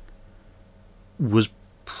passing was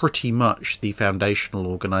pretty much the foundational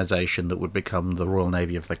organisation that would become the Royal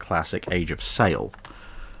Navy of the classic Age of Sail.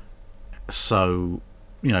 So,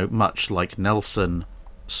 you know, much like Nelson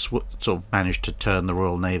sort of managed to turn the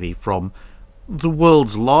Royal Navy from the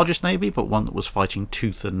world's largest navy, but one that was fighting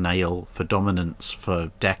tooth and nail for dominance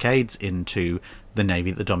for decades, into the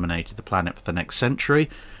navy that dominated the planet for the next century,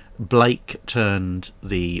 Blake turned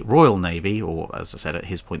the Royal Navy, or as I said at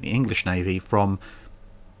his point the English Navy, from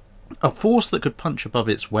a force that could punch above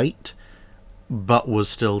its weight but was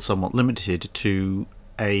still somewhat limited, to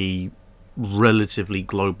a relatively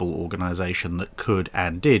global organisation that could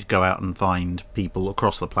and did go out and find people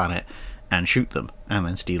across the planet and shoot them, and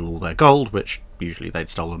then steal all their gold, which usually they'd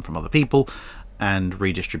stolen from other people, and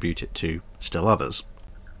redistribute it to still others.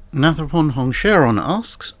 Natharpon Hongsharon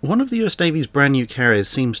asks, one of the US Navy's brand new carriers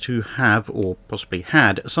seems to have, or possibly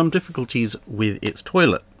had, some difficulties with its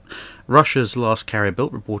toilet. Russia's last carrier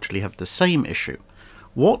built reportedly have the same issue.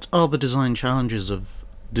 What are the design challenges of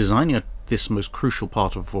designing this most crucial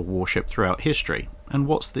part of a warship throughout history, and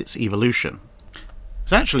what's its evolution?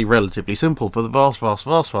 It's actually relatively simple. For the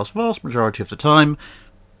vast majority of the time,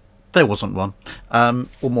 there wasn't one.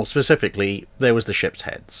 Or more specifically, there was the ship's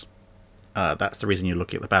heads. That's the reason you're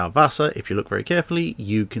looking at the bow of Vasa. If you look very carefully,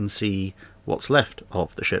 you can see what's left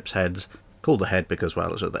of the ship's heads, called the head because,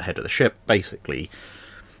 well, it's at the head of the ship, basically,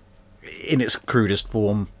 in its crudest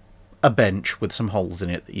form, a bench with some holes in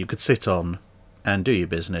it that you could sit on and do your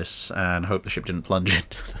business and hope the ship didn't plunge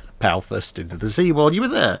into the bow first into the sea while you were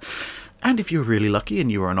there. And if you were really lucky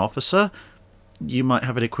and you were an officer, you might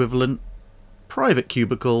have an equivalent private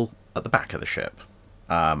cubicle at the back of the ship.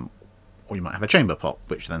 Or you might have a chamber pot,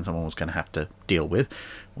 which then someone was going to have to deal with,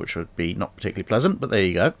 which would be not particularly pleasant, but there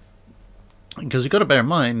you go. Because you've got to bear in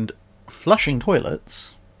mind, flushing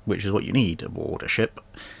toilets, which is what you need aboard a ship,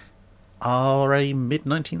 are a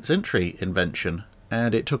mid-19th century invention,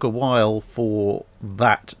 and it took a while for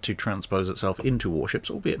that to transpose itself into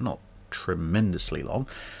warships, albeit not tremendously long.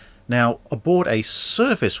 Now, aboard a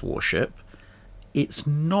surface warship, it's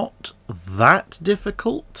not that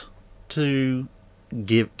difficult to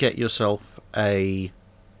get yourself a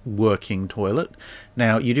working toilet.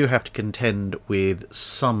 Now, you do have to contend with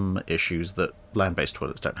some issues that land-based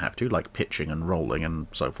toilets don't have to, like pitching and rolling and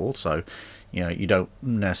so forth. So, you know, you don't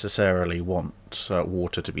necessarily want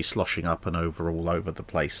water to be sloshing up and over all over the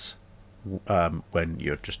place when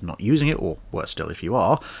you're just not using it, or worse still if you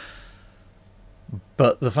are.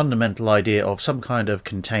 But the fundamental idea of some kind of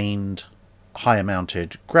contained,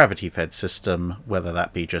 higher-mounted, gravity-fed system, whether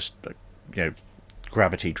that be just, you know,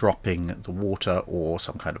 gravity dropping the water or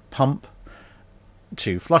some kind of pump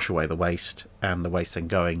to flush away the waste, and the waste then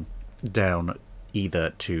going down either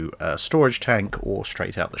to a storage tank or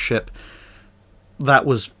straight out the ship, that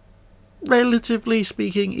was, relatively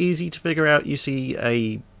speaking, easy to figure out. You see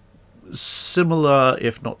a similar,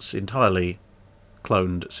 if not entirely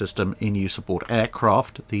cloned system in use aboard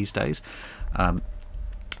aircraft these days.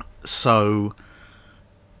 So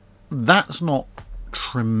that's not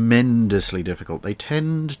tremendously difficult. They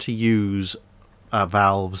tend to use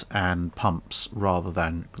valves and pumps rather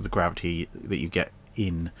than the gravity that you get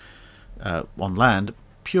in on land,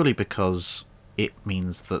 purely because it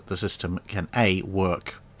means that the system can A,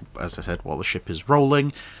 work, as I said, while the ship is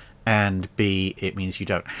rolling, and B, it means you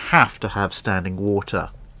don't have to have standing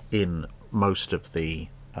water in most of the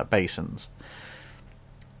basins.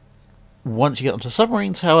 Once you get onto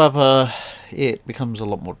submarines, however, it becomes a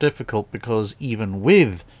lot more difficult, because even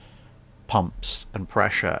with pumps and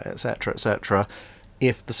pressure, etc., etc.,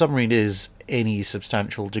 if the submarine is any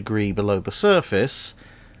substantial degree below the surface,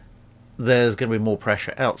 there's going to be more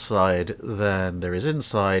pressure outside than there is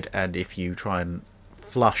inside, and if you try and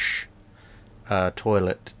flush a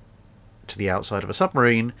toilet to the outside of a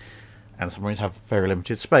submarine, and submarines have very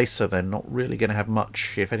limited space, so they're not really going to have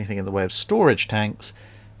much, if anything, in the way of storage tanks,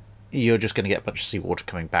 you're just going to get a bunch of seawater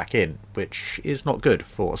coming back in, which is not good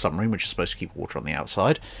for a submarine, which is supposed to keep water on the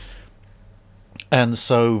outside. And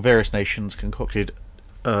so various nations concocted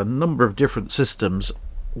a number of different systems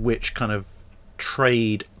which kind of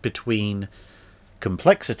trade between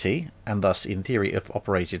complexity, and thus, in theory, if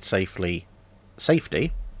operated safely,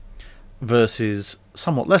 safety, versus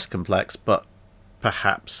somewhat less complex, but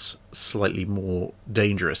perhaps slightly more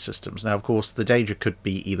dangerous systems. Now, of course, the danger could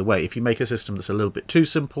be either way. If you make a system that's a little bit too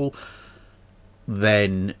simple,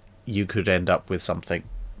 then you could end up with something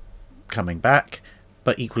coming back.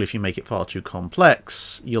 But equally, if you make it far too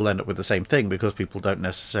complex, you'll end up with the same thing, because people don't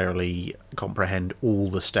necessarily comprehend all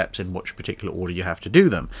the steps in which particular order you have to do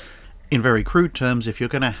them. In very crude terms, if you're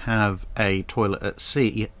going to have a toilet at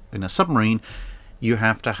sea in a submarine, you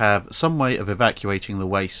have to have some way of evacuating the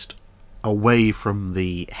waste away from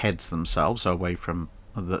the heads themselves, so away from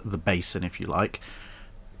the basin, if you like,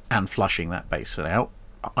 and flushing that basin out,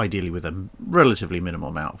 ideally with a relatively minimal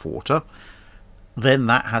amount of water. Then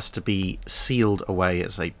that has to be sealed away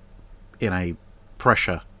in a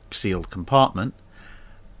pressure sealed compartment.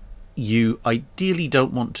 You ideally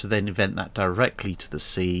don't want to then vent that directly to the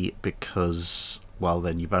sea, because, well,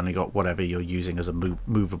 then you've only got whatever you're using as a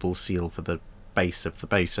movable seal for the base of the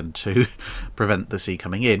basin to prevent the sea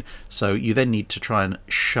coming in. So you then need to try and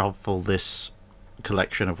shovel this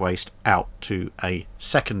collection of waste out to a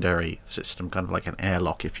secondary system, kind of like an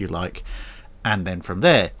airlock, if you like, and then from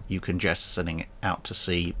there you can jettison it out to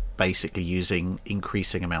sea, basically using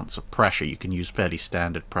increasing amounts of pressure. You can use fairly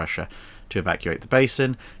standard pressure to evacuate the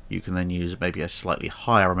basin. You can then use maybe a slightly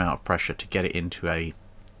higher amount of pressure to get it into a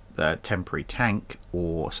temporary tank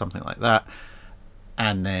or something like that.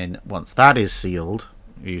 And then once that is sealed,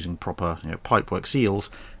 using proper pipework seals,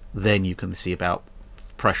 then you can see about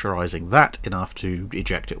pressurizing that enough to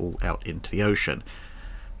eject it all out into the ocean.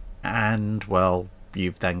 And, well,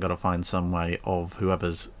 you've then got to find some way of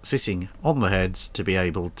whoever's sitting on the heads to be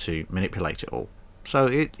able to manipulate it all. So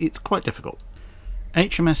it's quite difficult.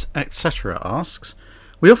 HMS Etc. asks,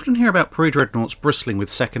 we often hear about pre-dreadnoughts bristling with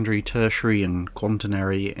secondary, tertiary and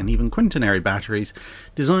quaternary and even quintenary batteries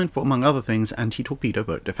designed for, among other things, anti-torpedo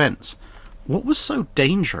boat defence. What was so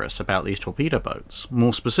dangerous about these torpedo boats?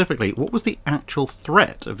 More specifically, what was the actual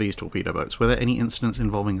threat of these torpedo boats? Were there any incidents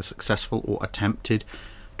involving a successful or attempted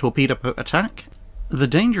torpedo boat attack? The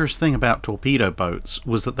dangerous thing about torpedo boats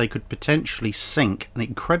was that they could potentially sink an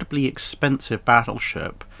incredibly expensive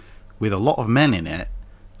battleship with a lot of men in it,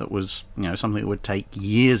 that was something that would take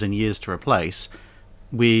years and years to replace,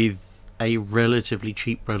 with a relatively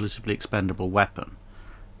cheap, relatively expendable weapon.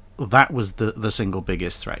 That was the single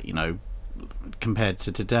biggest threat, compared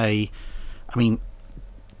to today. I mean,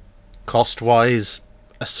 cost-wise,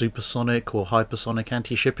 a supersonic or hypersonic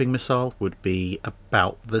anti-shipping missile would be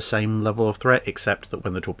about the same level of threat, except that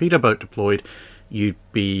when the torpedo boat deployed, you'd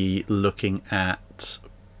be looking at,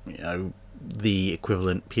 the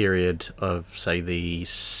equivalent period of, say, the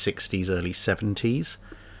 60s, early 70s,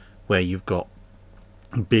 where you've got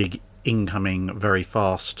big incoming, very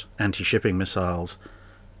fast anti-shipping missiles,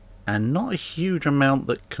 and not a huge amount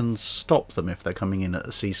that can stop them if they're coming in at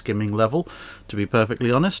a sea skimming level, to be perfectly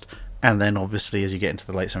honest. And then obviously as you get into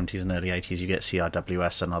the late 70s and early 80s, you get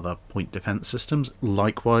CRWS and other point defense systems.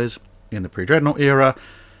 Likewise, in the pre-dreadnought era,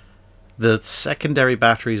 the secondary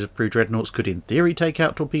batteries of pre-dreadnoughts could in theory take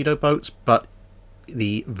out torpedo boats, but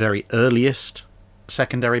the very earliest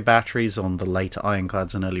secondary batteries on the later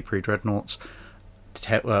ironclads and early pre-dreadnoughts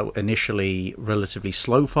initially relatively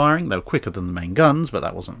slow firing. They were quicker than the main guns, but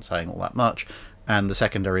that wasn't saying all that much. And the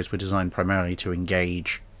secondaries were designed primarily to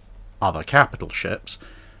engage other capital ships.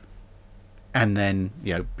 And then,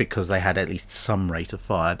 because they had at least some rate of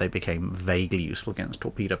fire, they became vaguely useful against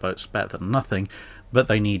torpedo boats, better than nothing. But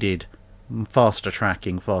they needed faster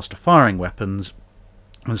tracking, faster firing weapons.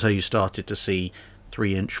 And so you started to see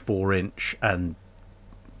 3-inch, 4-inch and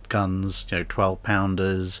guns,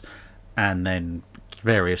 12-pounders, and then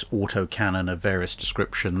various autocannon of various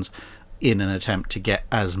descriptions in an attempt to get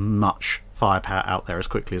as much firepower out there as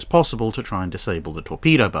quickly as possible to try and disable the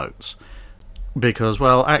torpedo boats. because,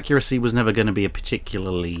 well, accuracy was never going to be a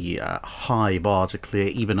particularly high bar to clear,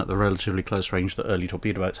 even at the relatively close range that early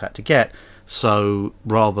torpedo boats had to get. So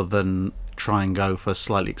rather than try and go for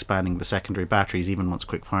slightly expanding the secondary batteries, even once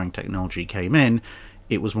quick firing technology came in,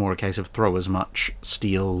 it was more a case of throw as much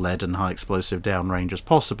steel, lead and high explosive downrange as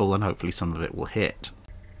possible, and hopefully some of it will hit.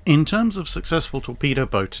 In terms of successful torpedo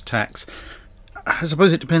boat attacks, I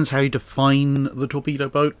suppose it depends how you define the torpedo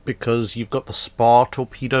boat, because you've got the spar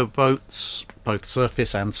torpedo boats, both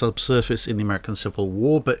surface and subsurface, in the American Civil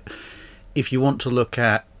War, but if you want to look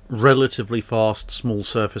at relatively fast small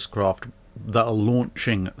surface craft that are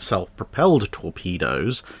launching self-propelled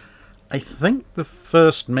torpedoes, I think the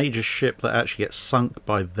first major ship that actually gets sunk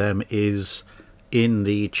by them is in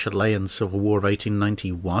the Chilean Civil War of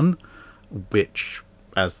 1891, which,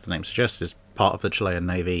 as the name suggests, is part of the Chilean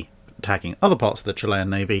Navy attacking other parts of the Chilean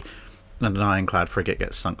Navy, and an ironclad frigate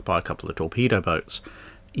gets sunk by a couple of torpedo boats.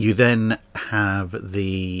 You then have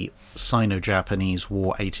the Sino-Japanese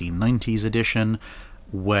War 1890s edition,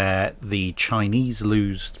 where the Chinese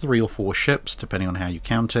lose 3 or 4 ships, depending on how you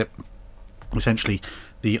count it. Essentially,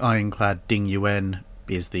 the ironclad Ding Yuan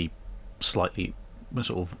is the slightly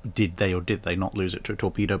sort of did they or did they not lose it to a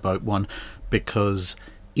torpedo boat one, because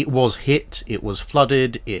it was hit, it was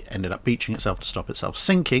flooded, it ended up beaching itself to stop itself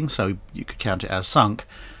sinking, so you could count it as sunk.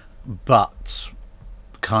 But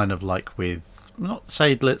kind of like with, not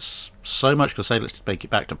Seydlitz so much, because Seydlitz did make it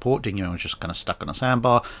back to port, Ding Yuan was just kind of stuck on a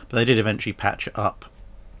sandbar, but they did eventually patch it up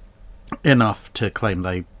enough to claim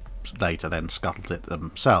they later then scuttled it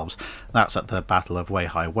themselves. That's at the Battle of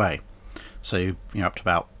Weihai Wei. So you're up to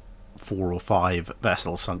about 4 or 5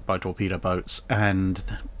 vessels sunk by torpedo boats, and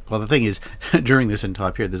well, the thing is, during this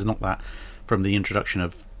entire period, there's not that, from the introduction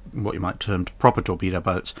of what you might term proper torpedo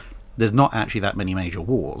boats, there's not actually that many major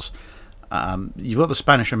wars. You've got the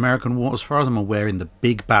Spanish-American War, as far as I'm aware, in the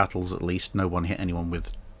big battles at least, no one hit anyone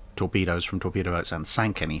with torpedoes from torpedo boats and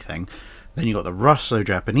sank anything. Then you've got the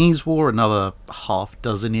Russo-Japanese War, another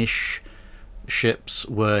half-dozen-ish ships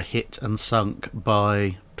were hit and sunk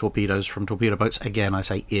by torpedoes from torpedo boats. Again, I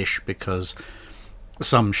say ish because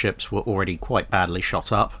some ships were already quite badly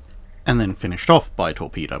shot up and then finished off by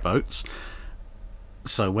torpedo boats.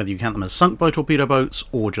 So whether you count them as sunk by torpedo boats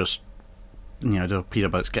or just, torpedo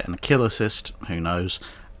boats getting a kill assist, who knows.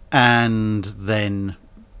 And then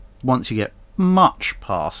once you get much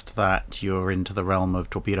past that, you're into the realm of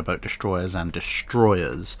torpedo boat destroyers and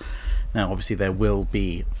destroyers. Now, obviously, there will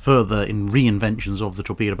be further in reinventions of the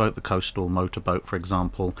torpedo boat, the coastal motorboat, for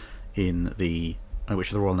example,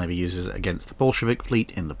 which the Royal Navy uses against the Bolshevik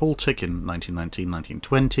fleet in the Baltic in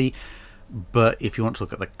 1919-1920. But if you want to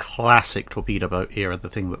look at the classic torpedo boat era, the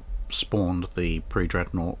thing that spawned the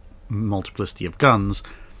pre-dreadnought multiplicity of guns,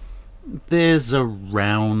 there's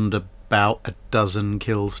around about a dozen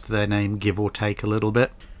kills to their name, give or take a little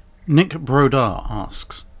bit. Nick Brodar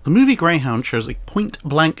asks, the movie Greyhound shows a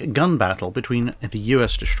point-blank gun battle between the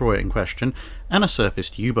US destroyer in question and a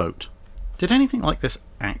surfaced U-boat. Did anything like this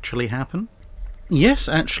actually happen? Yes,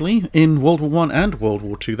 actually, in World War I and World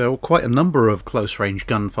War II there were quite a number of close-range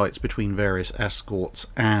gunfights between various escorts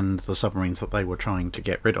and the submarines that they were trying to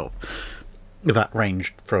get rid of. That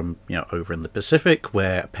ranged from, over in the Pacific,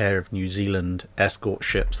 where a pair of New Zealand escort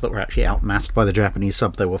ships that were actually outmassed by the Japanese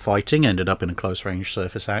sub they were fighting ended up in a close-range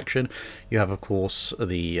surface action. You have, of course,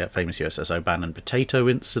 the famous USS Oban and Potato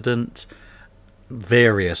incident,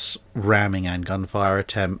 various ramming and gunfire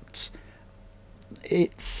attempts.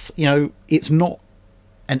 It's not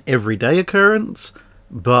an everyday occurrence,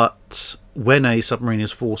 but when a submarine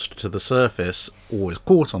is forced to the surface, or is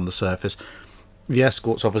caught on the surface, the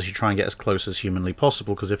escorts obviously try and get as close as humanly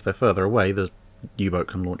possible, because if they're further away, the U-boat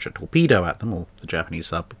can launch a torpedo at them, or the Japanese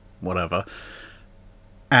sub, whatever.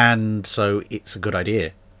 And so it's a good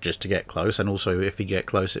idea just to get close, and also if you get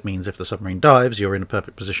close, it means if the submarine dives, you're in a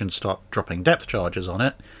perfect position to start dropping depth charges on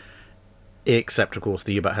it. Except, of course,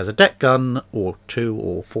 the U-boat has a deck gun, or 2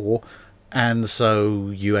 or 4, and so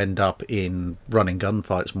you end up in running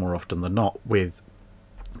gunfights more often than not, with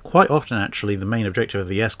quite often, actually, the main objective of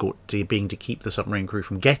the escort being to keep the submarine crew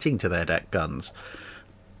from getting to their deck guns.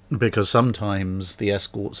 Because sometimes the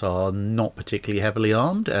escorts are not particularly heavily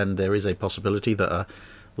armed, and there is a possibility that a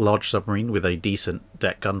large submarine with a decent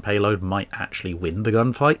deck gun payload might actually win the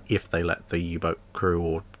gunfight if they let the U-boat crew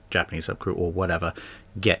or Japanese sub-crew or whatever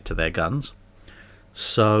get to their guns.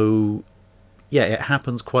 So, yeah, it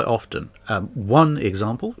happens quite often. One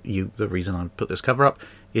example, the reason I put this cover up,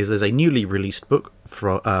 is there's a newly released book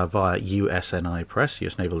via USNI Press,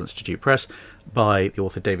 US Naval Institute Press, by the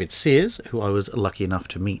author David Sears, who I was lucky enough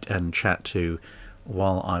to meet and chat to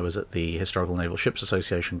while I was at the Historical Naval Ships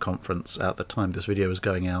Association conference at the time this video was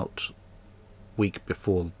going out week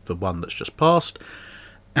before the one that's just passed.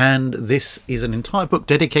 And this is an entire book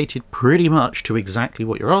dedicated pretty much to exactly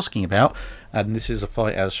what you're asking about. And this is a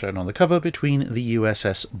fight, as shown on the cover, between the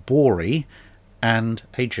USS Bory and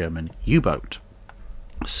a German U-boat.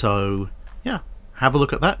 So, yeah, have a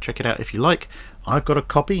look at that. Check it out if you like. I've got a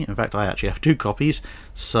copy. In fact, I actually have 2 copies.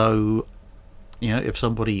 So, you know, if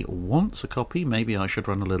somebody wants a copy, maybe I should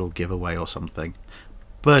run a little giveaway or something.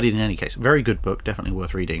 But in any case, very good book, definitely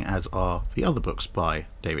worth reading, as are the other books by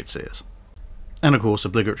David Sears. And of course,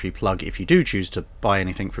 obligatory plug, if you do choose to buy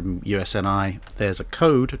anything from USNI, there's a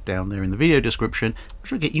code down there in the video description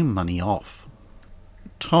which will get you money off.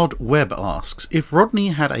 Todd Webb asks, if Rodney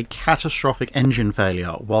had a catastrophic engine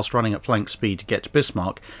failure whilst running at flank speed to get to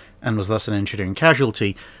Bismarck, and was thus an engineering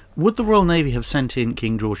casualty, would the Royal Navy have sent in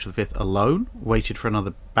King George V alone, waited for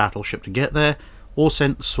another battleship to get there, or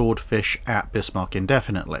sent Swordfish at Bismarck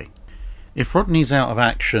indefinitely? If Rodney's out of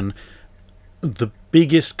action, the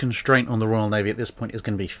biggest constraint on the Royal Navy at this point is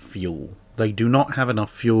going to be fuel. They do not have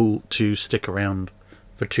enough fuel to stick around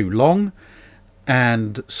for too long,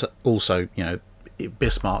 and also, you know,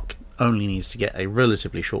 Bismarck only needs to get a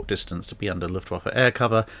relatively short distance to be under Luftwaffe air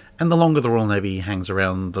cover, and the longer the Royal Navy hangs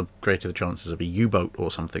around, the greater the chances of a U-boat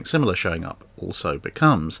or something similar showing up also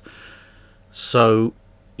becomes. So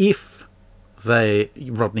if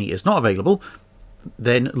Rodney is not available,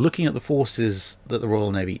 then looking at the forces that the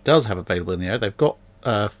Royal Navy does have available in the air, they've got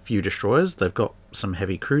a few destroyers, they've got some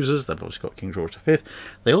heavy cruisers, they've obviously got King George V,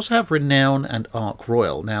 they also have Renown and Ark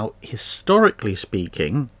Royal. Now, historically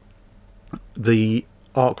speaking, the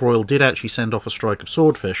Ark Royal did actually send off a strike of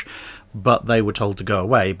Swordfish, but they were told to go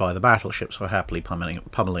away by the battleships who were happily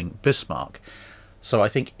pummeling Bismarck. So I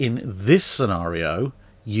think in this scenario,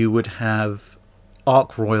 you would have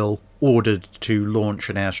Ark Royal ordered to launch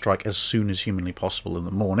an airstrike as soon as humanly possible in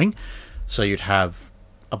the morning. So you'd have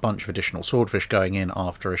a bunch of additional Swordfish going in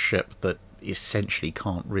after a ship that essentially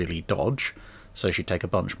can't really dodge. So she'd take a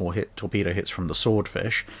bunch more torpedo hits from the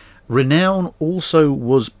Swordfish. Renown also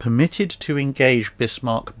was permitted to engage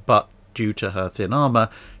Bismarck, but due to her thin armour,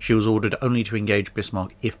 she was ordered only to engage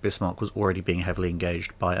Bismarck if Bismarck was already being heavily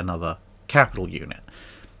engaged by another capital unit.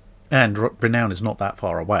 And Renown is not that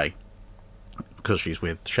far away, because she's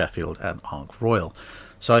with Sheffield and Ark Royal.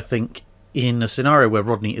 So I think in a scenario where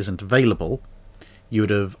Rodney isn't available, you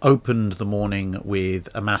would have opened the morning with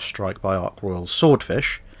a mass strike by Ark Royal's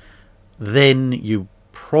Swordfish. Then you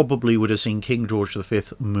probably would have seen King George V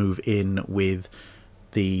move in with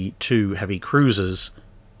the 2 heavy cruisers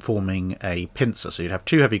forming a pincer. So you'd have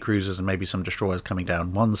 2 heavy cruisers and maybe some destroyers coming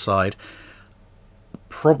down one side,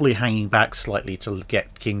 probably hanging back slightly to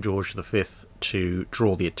get King George V to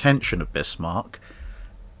draw the attention of Bismarck,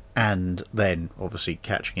 and then obviously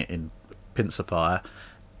catching it in pincer fire.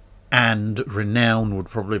 And Renown would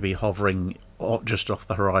probably be hovering just off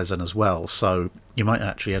the horizon as well. So you might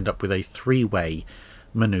actually end up with a 3-way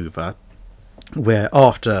manoeuvre where,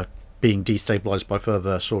 after being destabilised by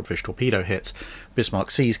further Swordfish torpedo hits,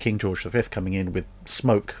 Bismarck sees King George V coming in with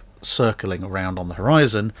smoke circling around on the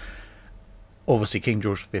horizon. Obviously, King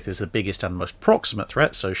George V is the biggest and most proximate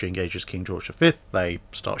threat, so she engages King George V. They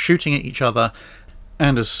start shooting at each other,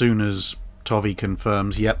 and as soon as Tovey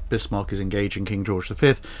confirms, yep, Bismarck is engaging King George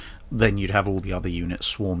V, then you'd have all the other units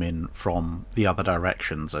swarm in from the other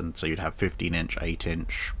directions, and so you'd have 15-inch,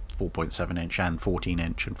 8-inch, 4.7-inch, and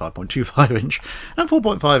 14-inch, and 5.25-inch, and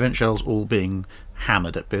 4.5-inch shells all being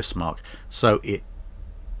hammered at Bismarck. So it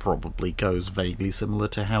probably goes vaguely similar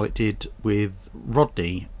to how it did with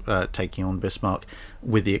Rodney taking on Bismarck,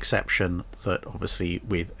 with the exception that obviously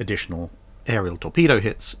with additional aerial torpedo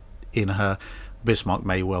hits in her, Bismarck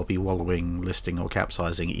may well be wallowing, listing or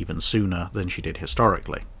capsizing even sooner than she did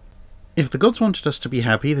historically. If the gods wanted us to be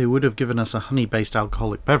happy, they would have given us a honey-based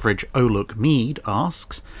alcoholic beverage. Oh Look Mead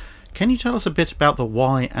asks, can you tell us a bit about the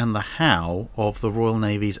why and the how of the Royal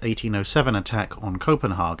Navy's 1807 attack on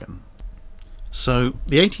Copenhagen? So,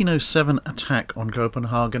 the 1807 attack on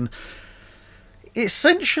Copenhagen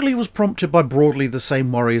essentially was prompted by broadly the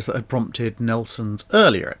same worries that had prompted Nelson's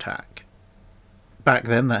earlier attack. Back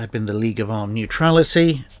then, that had been the League of Armed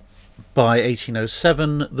Neutrality. By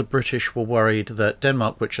 1807, the British were worried that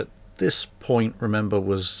Denmark, which at this point, remember,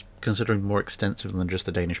 was considering more extensive than just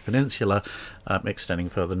the Danish peninsula, extending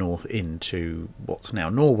further north into what's now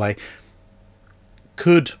Norway,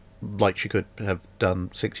 could, like she could have done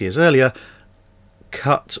 6 years earlier,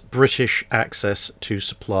 cut British access to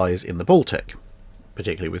supplies in the Baltic,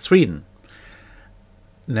 particularly with Sweden.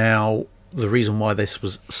 Now, the reason why this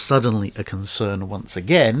was suddenly a concern once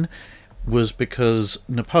again was because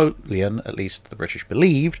Napoleon, at least the British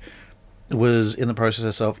believed, was in the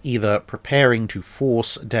process of either preparing to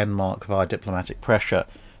force Denmark via diplomatic pressure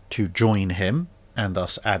to join him, and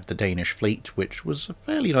thus add the Danish fleet, which was a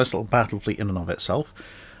fairly nice little battle fleet in and of itself,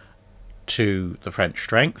 to the French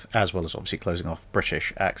strength, as well as obviously closing off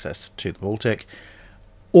British access to the Baltic.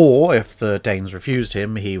 Or, if the Danes refused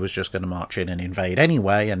him, he was just going to march in and invade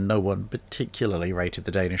anyway, and no one particularly rated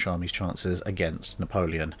the Danish army's chances against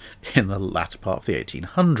Napoleon in the latter part of the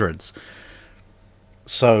 1800s.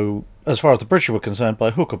 So, as far as the British were concerned,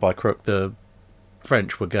 by hook or by crook, the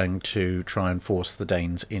French were going to try and force the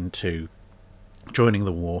Danes into joining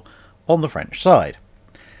the war on the French side.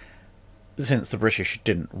 Since the British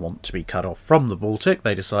didn't want to be cut off from the Baltic,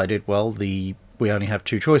 they decided, well, we only have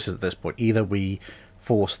two choices at this point. Either we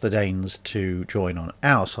force the Danes to join on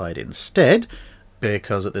our side instead,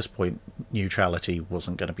 because at this point neutrality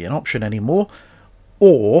wasn't going to be an option anymore,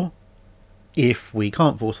 or if we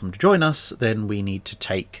can't force them to join us, then we need to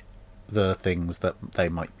take the things that they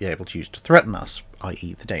might be able to use to threaten us,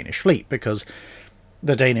 i.e. the Danish fleet, because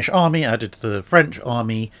the Danish army added to the French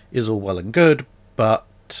army is all well and good, but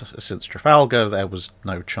since Trafalgar there was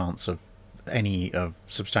no chance of any of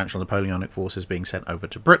substantial Napoleonic forces being sent over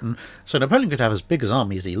to Britain, so Napoleon could have as big an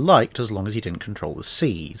army as he liked as long as he didn't control the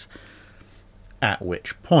seas. At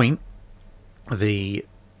which point the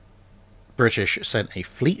British sent a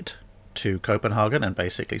fleet to Copenhagen and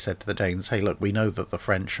basically said to the Danes, hey look, we know that the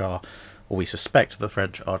French are, or we suspect the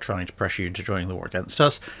French are trying to pressure you into joining the war against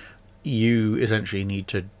us. You essentially need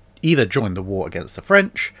to either join the war against the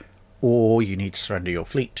French, or you need to surrender your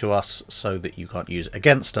fleet to us so that you can't use it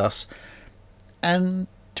against us. And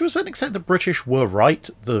to a certain extent the British were right.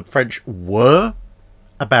 The French were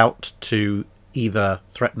about to either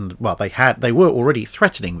threaten, well, they were already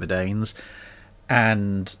threatening the Danes,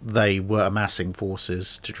 and they were amassing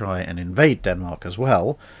forces to try and invade Denmark as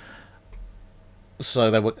well. So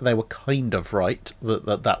they were kind of right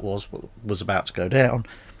that was about to go down.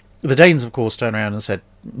 The Danes, of course, turned around and said,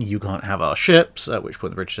 you can't have our ships, at which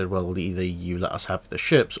point the British said, well, either you let us have the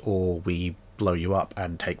ships or we blow you up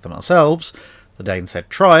and take them ourselves. The Danes said,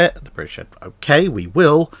 try it. The British said, okay, we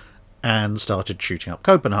will, and started shooting up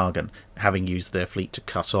Copenhagen, having used their fleet to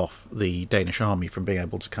cut off the Danish army from being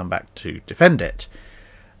able to come back to defend it.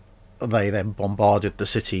 They then bombarded the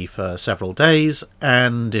city for several days,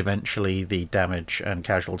 and eventually the damage and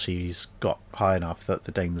casualties got high enough that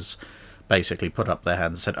the Danes basically put up their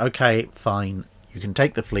hands and said, okay, fine, you can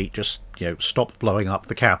take the fleet, just stop blowing up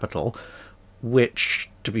the capital, which,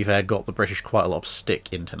 to be fair, got the British quite a lot of stick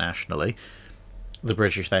internationally. The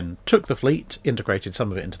British then took the fleet, integrated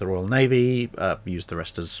some of it into the Royal Navy, used the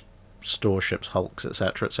rest as store ships, hulks,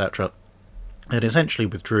 etc., etc., and essentially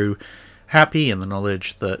withdrew, happy in the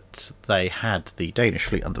knowledge that they had the Danish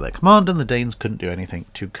fleet under their command, and the Danes couldn't do anything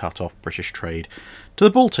to cut off British trade to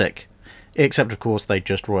the Baltic. Except, of course, they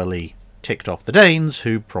just royally ticked off the Danes,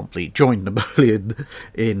 who promptly joined Napoleon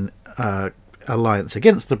in alliance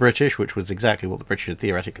against the British, which was exactly what the British had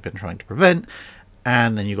theoretically been trying to prevent.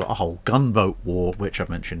 And then you got a whole gunboat war, which I've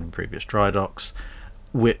mentioned in previous Drydocks,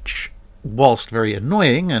 which, whilst very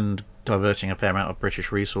annoying and diverting a fair amount of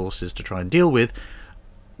British resources to try and deal with,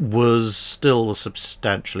 was still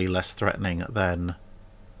substantially less threatening than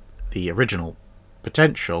the original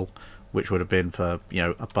potential, which would have been for,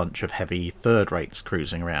 a bunch of heavy third rates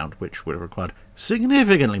cruising around, which would have required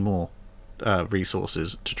significantly more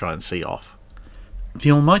resources to try and see off.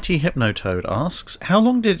 The almighty Hypnotoad asks, how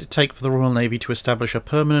long did it take for the Royal Navy to establish a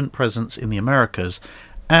permanent presence in the Americas,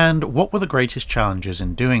 and what were the greatest challenges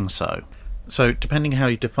in doing so? So, depending how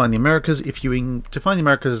you define the Americas, if you define the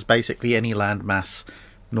Americas as basically any landmass,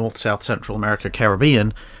 North, South, Central America,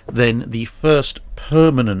 Caribbean, then the first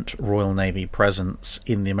permanent Royal Navy presence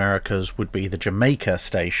in the Americas would be the Jamaica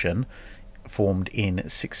Station, formed in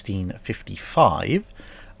 1655,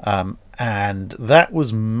 and that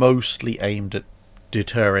was mostly aimed at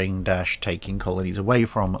deterring - taking colonies away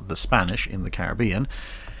from the Spanish in the Caribbean.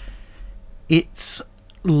 Its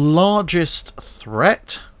largest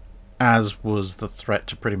threat, as was the threat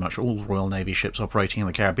to pretty much all Royal Navy ships operating in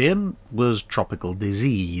the Caribbean, was tropical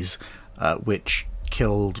disease, which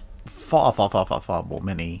killed far more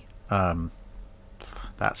many,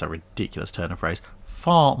 that's a ridiculous turn of phrase,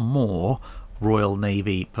 far more Royal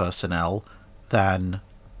Navy personnel than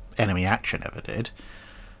enemy action ever did.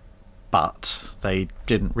 But they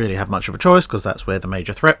didn't really have much of a choice, because that's where the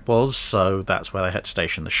major threat was, so that's where they had to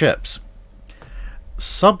station the ships.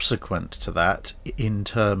 Subsequent to that, in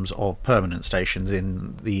terms of permanent stations,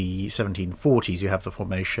 in the 1740s you have the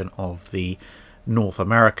formation of the North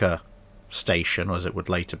America Station, as it would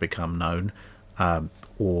later become known,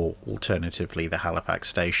 or alternatively the Halifax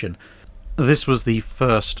Station. This was the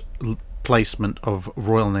first placement of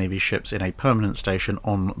Royal Navy ships in a permanent station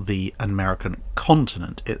on the American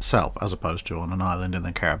continent itself, as opposed to on an island in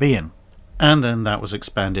the Caribbean. And then that was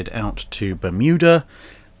expanded out to Bermuda,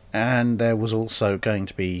 and there was also going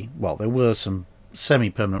to be, well, there were some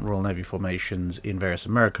semi-permanent Royal Navy formations in various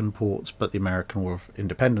American ports, but the American War of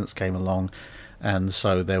Independence came along, and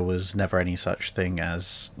so there was never any such thing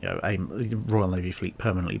as, a Royal Navy fleet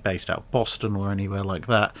permanently based out of Boston or anywhere like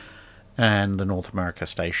that. And the North America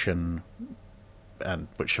station, and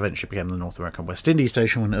which eventually became the North American West Indies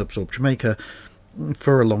station when it absorbed Jamaica,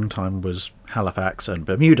 for a long time was Halifax and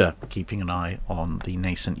Bermuda, keeping an eye on the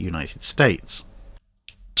nascent United States.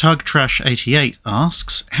 Tug Trash 88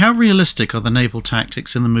 asks, how realistic are the naval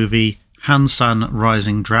tactics in the movie Hansan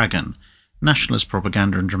Rising Dragon? Nationalist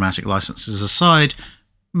propaganda and dramatic licenses aside,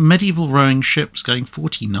 medieval rowing ships going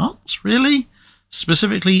 40 knots? Really?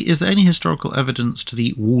 Specifically, is there any historical evidence to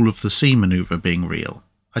the Wall of the Sea manoeuvre being real?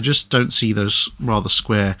 I just don't see those rather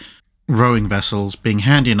square rowing vessels being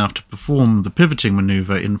handy enough to perform the pivoting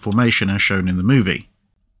manoeuvre in formation as shown in the movie.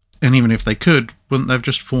 And even if they could, wouldn't they have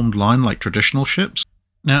just formed line like traditional ships?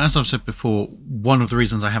 Now, as I've said before, one of the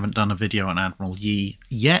reasons I haven't done a video on Admiral Yi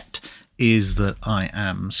yet is that I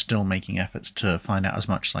am still making efforts to find out as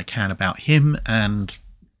much as I can about him and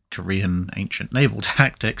Korean ancient naval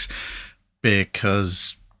tactics,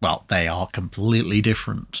 because, well, they are completely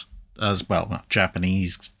different as well.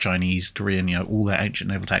 Japanese, Chinese, Korean, all their ancient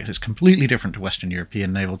naval tactics, completely different to Western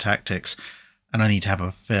European naval tactics, and I need to have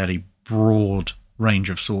a fairly broad range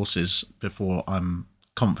of sources before I'm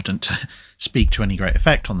confident to speak to any great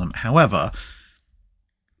effect on them. However,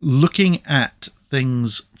 looking at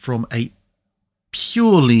things from a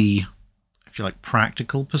purely, if you like,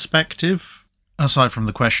 practical perspective, aside from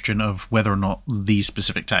the question of whether or not these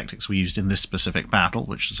specific tactics were used in this specific battle,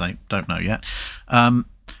 which is I don't know yet,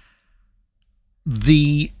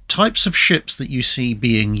 the types of ships that you see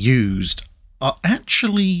being used are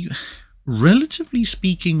actually, relatively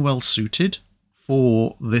speaking, well suited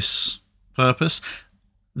for this purpose.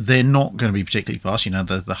 They're not going to be particularly fast.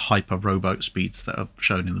 The hyper rowboat speeds that are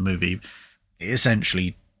shown in the movie,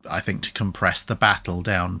 essentially, I think, to compress the battle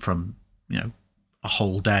down from, a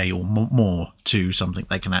whole day or more to something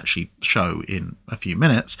they can actually show in a few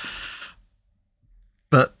minutes.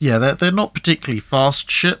 But yeah, they're not particularly fast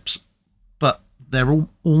ships, but they're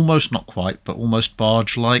almost, not quite, but almost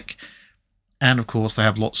barge-like. And of course, they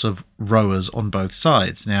have lots of rowers on both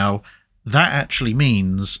sides. Now, that actually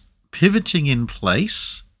means pivoting in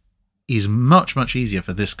place is much, much easier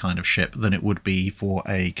for this kind of ship than it would be for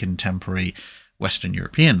a contemporary Western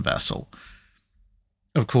European vessel.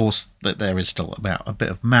 Of course, that there is still about a bit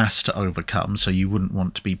of mass to overcome, so you wouldn't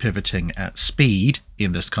want to be pivoting at speed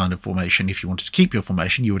in this kind of formation. If you wanted to keep your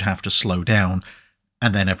formation, you would have to slow down,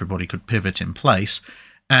 and then everybody could pivot in place.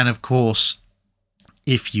 And of course,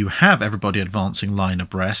 if you have everybody advancing line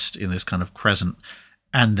abreast in this kind of crescent,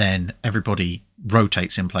 and then everybody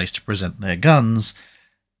rotates in place to present their guns,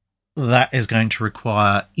 that is going to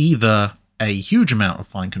require either a huge amount of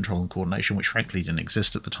fine control and coordination, which frankly didn't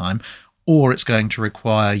exist at the time, or it's going to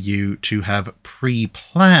require you to have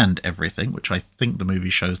pre-planned everything, which I think the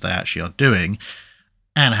movie shows they actually are doing,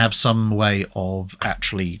 and have some way of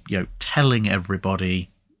actually, telling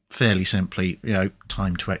everybody fairly simply,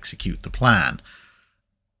 time to execute the plan.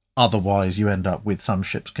 Otherwise, you end up with some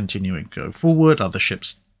ships continuing to go forward, other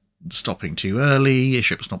ships stopping too early,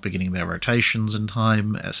 ships not beginning their rotations in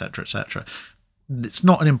time, etc., etc. It's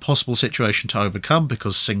not an impossible situation to overcome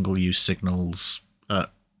because single-use signals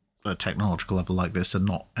at a technological level like this are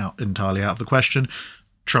not entirely out of the question.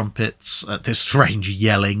 Trumpets at this range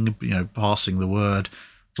yelling, passing the word,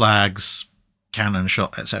 flags, cannon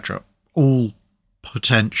shot, etc., all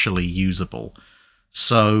potentially usable.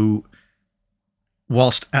 So,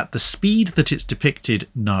 whilst at the speed that it's depicted,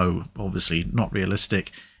 no, obviously not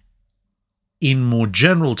realistic, in more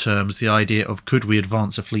general terms, the idea of could we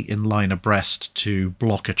advance a fleet in line abreast to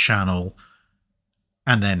block a channel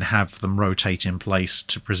and then have them rotate in place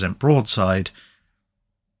to present broadside,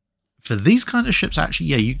 for these kind of ships, actually,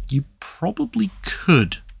 yeah, you probably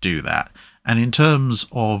could do that. And in terms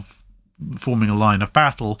of forming a line of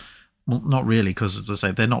battle, well, not really, because, as I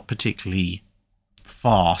say, they're not particularly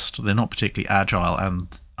fast, they're not particularly agile,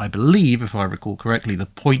 and I believe, if I recall correctly, the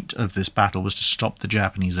point of this battle was to stop the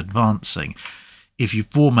Japanese advancing. If you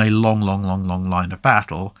form a long line of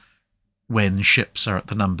battle, when ships are at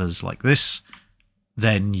the numbers like this,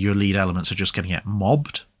 then your lead elements are just going to get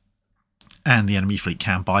mobbed, and the enemy fleet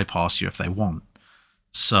can bypass you if they want.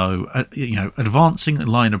 So, advancing a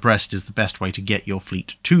line abreast is the best way to get your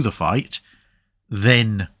fleet to the fight.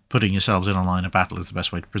 Then putting yourselves in a line of battle is the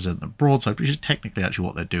best way to present them broadside, which is technically actually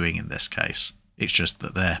what they're doing in this case. It's just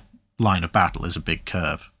that their line of battle is a big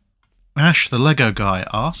curve. Ash, the Lego guy,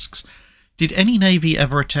 asks, did any navy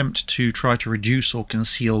ever attempt to try to reduce or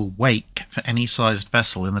conceal wake for any sized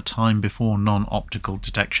vessel in the time before non-optical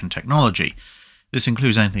detection technology? This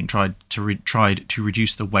includes anything tried to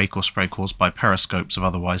reduce the wake or spray caused by periscopes of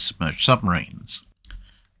otherwise submerged submarines.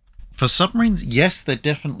 For submarines, yes, there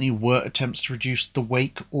definitely were attempts to reduce the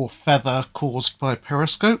wake or feather caused by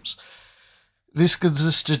periscopes. This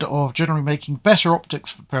consisted of generally making better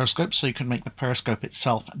optics for periscopes, so you can make the periscope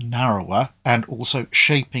itself narrower, and also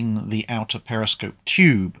shaping the outer periscope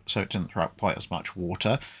tube so it didn't throw out quite as much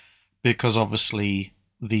water, because obviously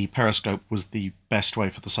the periscope was the best way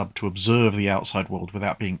for the sub to observe the outside world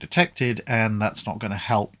without being detected, and that's not going to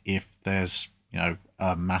help if there's,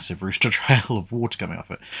 a massive rooster trail of water coming off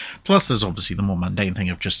it. Plus, there's obviously the more mundane thing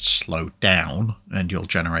of just slow down, and you'll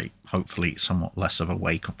generate, hopefully, somewhat less of a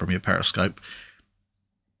wake from your periscope.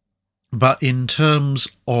 But in terms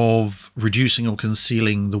of reducing or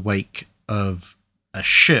concealing the wake of a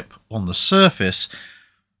ship on the surface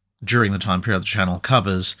during the time period the channel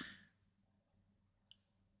covers,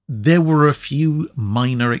 there were a few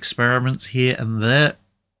minor experiments here and there,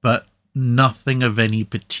 but nothing of any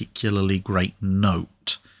particularly great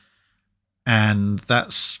note. And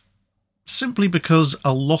that's simply because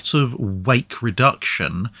a lot of wake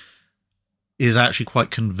reduction is actually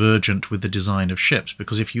quite convergent with the design of ships,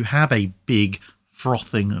 because if you have a big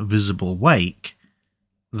frothing visible wake,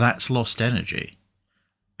 that's lost energy.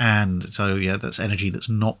 And so, yeah, that's energy that's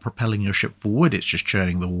not propelling your ship forward, it's just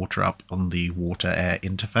churning the water up on the water-air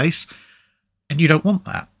interface, and you don't want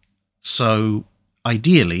that. So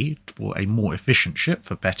ideally, for a more efficient ship,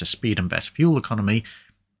 for better speed and better fuel economy,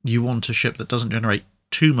 you want a ship that doesn't generate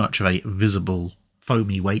too much of a visible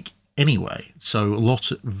foamy wake anyway. So a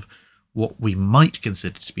lot of what we might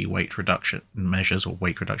consider to be weight reduction measures or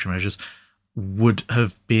wake reduction measures would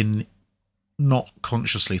have been not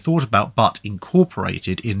consciously thought about, but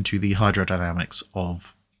incorporated into the hydrodynamics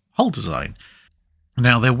of hull design.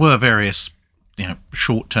 Now, there were various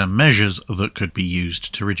short-term measures that could be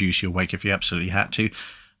used to reduce your wake if you absolutely had to.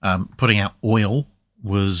 Putting out oil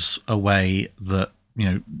was a way that,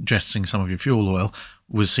 jettisoning some of your fuel oil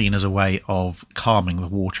was seen as a way of calming the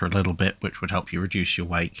water a little bit, which would help you reduce your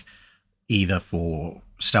wake, either for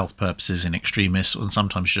stealth purposes in extremis, and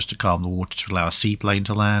sometimes just to calm the water to allow a seaplane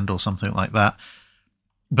to land or something like that.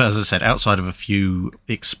 But as I said, outside of a few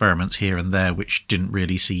experiments here and there, which didn't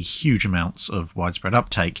really see huge amounts of widespread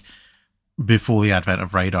uptake, before the advent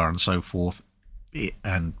of radar and so forth,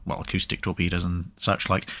 and acoustic torpedoes and such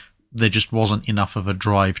like, there just wasn't enough of a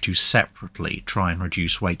drive to separately try and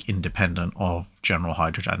reduce wake independent of general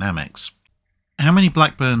hydrodynamics. How many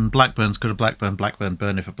Blackburns could a Blackburn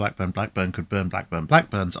burn if a Blackburn could burn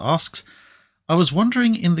Blackburns asks, I was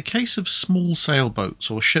wondering, in the case of small sailboats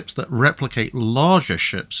or ships that replicate larger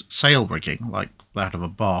ships' sail rigging, like that of a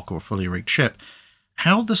bark or a fully rigged ship,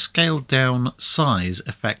 how the scaled down size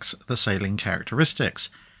affects the sailing characteristics,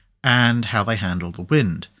 and how they handle the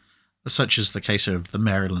wind, such as the case of the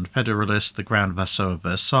Maryland Federalist, the Grand Vasseur of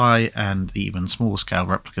Versailles, and the even smaller scale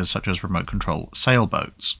replicas such as remote control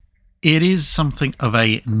sailboats. It is something of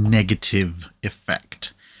a negative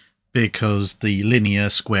effect, because the linear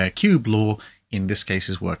square cube law in this case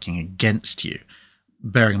is working against you.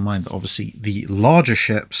 Bearing in mind that obviously the larger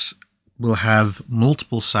ships will have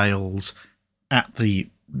multiple sails at the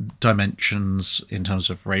dimensions in terms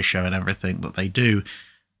of ratio and everything that they do,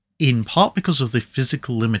 in part because of the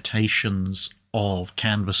physical limitations of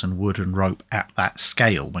canvas and wood and rope at that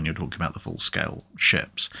scale when you're talking about the full scale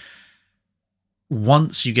ships.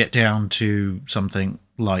 Once you get down to something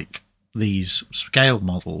like these scale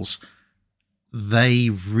models, they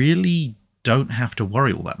really don't have to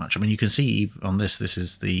worry all that much. I mean, you can see on this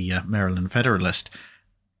is the Maryland Federalist.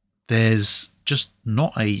 There's just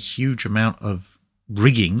not a huge amount of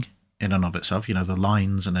rigging in and of itself, the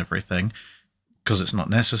lines and everything, because it's not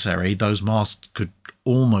necessary. Those masts could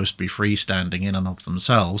almost be freestanding in and of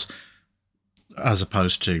themselves, as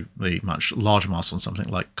opposed to the much larger masts on something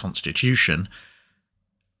like Constitution.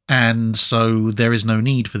 And so there is no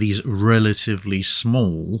need for these relatively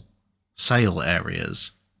small sail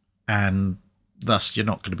areas, and thus you're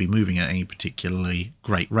not going to be moving at any particularly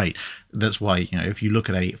great rate. That's why, if you look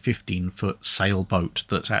at a 15-foot sailboat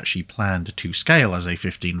that's actually planned to scale as a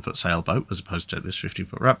 15-foot sailboat, as opposed to this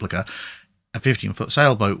 15-foot replica, a 15-foot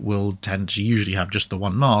sailboat will tend to usually have just the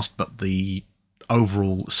one mast, but the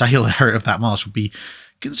overall sail area of that mast would be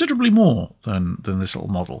considerably more than this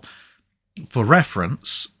little model. For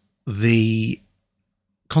reference, the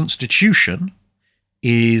Constitution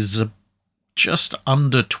is just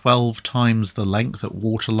under 12 times the length at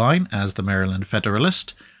waterline as the Maryland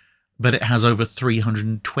Federalist, but it has over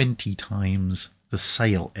 320 times the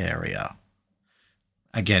sail area.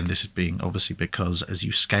 Again, this is being obviously because as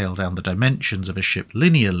you scale down the dimensions of a ship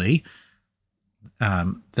linearly,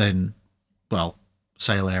 then, well,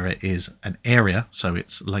 sail area is an area, so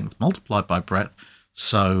it's length multiplied by breadth,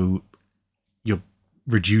 so you're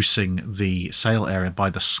reducing the sail area by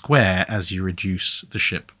the square as you reduce the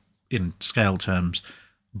ship in scale terms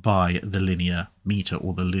by the linear meter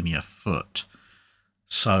or the linear foot.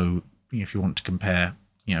 So if you want to compare,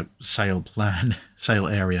 sail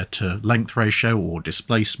area to length ratio or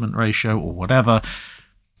displacement ratio or whatever,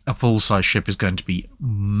 a full-size ship is going to be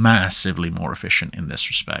massively more efficient in this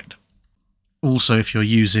respect. Also, if you're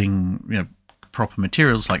using proper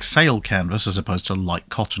materials like sail canvas as opposed to light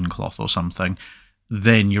cotton cloth or something,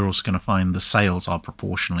 then you're also going to find the sails are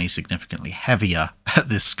proportionally significantly heavier at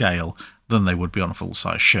this scale than they would be on a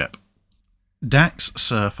full-size ship. Dax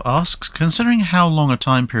Surf asks, considering how long a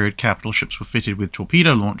time period capital ships were fitted with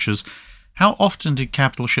torpedo launchers, how often did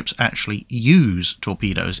capital ships actually use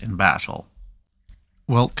torpedoes in battle?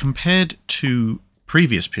 Well, compared to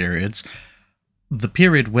previous periods, the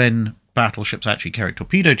period when battleships actually carried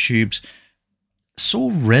torpedo tubes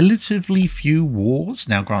saw relatively few wars.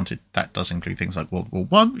 Now, granted, that does include things like World War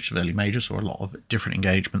I, which is fairly major, saw a lot of different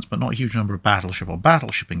engagements, but not a huge number of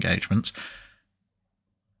battleship engagements.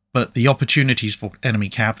 But the opportunities for enemy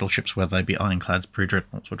capital ships, whether they be ironclads,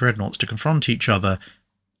 pre-dreadnoughts, or dreadnoughts, to confront each other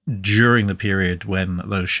during the period when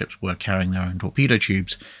those ships were carrying their own torpedo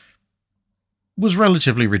tubes was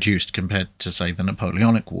relatively reduced compared to, say, the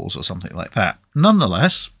Napoleonic Wars or something like that.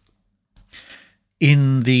 Nonetheless,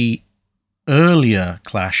 in the earlier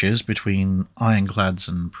clashes between ironclads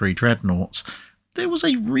and pre-dreadnoughts, there was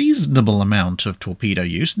a reasonable amount of torpedo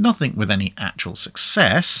use, nothing with any actual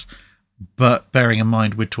success, but bearing in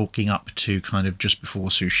mind we're talking up to kind of just before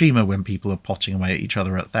Tsushima when people are potting away at each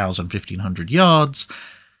other at 1,000, 1,500 yards,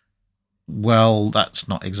 well, that's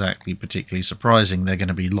not exactly particularly surprising. They're going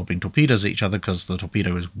to be lobbing torpedoes at each other because the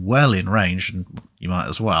torpedo is well in range, and you might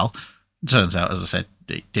as well. Turns out, as I said,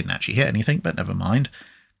 it didn't actually hit anything, but never mind.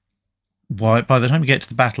 By the time you get to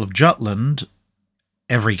the Battle of Jutland,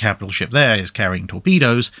 every capital ship there is carrying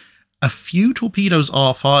torpedoes. A few torpedoes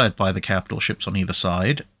are fired by the capital ships on either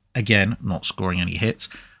side, again, not scoring any hits,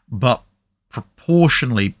 but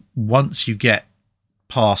proportionally, once you get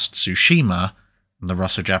past Tsushima, and the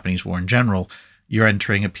Russo-Japanese War in general, you're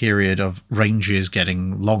entering a period of ranges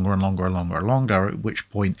getting longer and longer and longer and longer, at which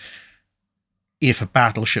point, if a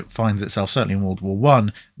battleship finds itself, certainly in World War I,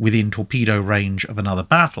 within torpedo range of another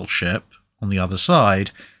battleship on the other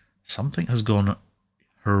side, something has gone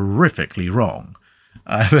horrifically wrong.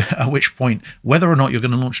 At which point, whether or not you're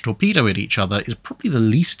going to launch a torpedo at each other is probably the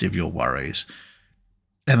least of your worries.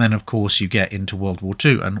 And then, of course, you get into World War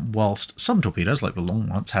II, and whilst some torpedoes, like the long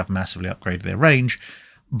ones, have massively upgraded their range,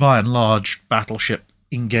 by and large, battleship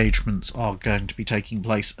engagements are going to be taking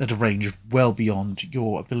place at a range of well beyond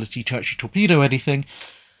your ability to actually torpedo anything.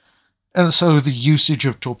 And so the usage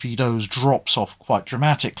of torpedoes drops off quite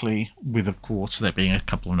dramatically, with, of course, there being a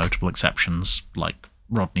couple of notable exceptions, like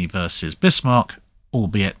Rodney versus Bismarck,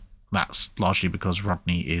 albeit that's largely because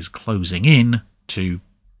Rodney is closing in to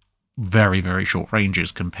very, very short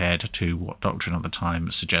ranges compared to what doctrine at the time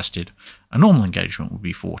suggested a normal engagement would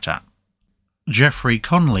be fought at. Jeffrey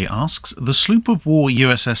Connolly asks, the sloop of war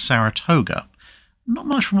USS Saratoga. Not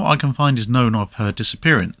much from what I can find is known of her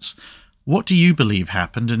disappearance. What do you believe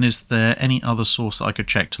happened, and is there any other source that I could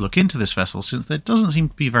check to look into this vessel, since there doesn't seem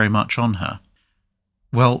to be very much on her?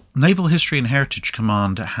 Well, Naval History and Heritage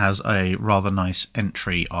Command has a rather nice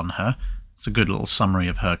entry on her. It's a good little summary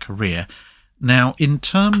of her career. Now, in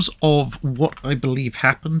terms of what I believe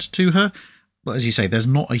happened to her, well, as you say, there's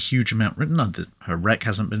not a huge amount written. Her wreck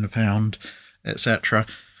hasn't been found, etc.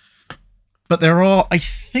 But there are, I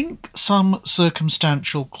think, some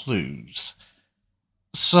circumstantial clues.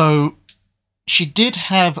 So, she did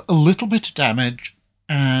have a little bit of damage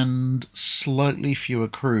and slightly fewer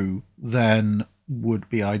crew than would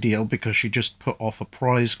be ideal, because she just put off a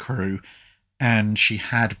prize crew and she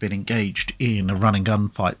had been engaged in a run and gun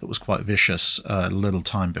fight that was quite vicious a little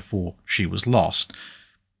time before she was lost.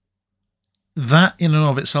 That in and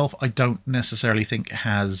of itself I don't necessarily think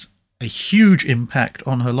has a huge impact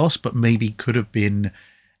on her loss, but maybe could have been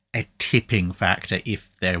a tipping factor if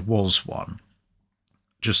there was one.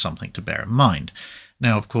 Just something to bear in mind.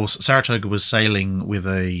 Now, of course, Saratoga was sailing with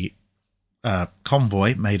a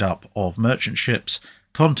convoy made up of merchant ships,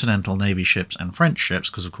 Continental Navy ships, and French ships,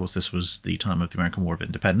 because, of course, this was the time of the American War of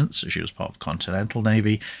Independence, so she was part of the Continental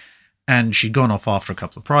Navy. And she'd gone off after a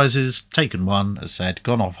couple of prizes, taken one, as said,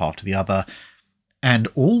 gone off after the other. And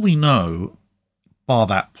all we know, bar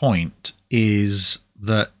that point, is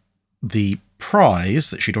that the prize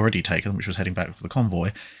that she'd already taken, which was heading back for the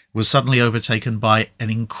convoy, was suddenly overtaken by an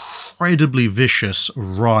incredibly vicious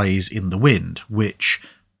rise in the wind, which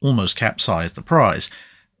almost capsized the prize.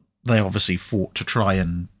 They obviously fought to try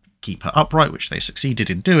and keep her upright, which they succeeded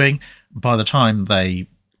in doing. By the time they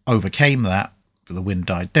overcame that, the wind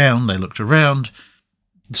died down, they looked around,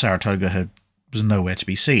 Saratoga was nowhere to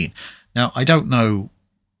be seen. Now, I don't know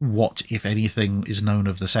what, if anything, is known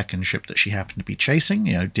of the second ship that she happened to be chasing.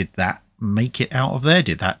 Did that make it out of there?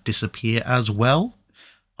 Did that disappear as well?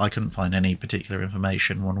 I couldn't find any particular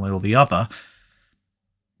information one way or the other.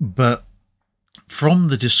 But from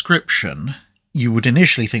the description, you would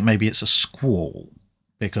initially think maybe it's a squall,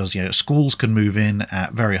 because squalls can move in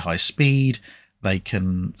at very high speed. They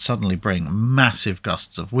can suddenly bring massive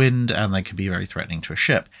gusts of wind, and they can be very threatening to a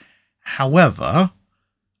ship. However,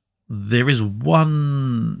 there is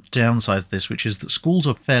one downside to this, which is that squalls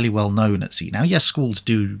are fairly well known at sea. Now, yes, squalls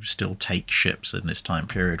do still take ships in this time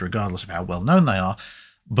period, regardless of how well known they are,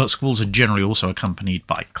 but squalls are generally also accompanied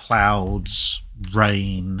by clouds,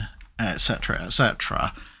 rain, etc.,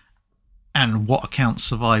 etc. And what accounts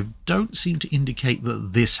survive don't seem to indicate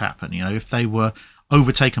that this happened. If they were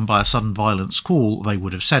overtaken by a sudden violent squall, they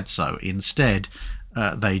would have said so. Instead,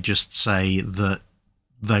 they just say that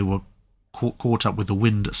they were caught up with the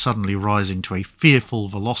wind suddenly rising to a fearful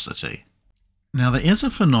velocity. Now, there is a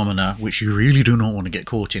phenomena which you really do not want to get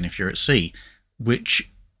caught in if you're at sea, which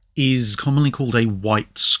is commonly called a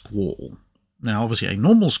white squall. Now, obviously, a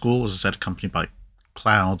normal squall, as I said, accompanied by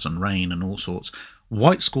clouds and rain and all sorts.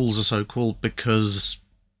 White squalls are so called because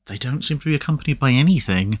they don't seem to be accompanied by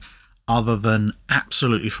anything other than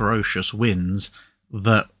absolutely ferocious winds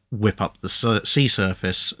that whip up the sea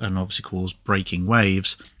surface and obviously cause breaking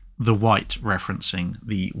waves, the white referencing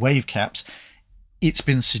the wave caps. It's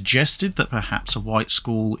been suggested that perhaps a white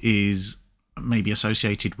squall is maybe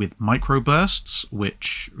associated with microbursts,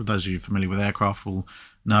 which those of you familiar with aircraft will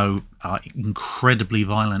know are incredibly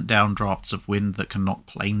violent downdrafts of wind that can knock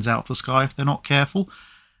planes out of the sky if they're not careful.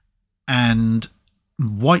 And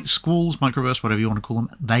white squalls, microbursts, whatever you want to call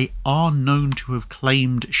them, they are known to have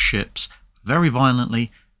claimed ships very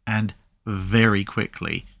violently and very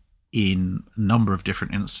quickly in a number of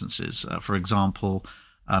different instances. For example,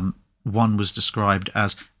 one was described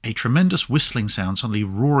as a tremendous whistling sound suddenly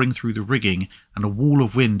roaring through the rigging, and a wall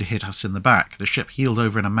of wind hit us in the back. The ship heeled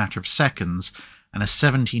over in a matter of seconds, and a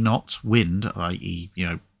 70 knot wind, i.e.,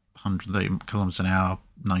 130 kilometers an hour,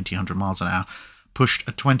 90, 100 miles an hour, pushed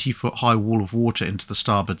a 20-foot high wall of water into the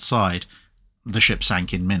starboard side. The ship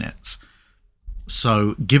sank in minutes.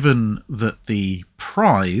 So, given that the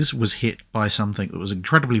prize was hit by something that was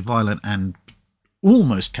incredibly violent and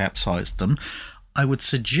almost capsized them, I would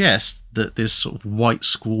suggest that this sort of white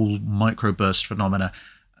squall microburst phenomena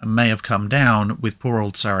may have come down with poor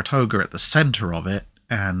old Saratoga at the centre of it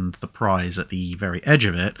and the prize at the very edge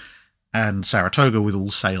of it, and Saratoga with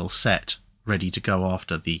all sails set, ready to go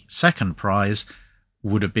after the second prize,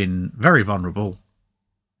 would have been very vulnerable,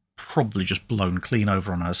 probably just blown clean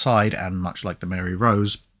over on her side, and much like the Mary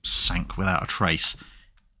Rose, sank without a trace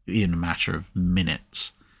in a matter of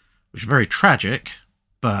minutes. Which is very tragic,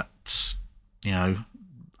 but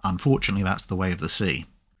unfortunately that's the way of the sea.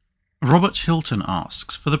 Robert Hilton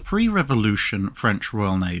asks, for the pre-revolution French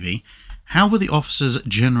Royal Navy, how were the officers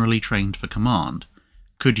generally trained for command?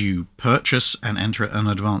 Could you purchase and enter an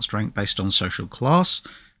advanced rank based on social class?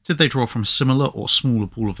 Did they draw from a similar or smaller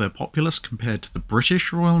pool of their populace compared to the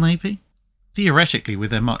British Royal Navy? Theoretically,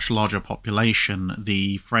 with their much larger population,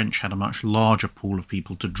 the French had a much larger pool of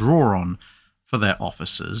people to draw on for their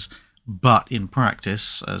officers, but in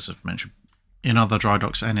practice, as I've mentioned in other dry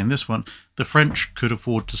docks and in this one, the French could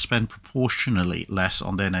afford to spend proportionally less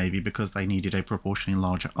on their navy because they needed a proportionally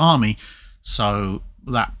larger army, so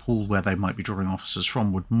that pool where they might be drawing officers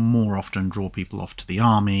from would more often draw people off to the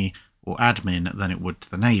army or admin than it would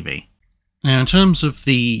to the navy. Now, in terms of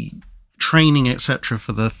the training, etc.,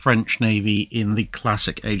 for the French Navy in the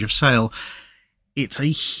classic Age of Sail, it's a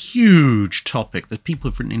huge topic that people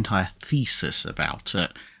have written an entire thesis about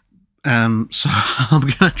it. So I'm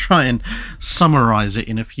going to try and summarise it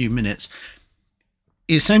in a few minutes.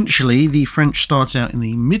 Essentially, the French started out in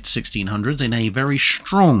the mid-1600s in a very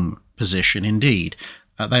strong position indeed.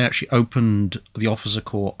 They actually opened the officer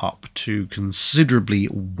corps up to considerably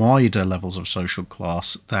wider levels of social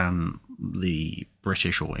class than the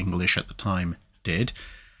British or English at the time did.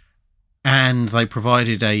 And they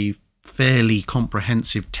provided a fairly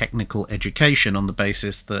comprehensive technical education on the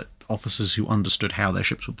basis that officers who understood how their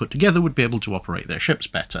ships were put together would be able to operate their ships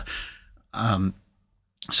better.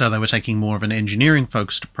 So they were taking more of an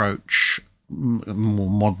engineering-focused approach, more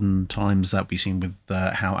modern times that we've seen with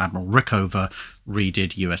how Admiral Rickover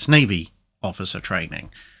redid US Navy officer training.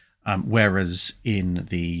 Whereas in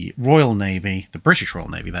the Royal Navy, the British Royal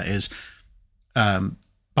Navy that is,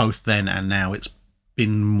 both then and now it's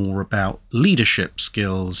been more about leadership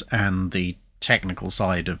skills and the technical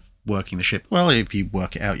side of working the ship. Well, if you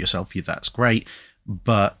work it out yourself, that's great,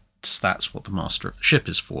 but that's what the master of the ship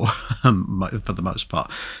is for the most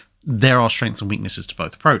part. There are strengths and weaknesses to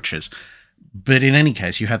both approaches. But in any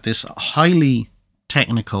case, you had this highly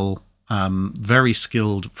technical, very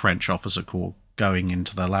skilled French officer corps going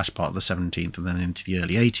into the last part of the 17th and then into the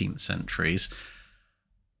early 18th centuries.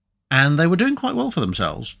 And they were doing quite well for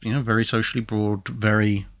themselves, very socially broad,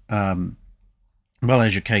 very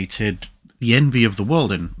well-educated, the envy of the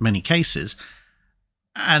world in many cases.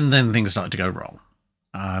 And then things started to go wrong.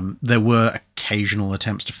 There were occasional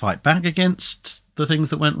attempts to fight back against the things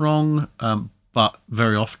that went wrong, but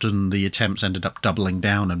very often the attempts ended up doubling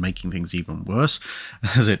down and making things even worse,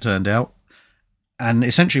 as it turned out. And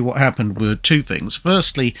essentially what happened were two things.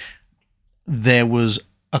 Firstly, there was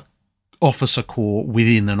officer corps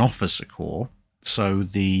within an officer corps, so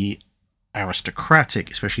the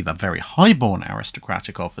aristocratic, especially the very highborn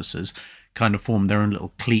aristocratic officers, kind of formed their own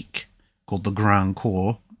little clique called the Grand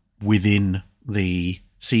Corps within the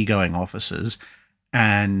seagoing officers,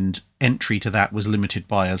 and entry to that was limited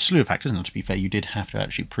by a slew of factors. And to be fair, you did have to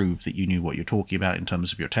actually prove that you knew what you're talking about in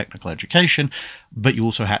terms of your technical education, but you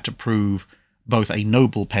also had to prove both a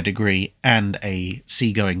noble pedigree and a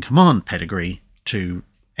seagoing command pedigree to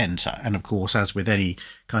enter. And of course, as with any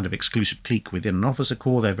kind of exclusive clique within an officer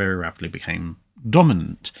corps, they very rapidly became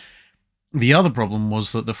dominant. The other problem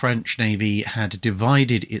was that the French Navy had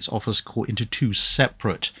divided its officer corps into two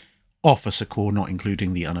separate officer corps, not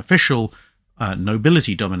including the unofficial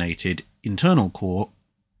nobility-dominated internal corps.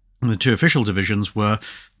 And the two official divisions were,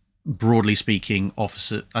 broadly speaking,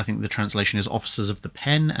 I think the translation is officers of the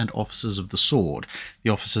pen and officers of the sword.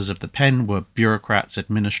 The officers of the pen were bureaucrats,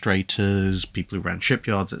 administrators, people who ran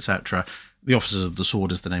shipyards, etc. The officers of the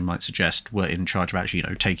sword, as the name might suggest, were in charge of actually,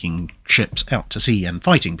 taking ships out to sea and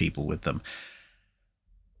fighting people with them.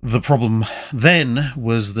 The problem then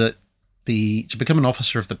was that to become an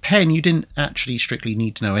officer of the pen, you didn't actually strictly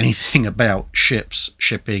need to know anything about ships,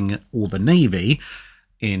 shipping, or the navy,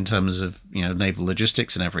 in terms of, naval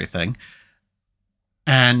logistics and everything.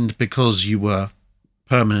 And because you were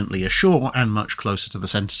permanently ashore and much closer to the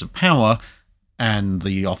centres of power, and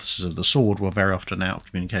the officers of the sword were very often out of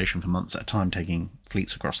communication for months at a time, taking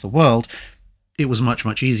fleets across the world, it was much,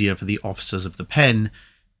 much easier for the officers of the pen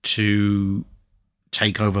to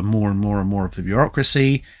take over more and more and more of the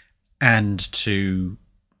bureaucracy and to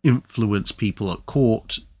influence people at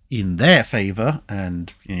court in their favour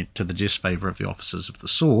and to the disfavour of the officers of the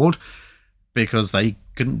sword, because they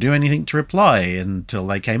couldn't do anything to reply until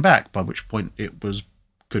they came back, by which point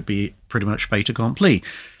could be pretty much fait accompli.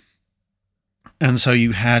 And so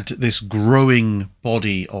you had this growing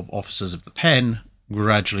body of officers of the pen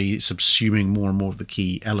gradually subsuming more and more of the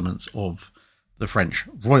key elements of the French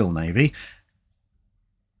Royal Navy.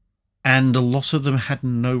 And a lot of them had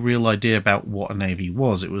no real idea about what a navy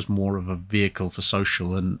was. It was more of a vehicle for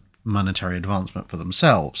social and monetary advancement for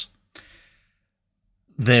themselves.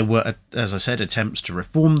 There were, as I said, attempts to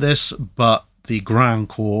reform this, but the Grand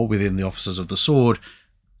Corps within the officers of the sword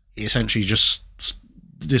essentially just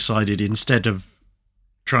decided, instead of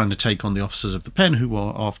trying to take on the officers of the pen, who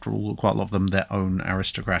were, after all, quite a lot of them their own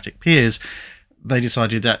aristocratic peers, they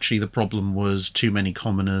decided actually the problem was too many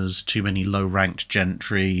commoners, too many low-ranked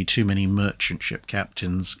gentry, too many merchant ship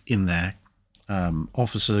captains in their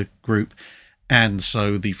officer group. And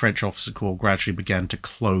so the French officer corps gradually began to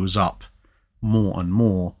close up more and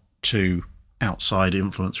more to outside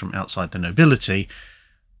influence from outside the nobility,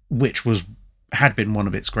 which had been one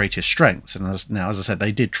of its greatest strengths. And as I said,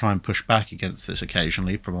 they did try and push back against this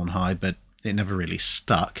occasionally from on high, but it never really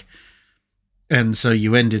stuck. And so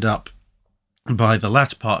you ended up, by the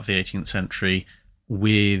latter part of the 18th century,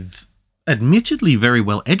 with admittedly very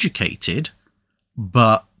well educated,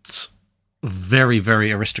 but very,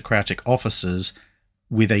 very aristocratic officers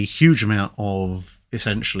with a huge amount of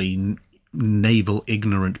essentially naval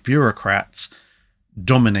ignorant bureaucrats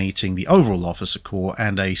dominating the overall officer corps,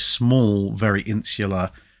 and a small, very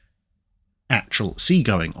insular actual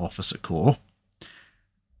seagoing officer corps.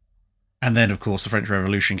 And then, of course, the French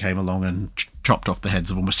Revolution came along and chopped off the heads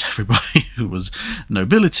of almost everybody who was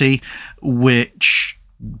nobility, which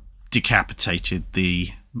decapitated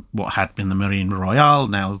what had been the Marine Royale,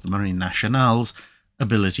 now the Marine Nationales,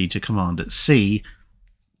 ability to command at sea.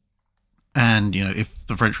 And, if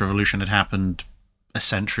the French Revolution had happened a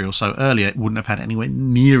century or so earlier, it wouldn't have had anywhere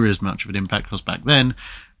near as much of an impact, because back then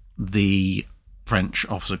the French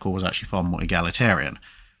officer corps was actually far more egalitarian.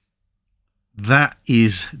 That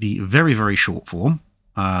is the very, very short form,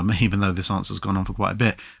 even though this answer's gone on for quite a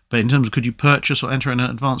bit. But in terms of could you purchase or enter in an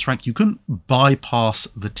advanced rank, you couldn't bypass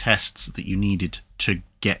the tests that you needed to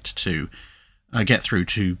get through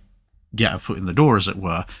to get a foot in the door, as it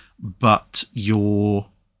were. But your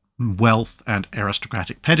wealth and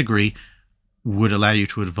aristocratic pedigree would allow you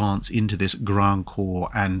to advance into this Grand Corps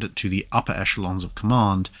and to the upper echelons of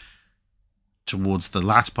command towards the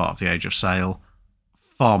latter part of the Age of Sail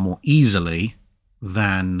far more easily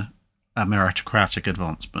than a meritocratic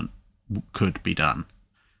advancement could be done.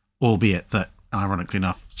 Albeit that, ironically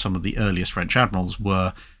enough, some of the earliest French admirals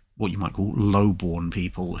were what you might call low-born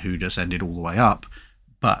people who descended all the way up.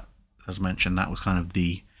 But, as mentioned, that was kind of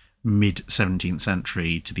the mid-17th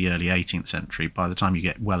century to the early 18th century. By the time you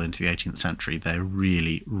get well into the 18th century, they're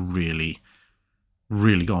really, really,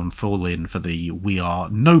 really gone full in for the we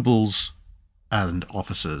are nobles and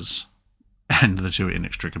officers, and the two are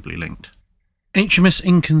inextricably linked. HMS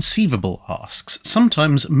Inconceivable asks,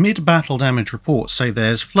 sometimes mid-battle damage reports say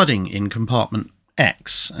there's flooding in compartment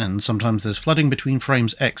X, and sometimes there's flooding between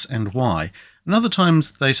frames X and Y, and other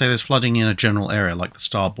times they say there's flooding in a general area like the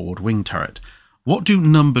starboard wing turret. What do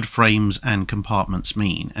numbered frames and compartments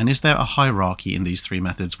mean, and is there a hierarchy in these three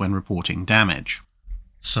methods when reporting damage?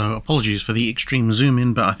 So apologies for the extreme zoom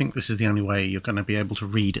in, but I think this is the only way you're going to be able to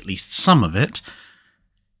read at least some of it.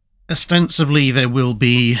 Ostensibly, there will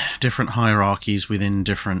be different hierarchies within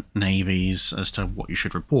different navies as to what you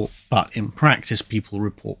should report, but in practice, people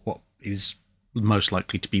report what is most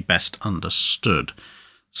likely to be best understood.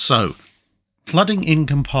 So, flooding in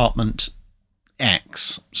compartment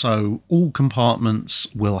X. So, all compartments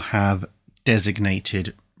will have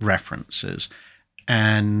designated references,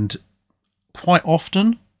 and quite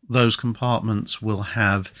often, those compartments will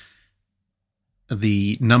have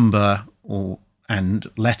the number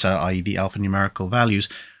and letter, i.e. the alphanumerical values,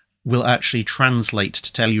 will actually translate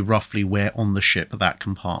to tell you roughly where on the ship that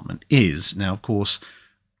compartment is. Now, of course,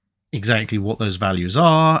 exactly what those values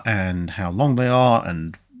are and how long they are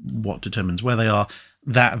and what determines where they are,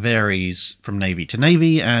 that varies from navy to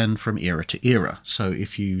navy and from era to era. So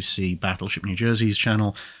if you see Battleship New Jersey's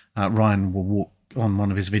channel, Ryan will on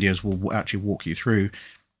one of his videos will actually walk you through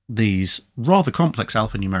these rather complex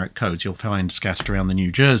alphanumeric codes you'll find scattered around the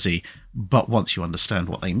New Jersey, but once you understand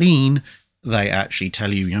what they mean, they actually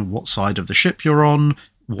tell you, what side of the ship you're on,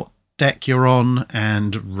 what deck you're on,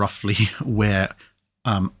 and roughly where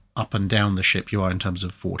up and down the ship you are in terms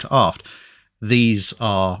of fore to aft. These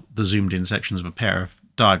are the zoomed in sections of a pair of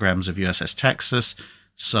diagrams of USS Texas,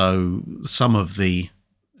 so some of the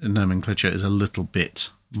nomenclature is a little bit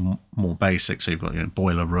more basic. So you've got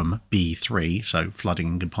boiler room B3, so flooding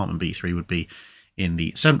in compartment B3 would be in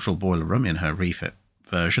the central boiler room in her refit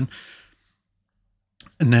version.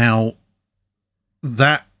 Now,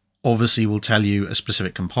 that obviously will tell you a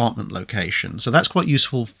specific compartment location, so that's quite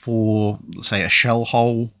useful for, let's say, a shell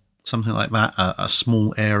hole, something like that, a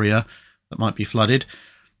small area that might be flooded.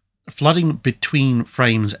 Flooding between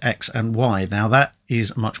frames X and Y, now that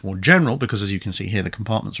is much more general, because as you can see here, the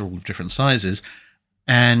compartments are all of different sizes,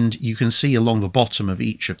 and you can see along the bottom of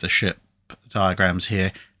each of the ship diagrams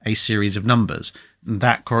here a series of numbers. And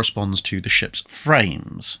that corresponds to the ship's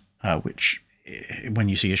frames, which, when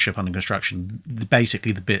you see a ship under construction,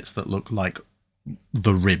 basically the bits that look like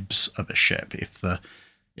the ribs of a ship. If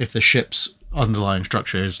the ship's underlying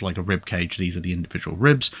structure is like a rib cage, these are the individual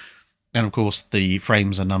ribs. And of course, the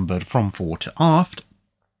frames are numbered from fore to aft.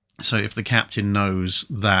 So if the captain knows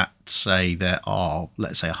that, say, there are,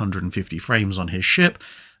 let's say, 150 frames on his ship,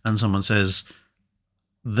 and someone says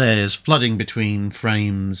there's flooding between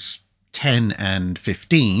frames 10 and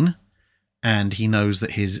 15, and he knows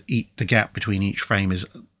that the gap between each frame is,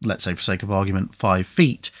 let's say, for sake of argument, 5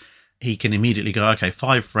 feet, he can immediately go, okay,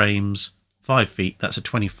 5 frames, 5 feet, that's a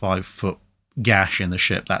 25-foot gash in the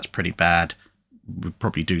ship, that's pretty bad, we'd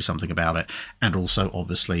probably do something about it. And also,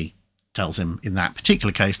 obviously, tells him in that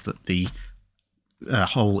particular case that the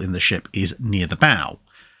hole in the ship is near the bow.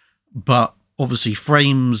 But obviously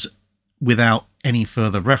frames without any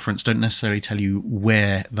further reference don't necessarily tell you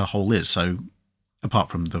where the hole is. So apart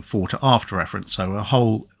from the fore to aft reference, so a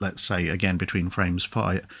hole, let's say, again, between frames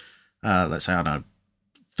 5, let's say,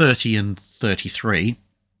 30 and 33,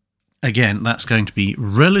 again, that's going to be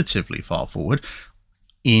relatively far forward.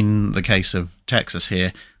 In the case of Texas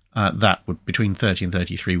here, that would, between 30 and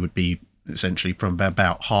 33, would be essentially from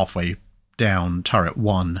about halfway down turret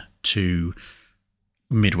 1 to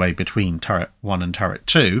midway between turret 1 and turret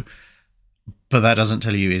 2. But that doesn't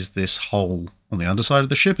tell you, is this hole on the underside of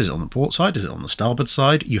the ship? Is it on the port side? Is it on the starboard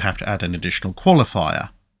side? You have to add an additional qualifier.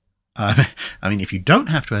 I mean, if you don't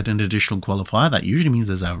have to add an additional qualifier, that usually means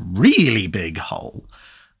there's a really big hole.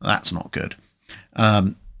 That's not good.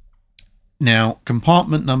 Now,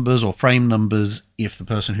 compartment numbers or frame numbers, if the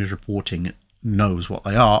person who's reporting knows what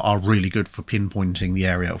they are really good for pinpointing the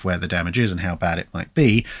area of where the damage is and how bad it might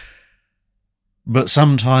be. But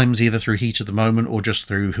sometimes, either through heat of the moment or just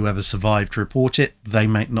through whoever survived to report it, they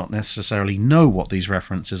might not necessarily know what these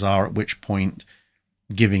references are, at which point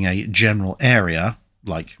giving a general area,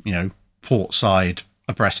 like, port side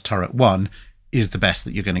abreast turret 1, is the best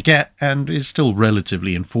that you're going to get, and is still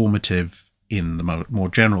relatively informative in the more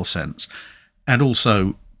general sense. And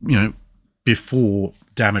also, before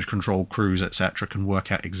damage control crews, etc., can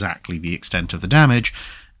work out exactly the extent of the damage,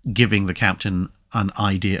 giving the captain an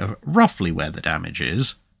idea of roughly where the damage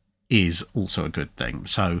is also a good thing.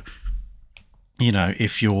 So,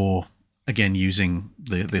 if you're, again, using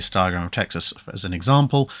this diagram of Texas as an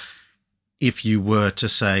example, if you were to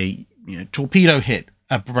say, torpedo hit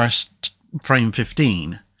abreast frame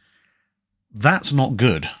 15, that's not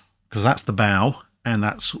good, because that's the bow, and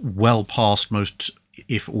that's well past most,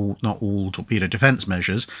 if all, not all, torpedo defense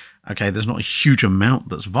measures. Okay, there's not a huge amount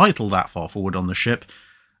that's vital that far forward on the ship,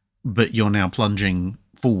 but you're now plunging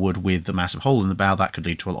forward with the massive hole in the bow. That could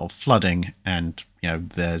lead to a lot of flooding, and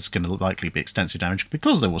there's going to likely be extensive damage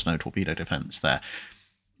because there was no torpedo defense there.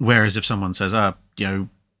 Whereas if someone says,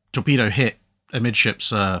 torpedo hit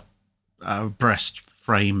amidships breast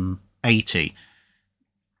frame 80,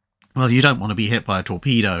 well, you don't want to be hit by a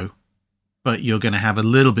torpedo, but you're going to have a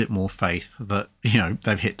little bit more faith that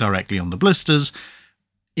they've hit directly on the blisters.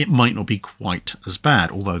 It might not be quite as bad,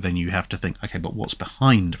 although then you have to think, okay, but what's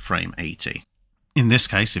behind frame 80? In this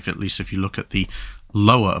case, if you look at the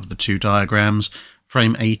lower of the two diagrams,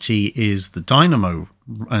 frame 80 is the dynamo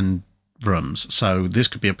and rooms, so this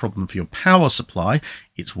could be a problem for your power supply.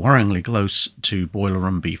 It's worryingly close to boiler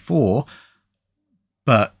room B4,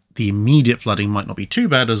 but the immediate flooding might not be too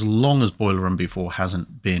bad as long as boiler room B4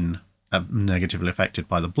 hasn't been negatively affected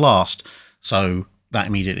by the blast. So that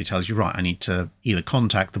immediately tells you, right, I need to either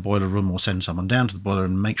contact the boiler room or send someone down to the boiler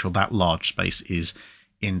and make sure that large space is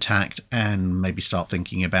intact, and maybe start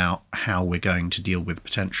thinking about how we're going to deal with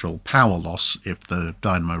potential power loss if the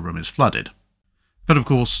dynamo room is flooded. But of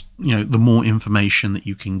course, the more information that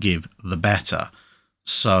you can give, the better.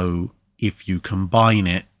 So if you combine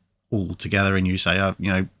it all together and you say,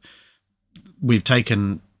 we've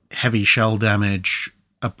taken heavy shell damage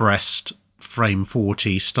abreast frame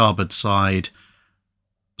 40, starboard side,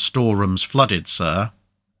 storerooms flooded, sir,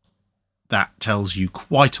 that tells you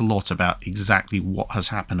quite a lot about exactly what has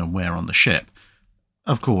happened and where on the ship.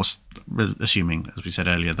 Of course, assuming, as we said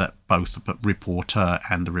earlier, that both the reporter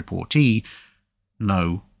and the reportee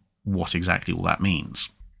know what exactly all that means.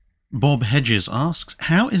 Bob Hedges asks,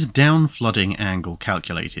 how is down flooding angle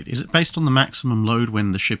calculated? Is it based on the maximum load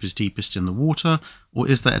when the ship is deepest in the water, or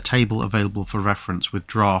is there a table available for reference with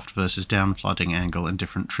draft versus down flooding angle and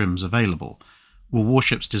different trims available? Were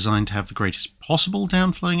warships designed to have the greatest possible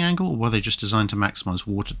down flooding angle, or were they just designed to maximize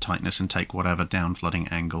water tightness and take whatever down flooding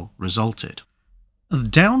angle resulted? The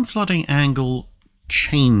down flooding angle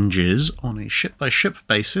changes on a ship-by-ship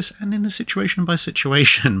basis and in a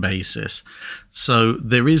situation-by-situation basis. So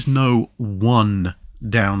there is no one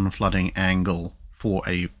down flooding angle for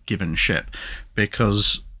a given ship,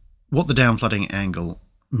 because what the down flooding angle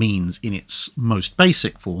means in its most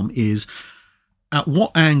basic form is at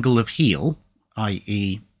what angle of heel,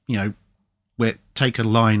 i.e., we take a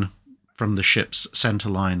line from the ship's center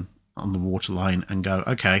line on the water line and go,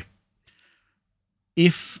 okay,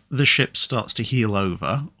 if the ship starts to heel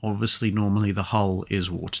over, obviously normally the hull is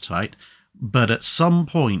watertight, but at some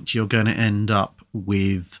point you're going to end up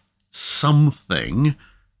with something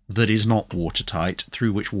that is not watertight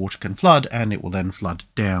through which water can flood, and it will then flood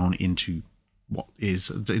down into what is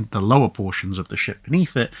the lower portions of the ship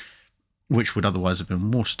beneath it, which would otherwise have been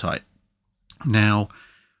watertight. Now,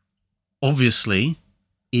 obviously,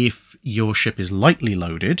 if your ship is lightly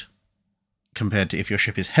loaded compared to if your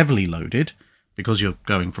ship is heavily loaded, because you're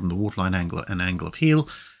going from the waterline angle and angle of heel,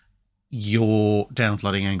 your down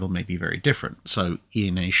flooding angle may be very different. So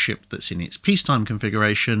in a ship that's in its peacetime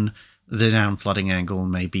configuration, the down flooding angle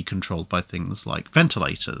may be controlled by things like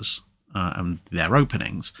ventilators and their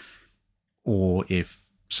openings. Or if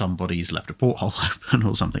somebody's left a porthole open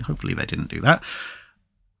or something, hopefully they didn't do that.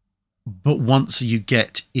 But once you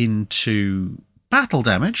get into battle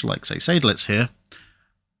damage, like say Sadelets here,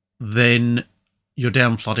 then your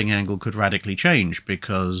down flooding angle could radically change,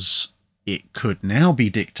 because It could now be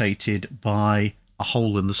dictated by a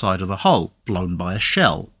hole in the side of the hull, blown by a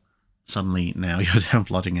shell. Suddenly now your down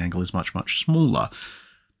flooding angle is much, much smaller.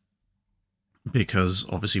 Because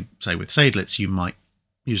obviously, say with sadelets, you might,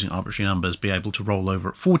 using arbitrary numbers, be able to roll over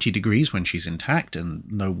at 40 degrees when she's intact and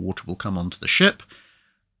no water will come onto the ship.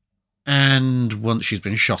 And once she's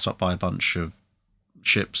been shot up by a bunch of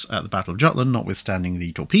ships at the Battle of Jutland, notwithstanding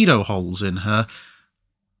the torpedo holes in her,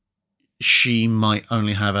 she might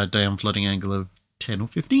only have a down flooding angle of 10 or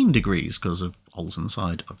 15 degrees because of holes in the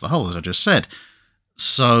side of the hull, as I just said.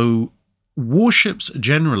 So warships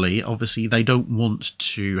generally, obviously, they don't want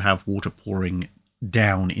to have water pouring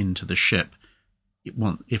down into the ship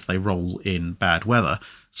if they roll in bad weather.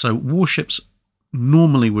 So warships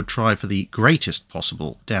normally would try for the greatest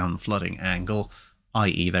possible down flooding angle,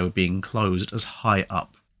 i.e. they were being closed as high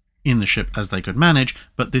up in the ship as they could manage,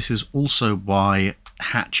 but this is also why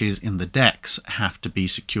hatches in the decks have to be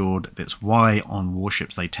secured. That's why on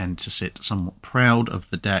warships they tend to sit somewhat proud of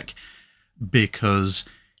the deck, because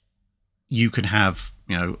you could have,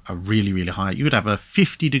 a really, really high, you could have a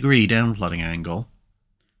 50-degree down flooding angle,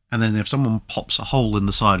 and then if someone pops a hole in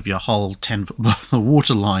the side of your hull 10 foot above the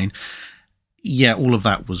waterline, yeah, all of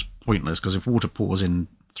that was pointless, because if water pours in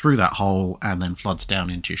through that hole and then floods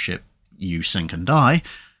down into your ship, you sink and die.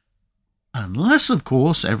 Unless, of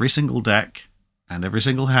course, every single deck and every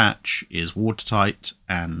single hatch is watertight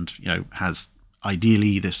and, has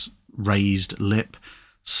ideally this raised lip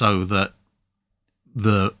so that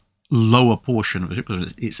the lower portion of it,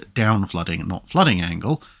 because it's down flooding and not flooding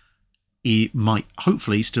angle, it might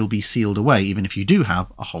hopefully still be sealed away, even if you do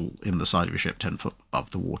have a hole in the side of your ship 10 foot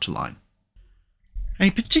above the waterline. A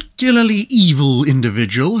particularly evil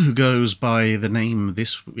individual who goes by the name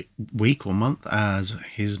this week or month as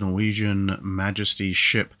His Norwegian Majesty's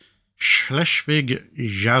ship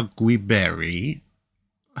Schleswig-Jaguiberi,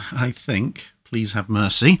 I think, please have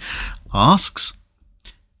mercy, asks,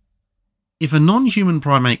 if a non-human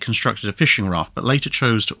primate constructed a fishing raft but later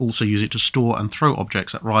chose to also use it to store and throw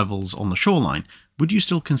objects at rivals on the shoreline, would you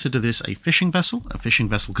still consider this a fishing vessel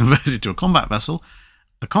converted to a combat vessel,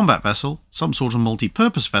 some sort of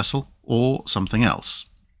multi-purpose vessel, or something else?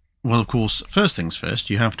 Well, of course, first things first,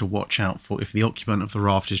 you have to watch out for if the occupant of the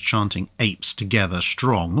raft is chanting apes together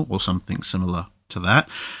strong, or something similar to that.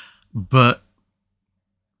 But,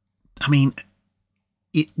 I mean,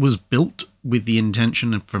 it was built with the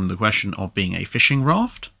intention from the question of being a fishing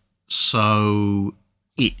raft, so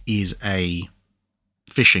it is a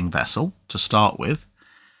fishing vessel to start with.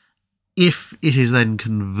 If it is then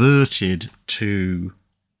converted to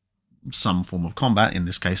some form of combat, in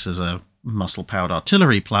this case as a muscle-powered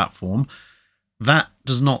artillery platform, that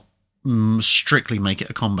does not strictly make it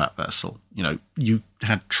a combat vessel. You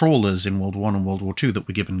had trawlers in World War I and World War II that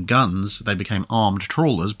were given guns. They became armed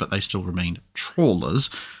trawlers, but they still remained trawlers.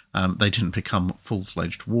 They didn't become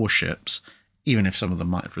full-fledged warships, even if some of them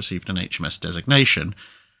might have received an HMS designation,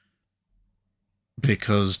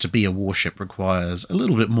 because to be a warship requires a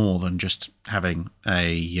little bit more than just having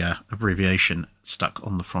a abbreviation stuck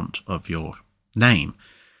on the front of your name.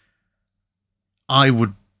 I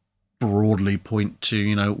would broadly point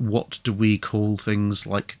to, what do we call things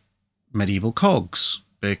like medieval cogs?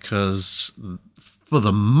 Because for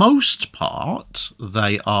the most part,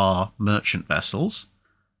 they are merchant vessels,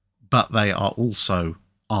 but they are also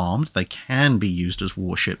armed. They can be used as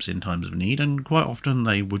warships in times of need, and quite often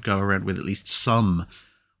they would go around with at least some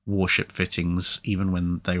warship fittings, even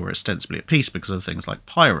when they were ostensibly at peace, because of things like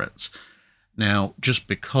pirates. Now, just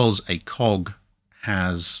because a cog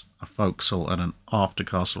has a forecastle and an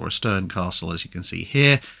aftercastle or a stern castle, as you can see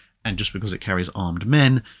here, and just because it carries armed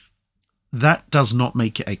men, that does not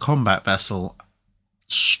make it a combat vessel,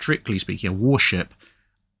 strictly speaking, a warship,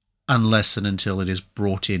 unless and until it is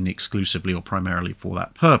brought in exclusively or primarily for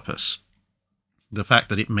that purpose. The fact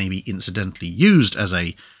that it may be incidentally used as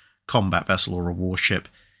a combat vessel or a warship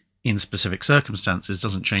in specific circumstances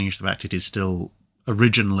doesn't change the fact it is still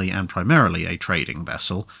originally and primarily a trading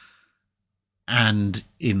vessel. And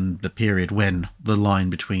in the period when the line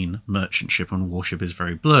between merchant ship and warship is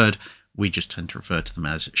very blurred, we just tend to refer to them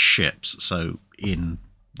as ships. So in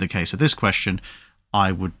the case of this question,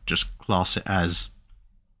 I would just class it as,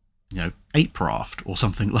 ape raft or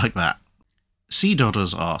something like that. Sea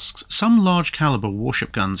Dodders asks, some large caliber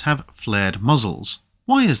warship guns have flared muzzles.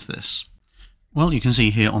 Why is this? Well, you can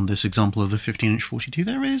see here on this example of the 15-inch 42,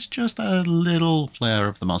 there is just a little flare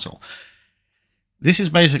of the muzzle. This is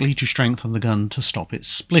basically to strengthen the gun to stop it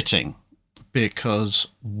splitting, because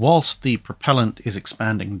whilst the propellant is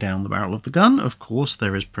expanding down the barrel of the gun, of course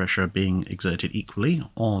there is pressure being exerted equally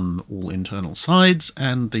on all internal sides,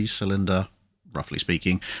 and the cylinder roughly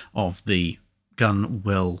speaking, of the gun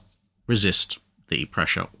will resist the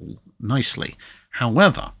pressure all nicely.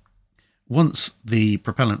 However, once the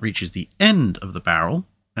propellant reaches the end of the barrel,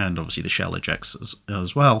 and obviously the shell ejects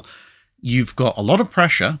as well, you've got a lot of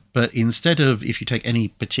pressure, but instead of, if you take any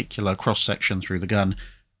particular cross-section through the gun,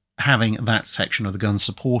 having that section of the gun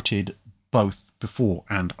supported both before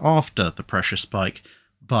and after the pressure spike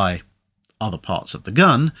by other parts of the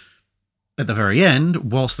gun, at the very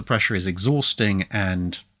end, whilst the pressure is exhausting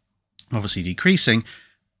and obviously decreasing,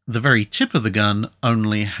 the very tip of the gun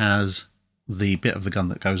only has the bit of the gun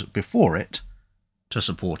that goes before it to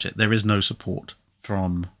support it. There is no support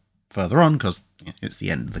from further on because it's the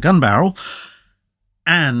end of the gun barrel.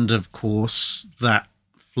 And of course, that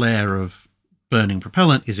flare of burning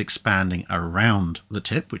propellant is expanding around the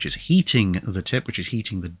tip, which is heating the tip, which is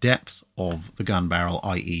heating the depth of the gun barrel,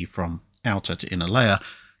 i.e. from outer to inner layer,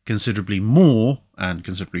 considerably more and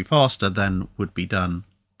considerably faster than would be done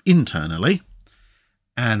internally.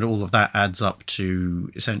 And all of that adds up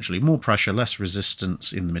to essentially more pressure, less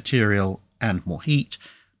resistance in the material, and more heat,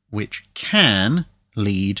 which can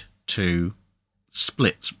lead to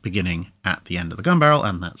splits beginning at the end of the gun barrel,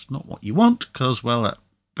 and that's not what you want, because, well, at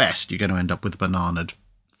best you're going to end up with a bananaed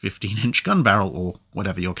 15-inch gun barrel, or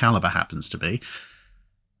whatever your caliber happens to be.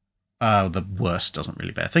 The worst doesn't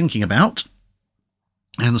really bear thinking about.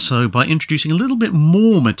 And so by introducing a little bit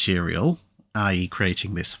more material, i.e.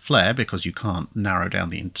 creating this flare, because you can't narrow down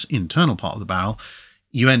the internal part of the barrel,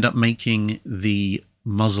 you end up making the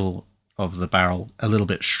muzzle of the barrel a little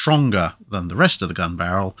bit stronger than the rest of the gun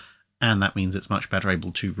barrel, and that means it's much better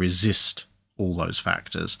able to resist all those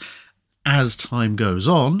factors. As time goes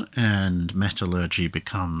on and metallurgy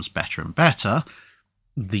becomes better and better,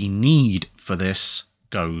 the need for this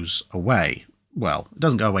goes away. Well, it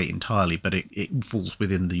doesn't go away entirely, but it falls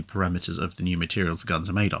within the parameters of the new materials the guns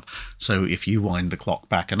are made of. So if you wind the clock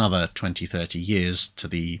back another 20, 30 years to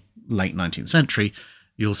the late 19th century,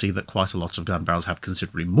 you'll see that quite a lot of gun barrels have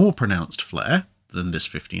considerably more pronounced flare than this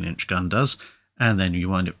 15-inch gun does. And then you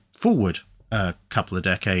wind it forward a couple of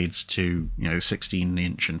decades to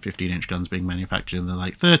 16-inch and 15-inch guns being manufactured in the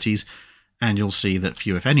late 30s, and you'll see that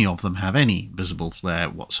few, if any, of them have any visible flare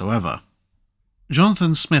whatsoever.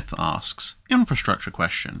 Jonathan Smith asks, infrastructure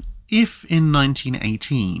question, if in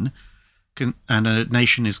 1918 and a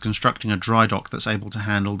nation is constructing a dry dock that's able to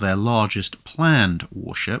handle their largest planned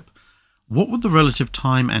warship, what would the relative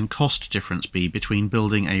time and cost difference be between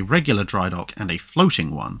building a regular dry dock and a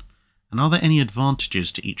floating one? And are there any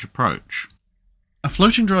advantages to each approach? A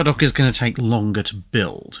floating dry dock is going to take longer to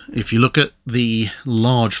build. If you look at the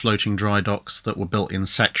large floating dry docks that were built in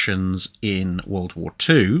sections in World War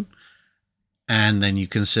II, and then you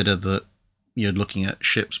consider that you're looking at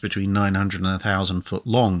ships between 900 and 1,000 foot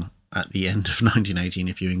long at the end of 1918,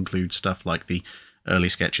 if you include stuff like the early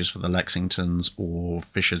sketches for the Lexingtons or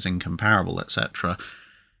Fisher's Incomparable, etc.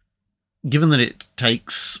 Given that it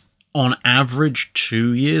takes, on average,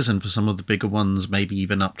 2 years, and for some of the bigger ones, maybe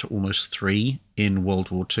even up to almost 3 in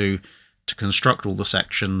World War II, to construct all the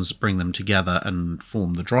sections, bring them together and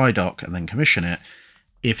form the dry dock and then commission it,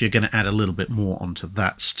 if you're going to add a little bit more onto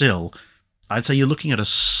that still, I'd say you're looking at a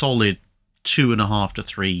solid 2.5 to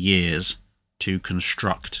 3 years to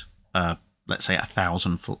construct, let's say,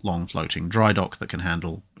 1,000 foot long floating dry dock that can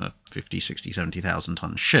handle a 50, 60, 70,000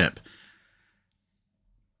 ton ship.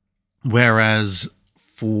 Whereas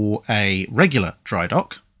for a regular dry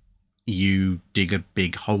dock, you dig a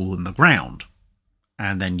big hole in the ground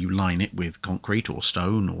and then you line it with concrete or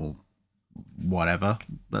stone or whatever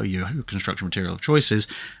your construction material of choice is.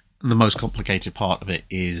 The most complicated part of it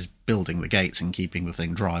is building the gates and keeping the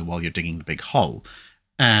thing dry while you're digging the big hole.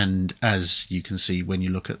 And as you can see when you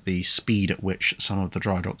look at the speed at which some of the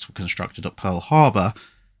dry docks were constructed at Pearl Harbor,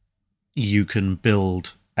 you can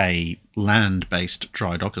build a land-based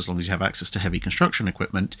dry dock, as long as you have access to heavy construction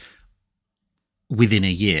equipment, within a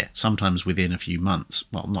year, sometimes within a few months.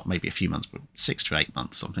 Well, not maybe a few months, but 6 to 8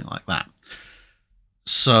 months, something like that.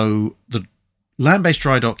 So the land-based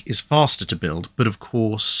dry dock is faster to build, but of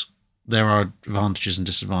course there are advantages and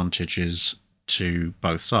disadvantages to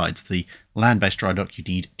both sides. The land-based dry dock, you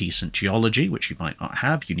need decent geology, which you might not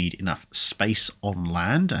have. You need enough space on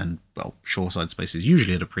land, and, well, shoreside space is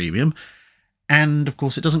usually at a premium. And, of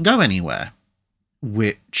course, it doesn't go anywhere,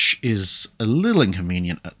 which is a little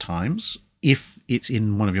inconvenient at times. If it's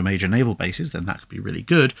in one of your major naval bases, then that could be really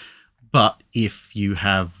good. But if you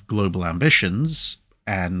have global ambitions,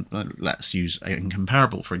 and let's use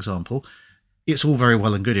Incomparable, for example, it's all very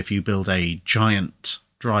well and good if you build a giant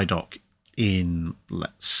dry dock in,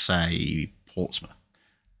 let's say, Portsmouth.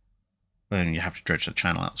 Well, you have to dredge the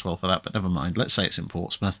channel out as well for that, but never mind. Let's say it's in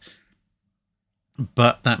Portsmouth.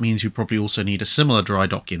 But that means you probably also need a similar dry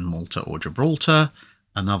dock in Malta or Gibraltar,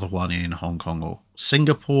 another one in Hong Kong or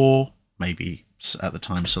Singapore, maybe at the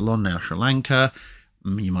time Ceylon, now Sri Lanka.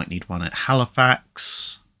 You might need one at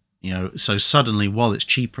Halifax. So suddenly, while it's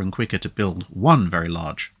cheaper and quicker to build one very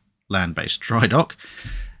large land-based dry dock,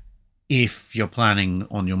 if you're planning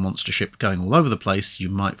on your monster ship going all over the place, you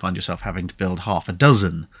might find yourself having to build half a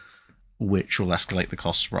dozen, which will escalate the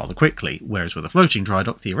costs rather quickly. Whereas with a floating dry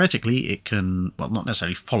dock, theoretically, it can, well, not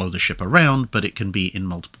necessarily follow the ship around, but it can be in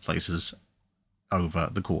multiple places over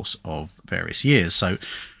the course of various years. So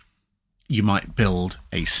you might build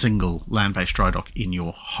a single land-based dry dock in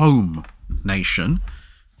your home nation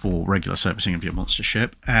for regular servicing of your monster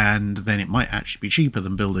ship, and then it might actually be cheaper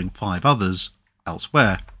than building 5 others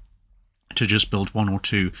elsewhere to just build 1 or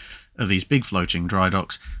 2 of these big floating dry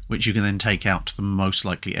docks, which you can then take out to the most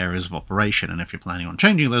likely areas of operation. And if you're planning on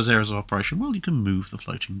changing those areas of operation, well, you can move the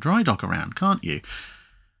floating dry dock around, can't you?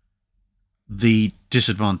 The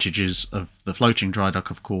disadvantages of the floating dry dock,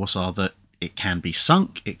 of course, are that it can be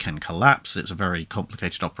sunk, it can collapse, it's a very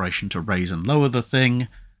complicated operation to raise and lower the thing,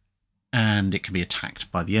 and it can be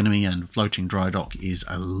attacked by the enemy, and floating dry dock is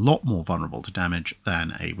a lot more vulnerable to damage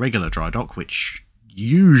than a regular dry dock, which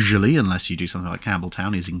usually, unless you do something like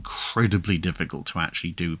Campbelltown, is incredibly difficult to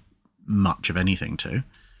actually do much of anything to.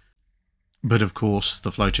 But of course,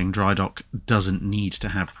 the floating dry dock doesn't need to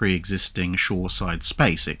have pre-existing shoreside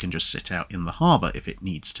space. It can just sit out in the harbour if it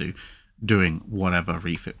needs to, doing whatever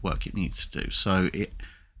refit work it needs to do. So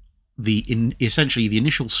essentially the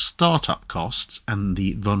initial startup costs and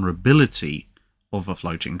the vulnerability of a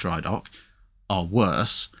floating dry dock are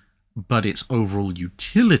worse, but its overall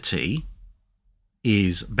utility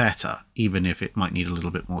is better, even if it might need a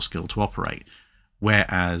little bit more skill to operate.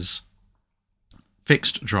 Whereas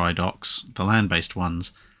fixed dry docks, the land-based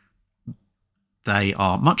ones, they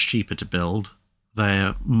are much cheaper to build,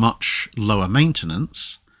 they're much lower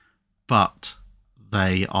maintenance, but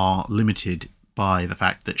they are limited by the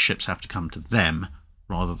fact that ships have to come to them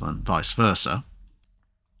rather than vice versa.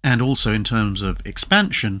 And also in terms of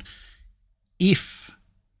expansion, if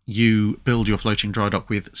you build your floating dry dock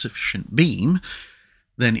with sufficient beam,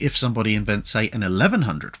 then if somebody invents, say, an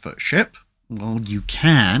 1100-foot ship, well, you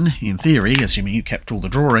can, in theory, assuming you kept all the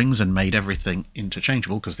drawings and made everything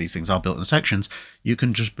interchangeable, because these things are built in sections, you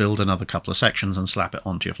can just build another couple of sections and slap it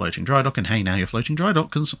onto your floating dry dock, and hey, now your floating dry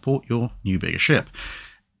dock can support your new bigger ship.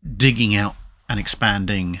 Digging out and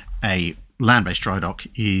expanding a land-based dry dock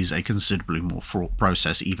is a considerably more fraught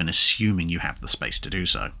process, even assuming you have the space to do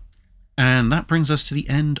so. And that brings us to the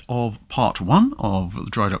end of part 1 of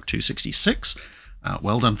Drydock 266.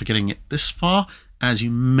 Well done for getting it this far. As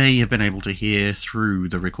you may have been able to hear through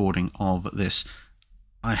the recording of this,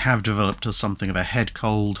 I have developed something of a head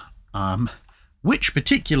cold. Which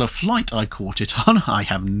particular flight I caught it on, I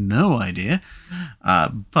have no idea.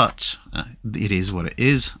 But it is what it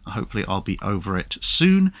is. Hopefully I'll be over it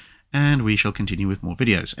soon, and we shall continue with more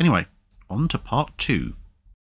videos. Anyway, on to part 2.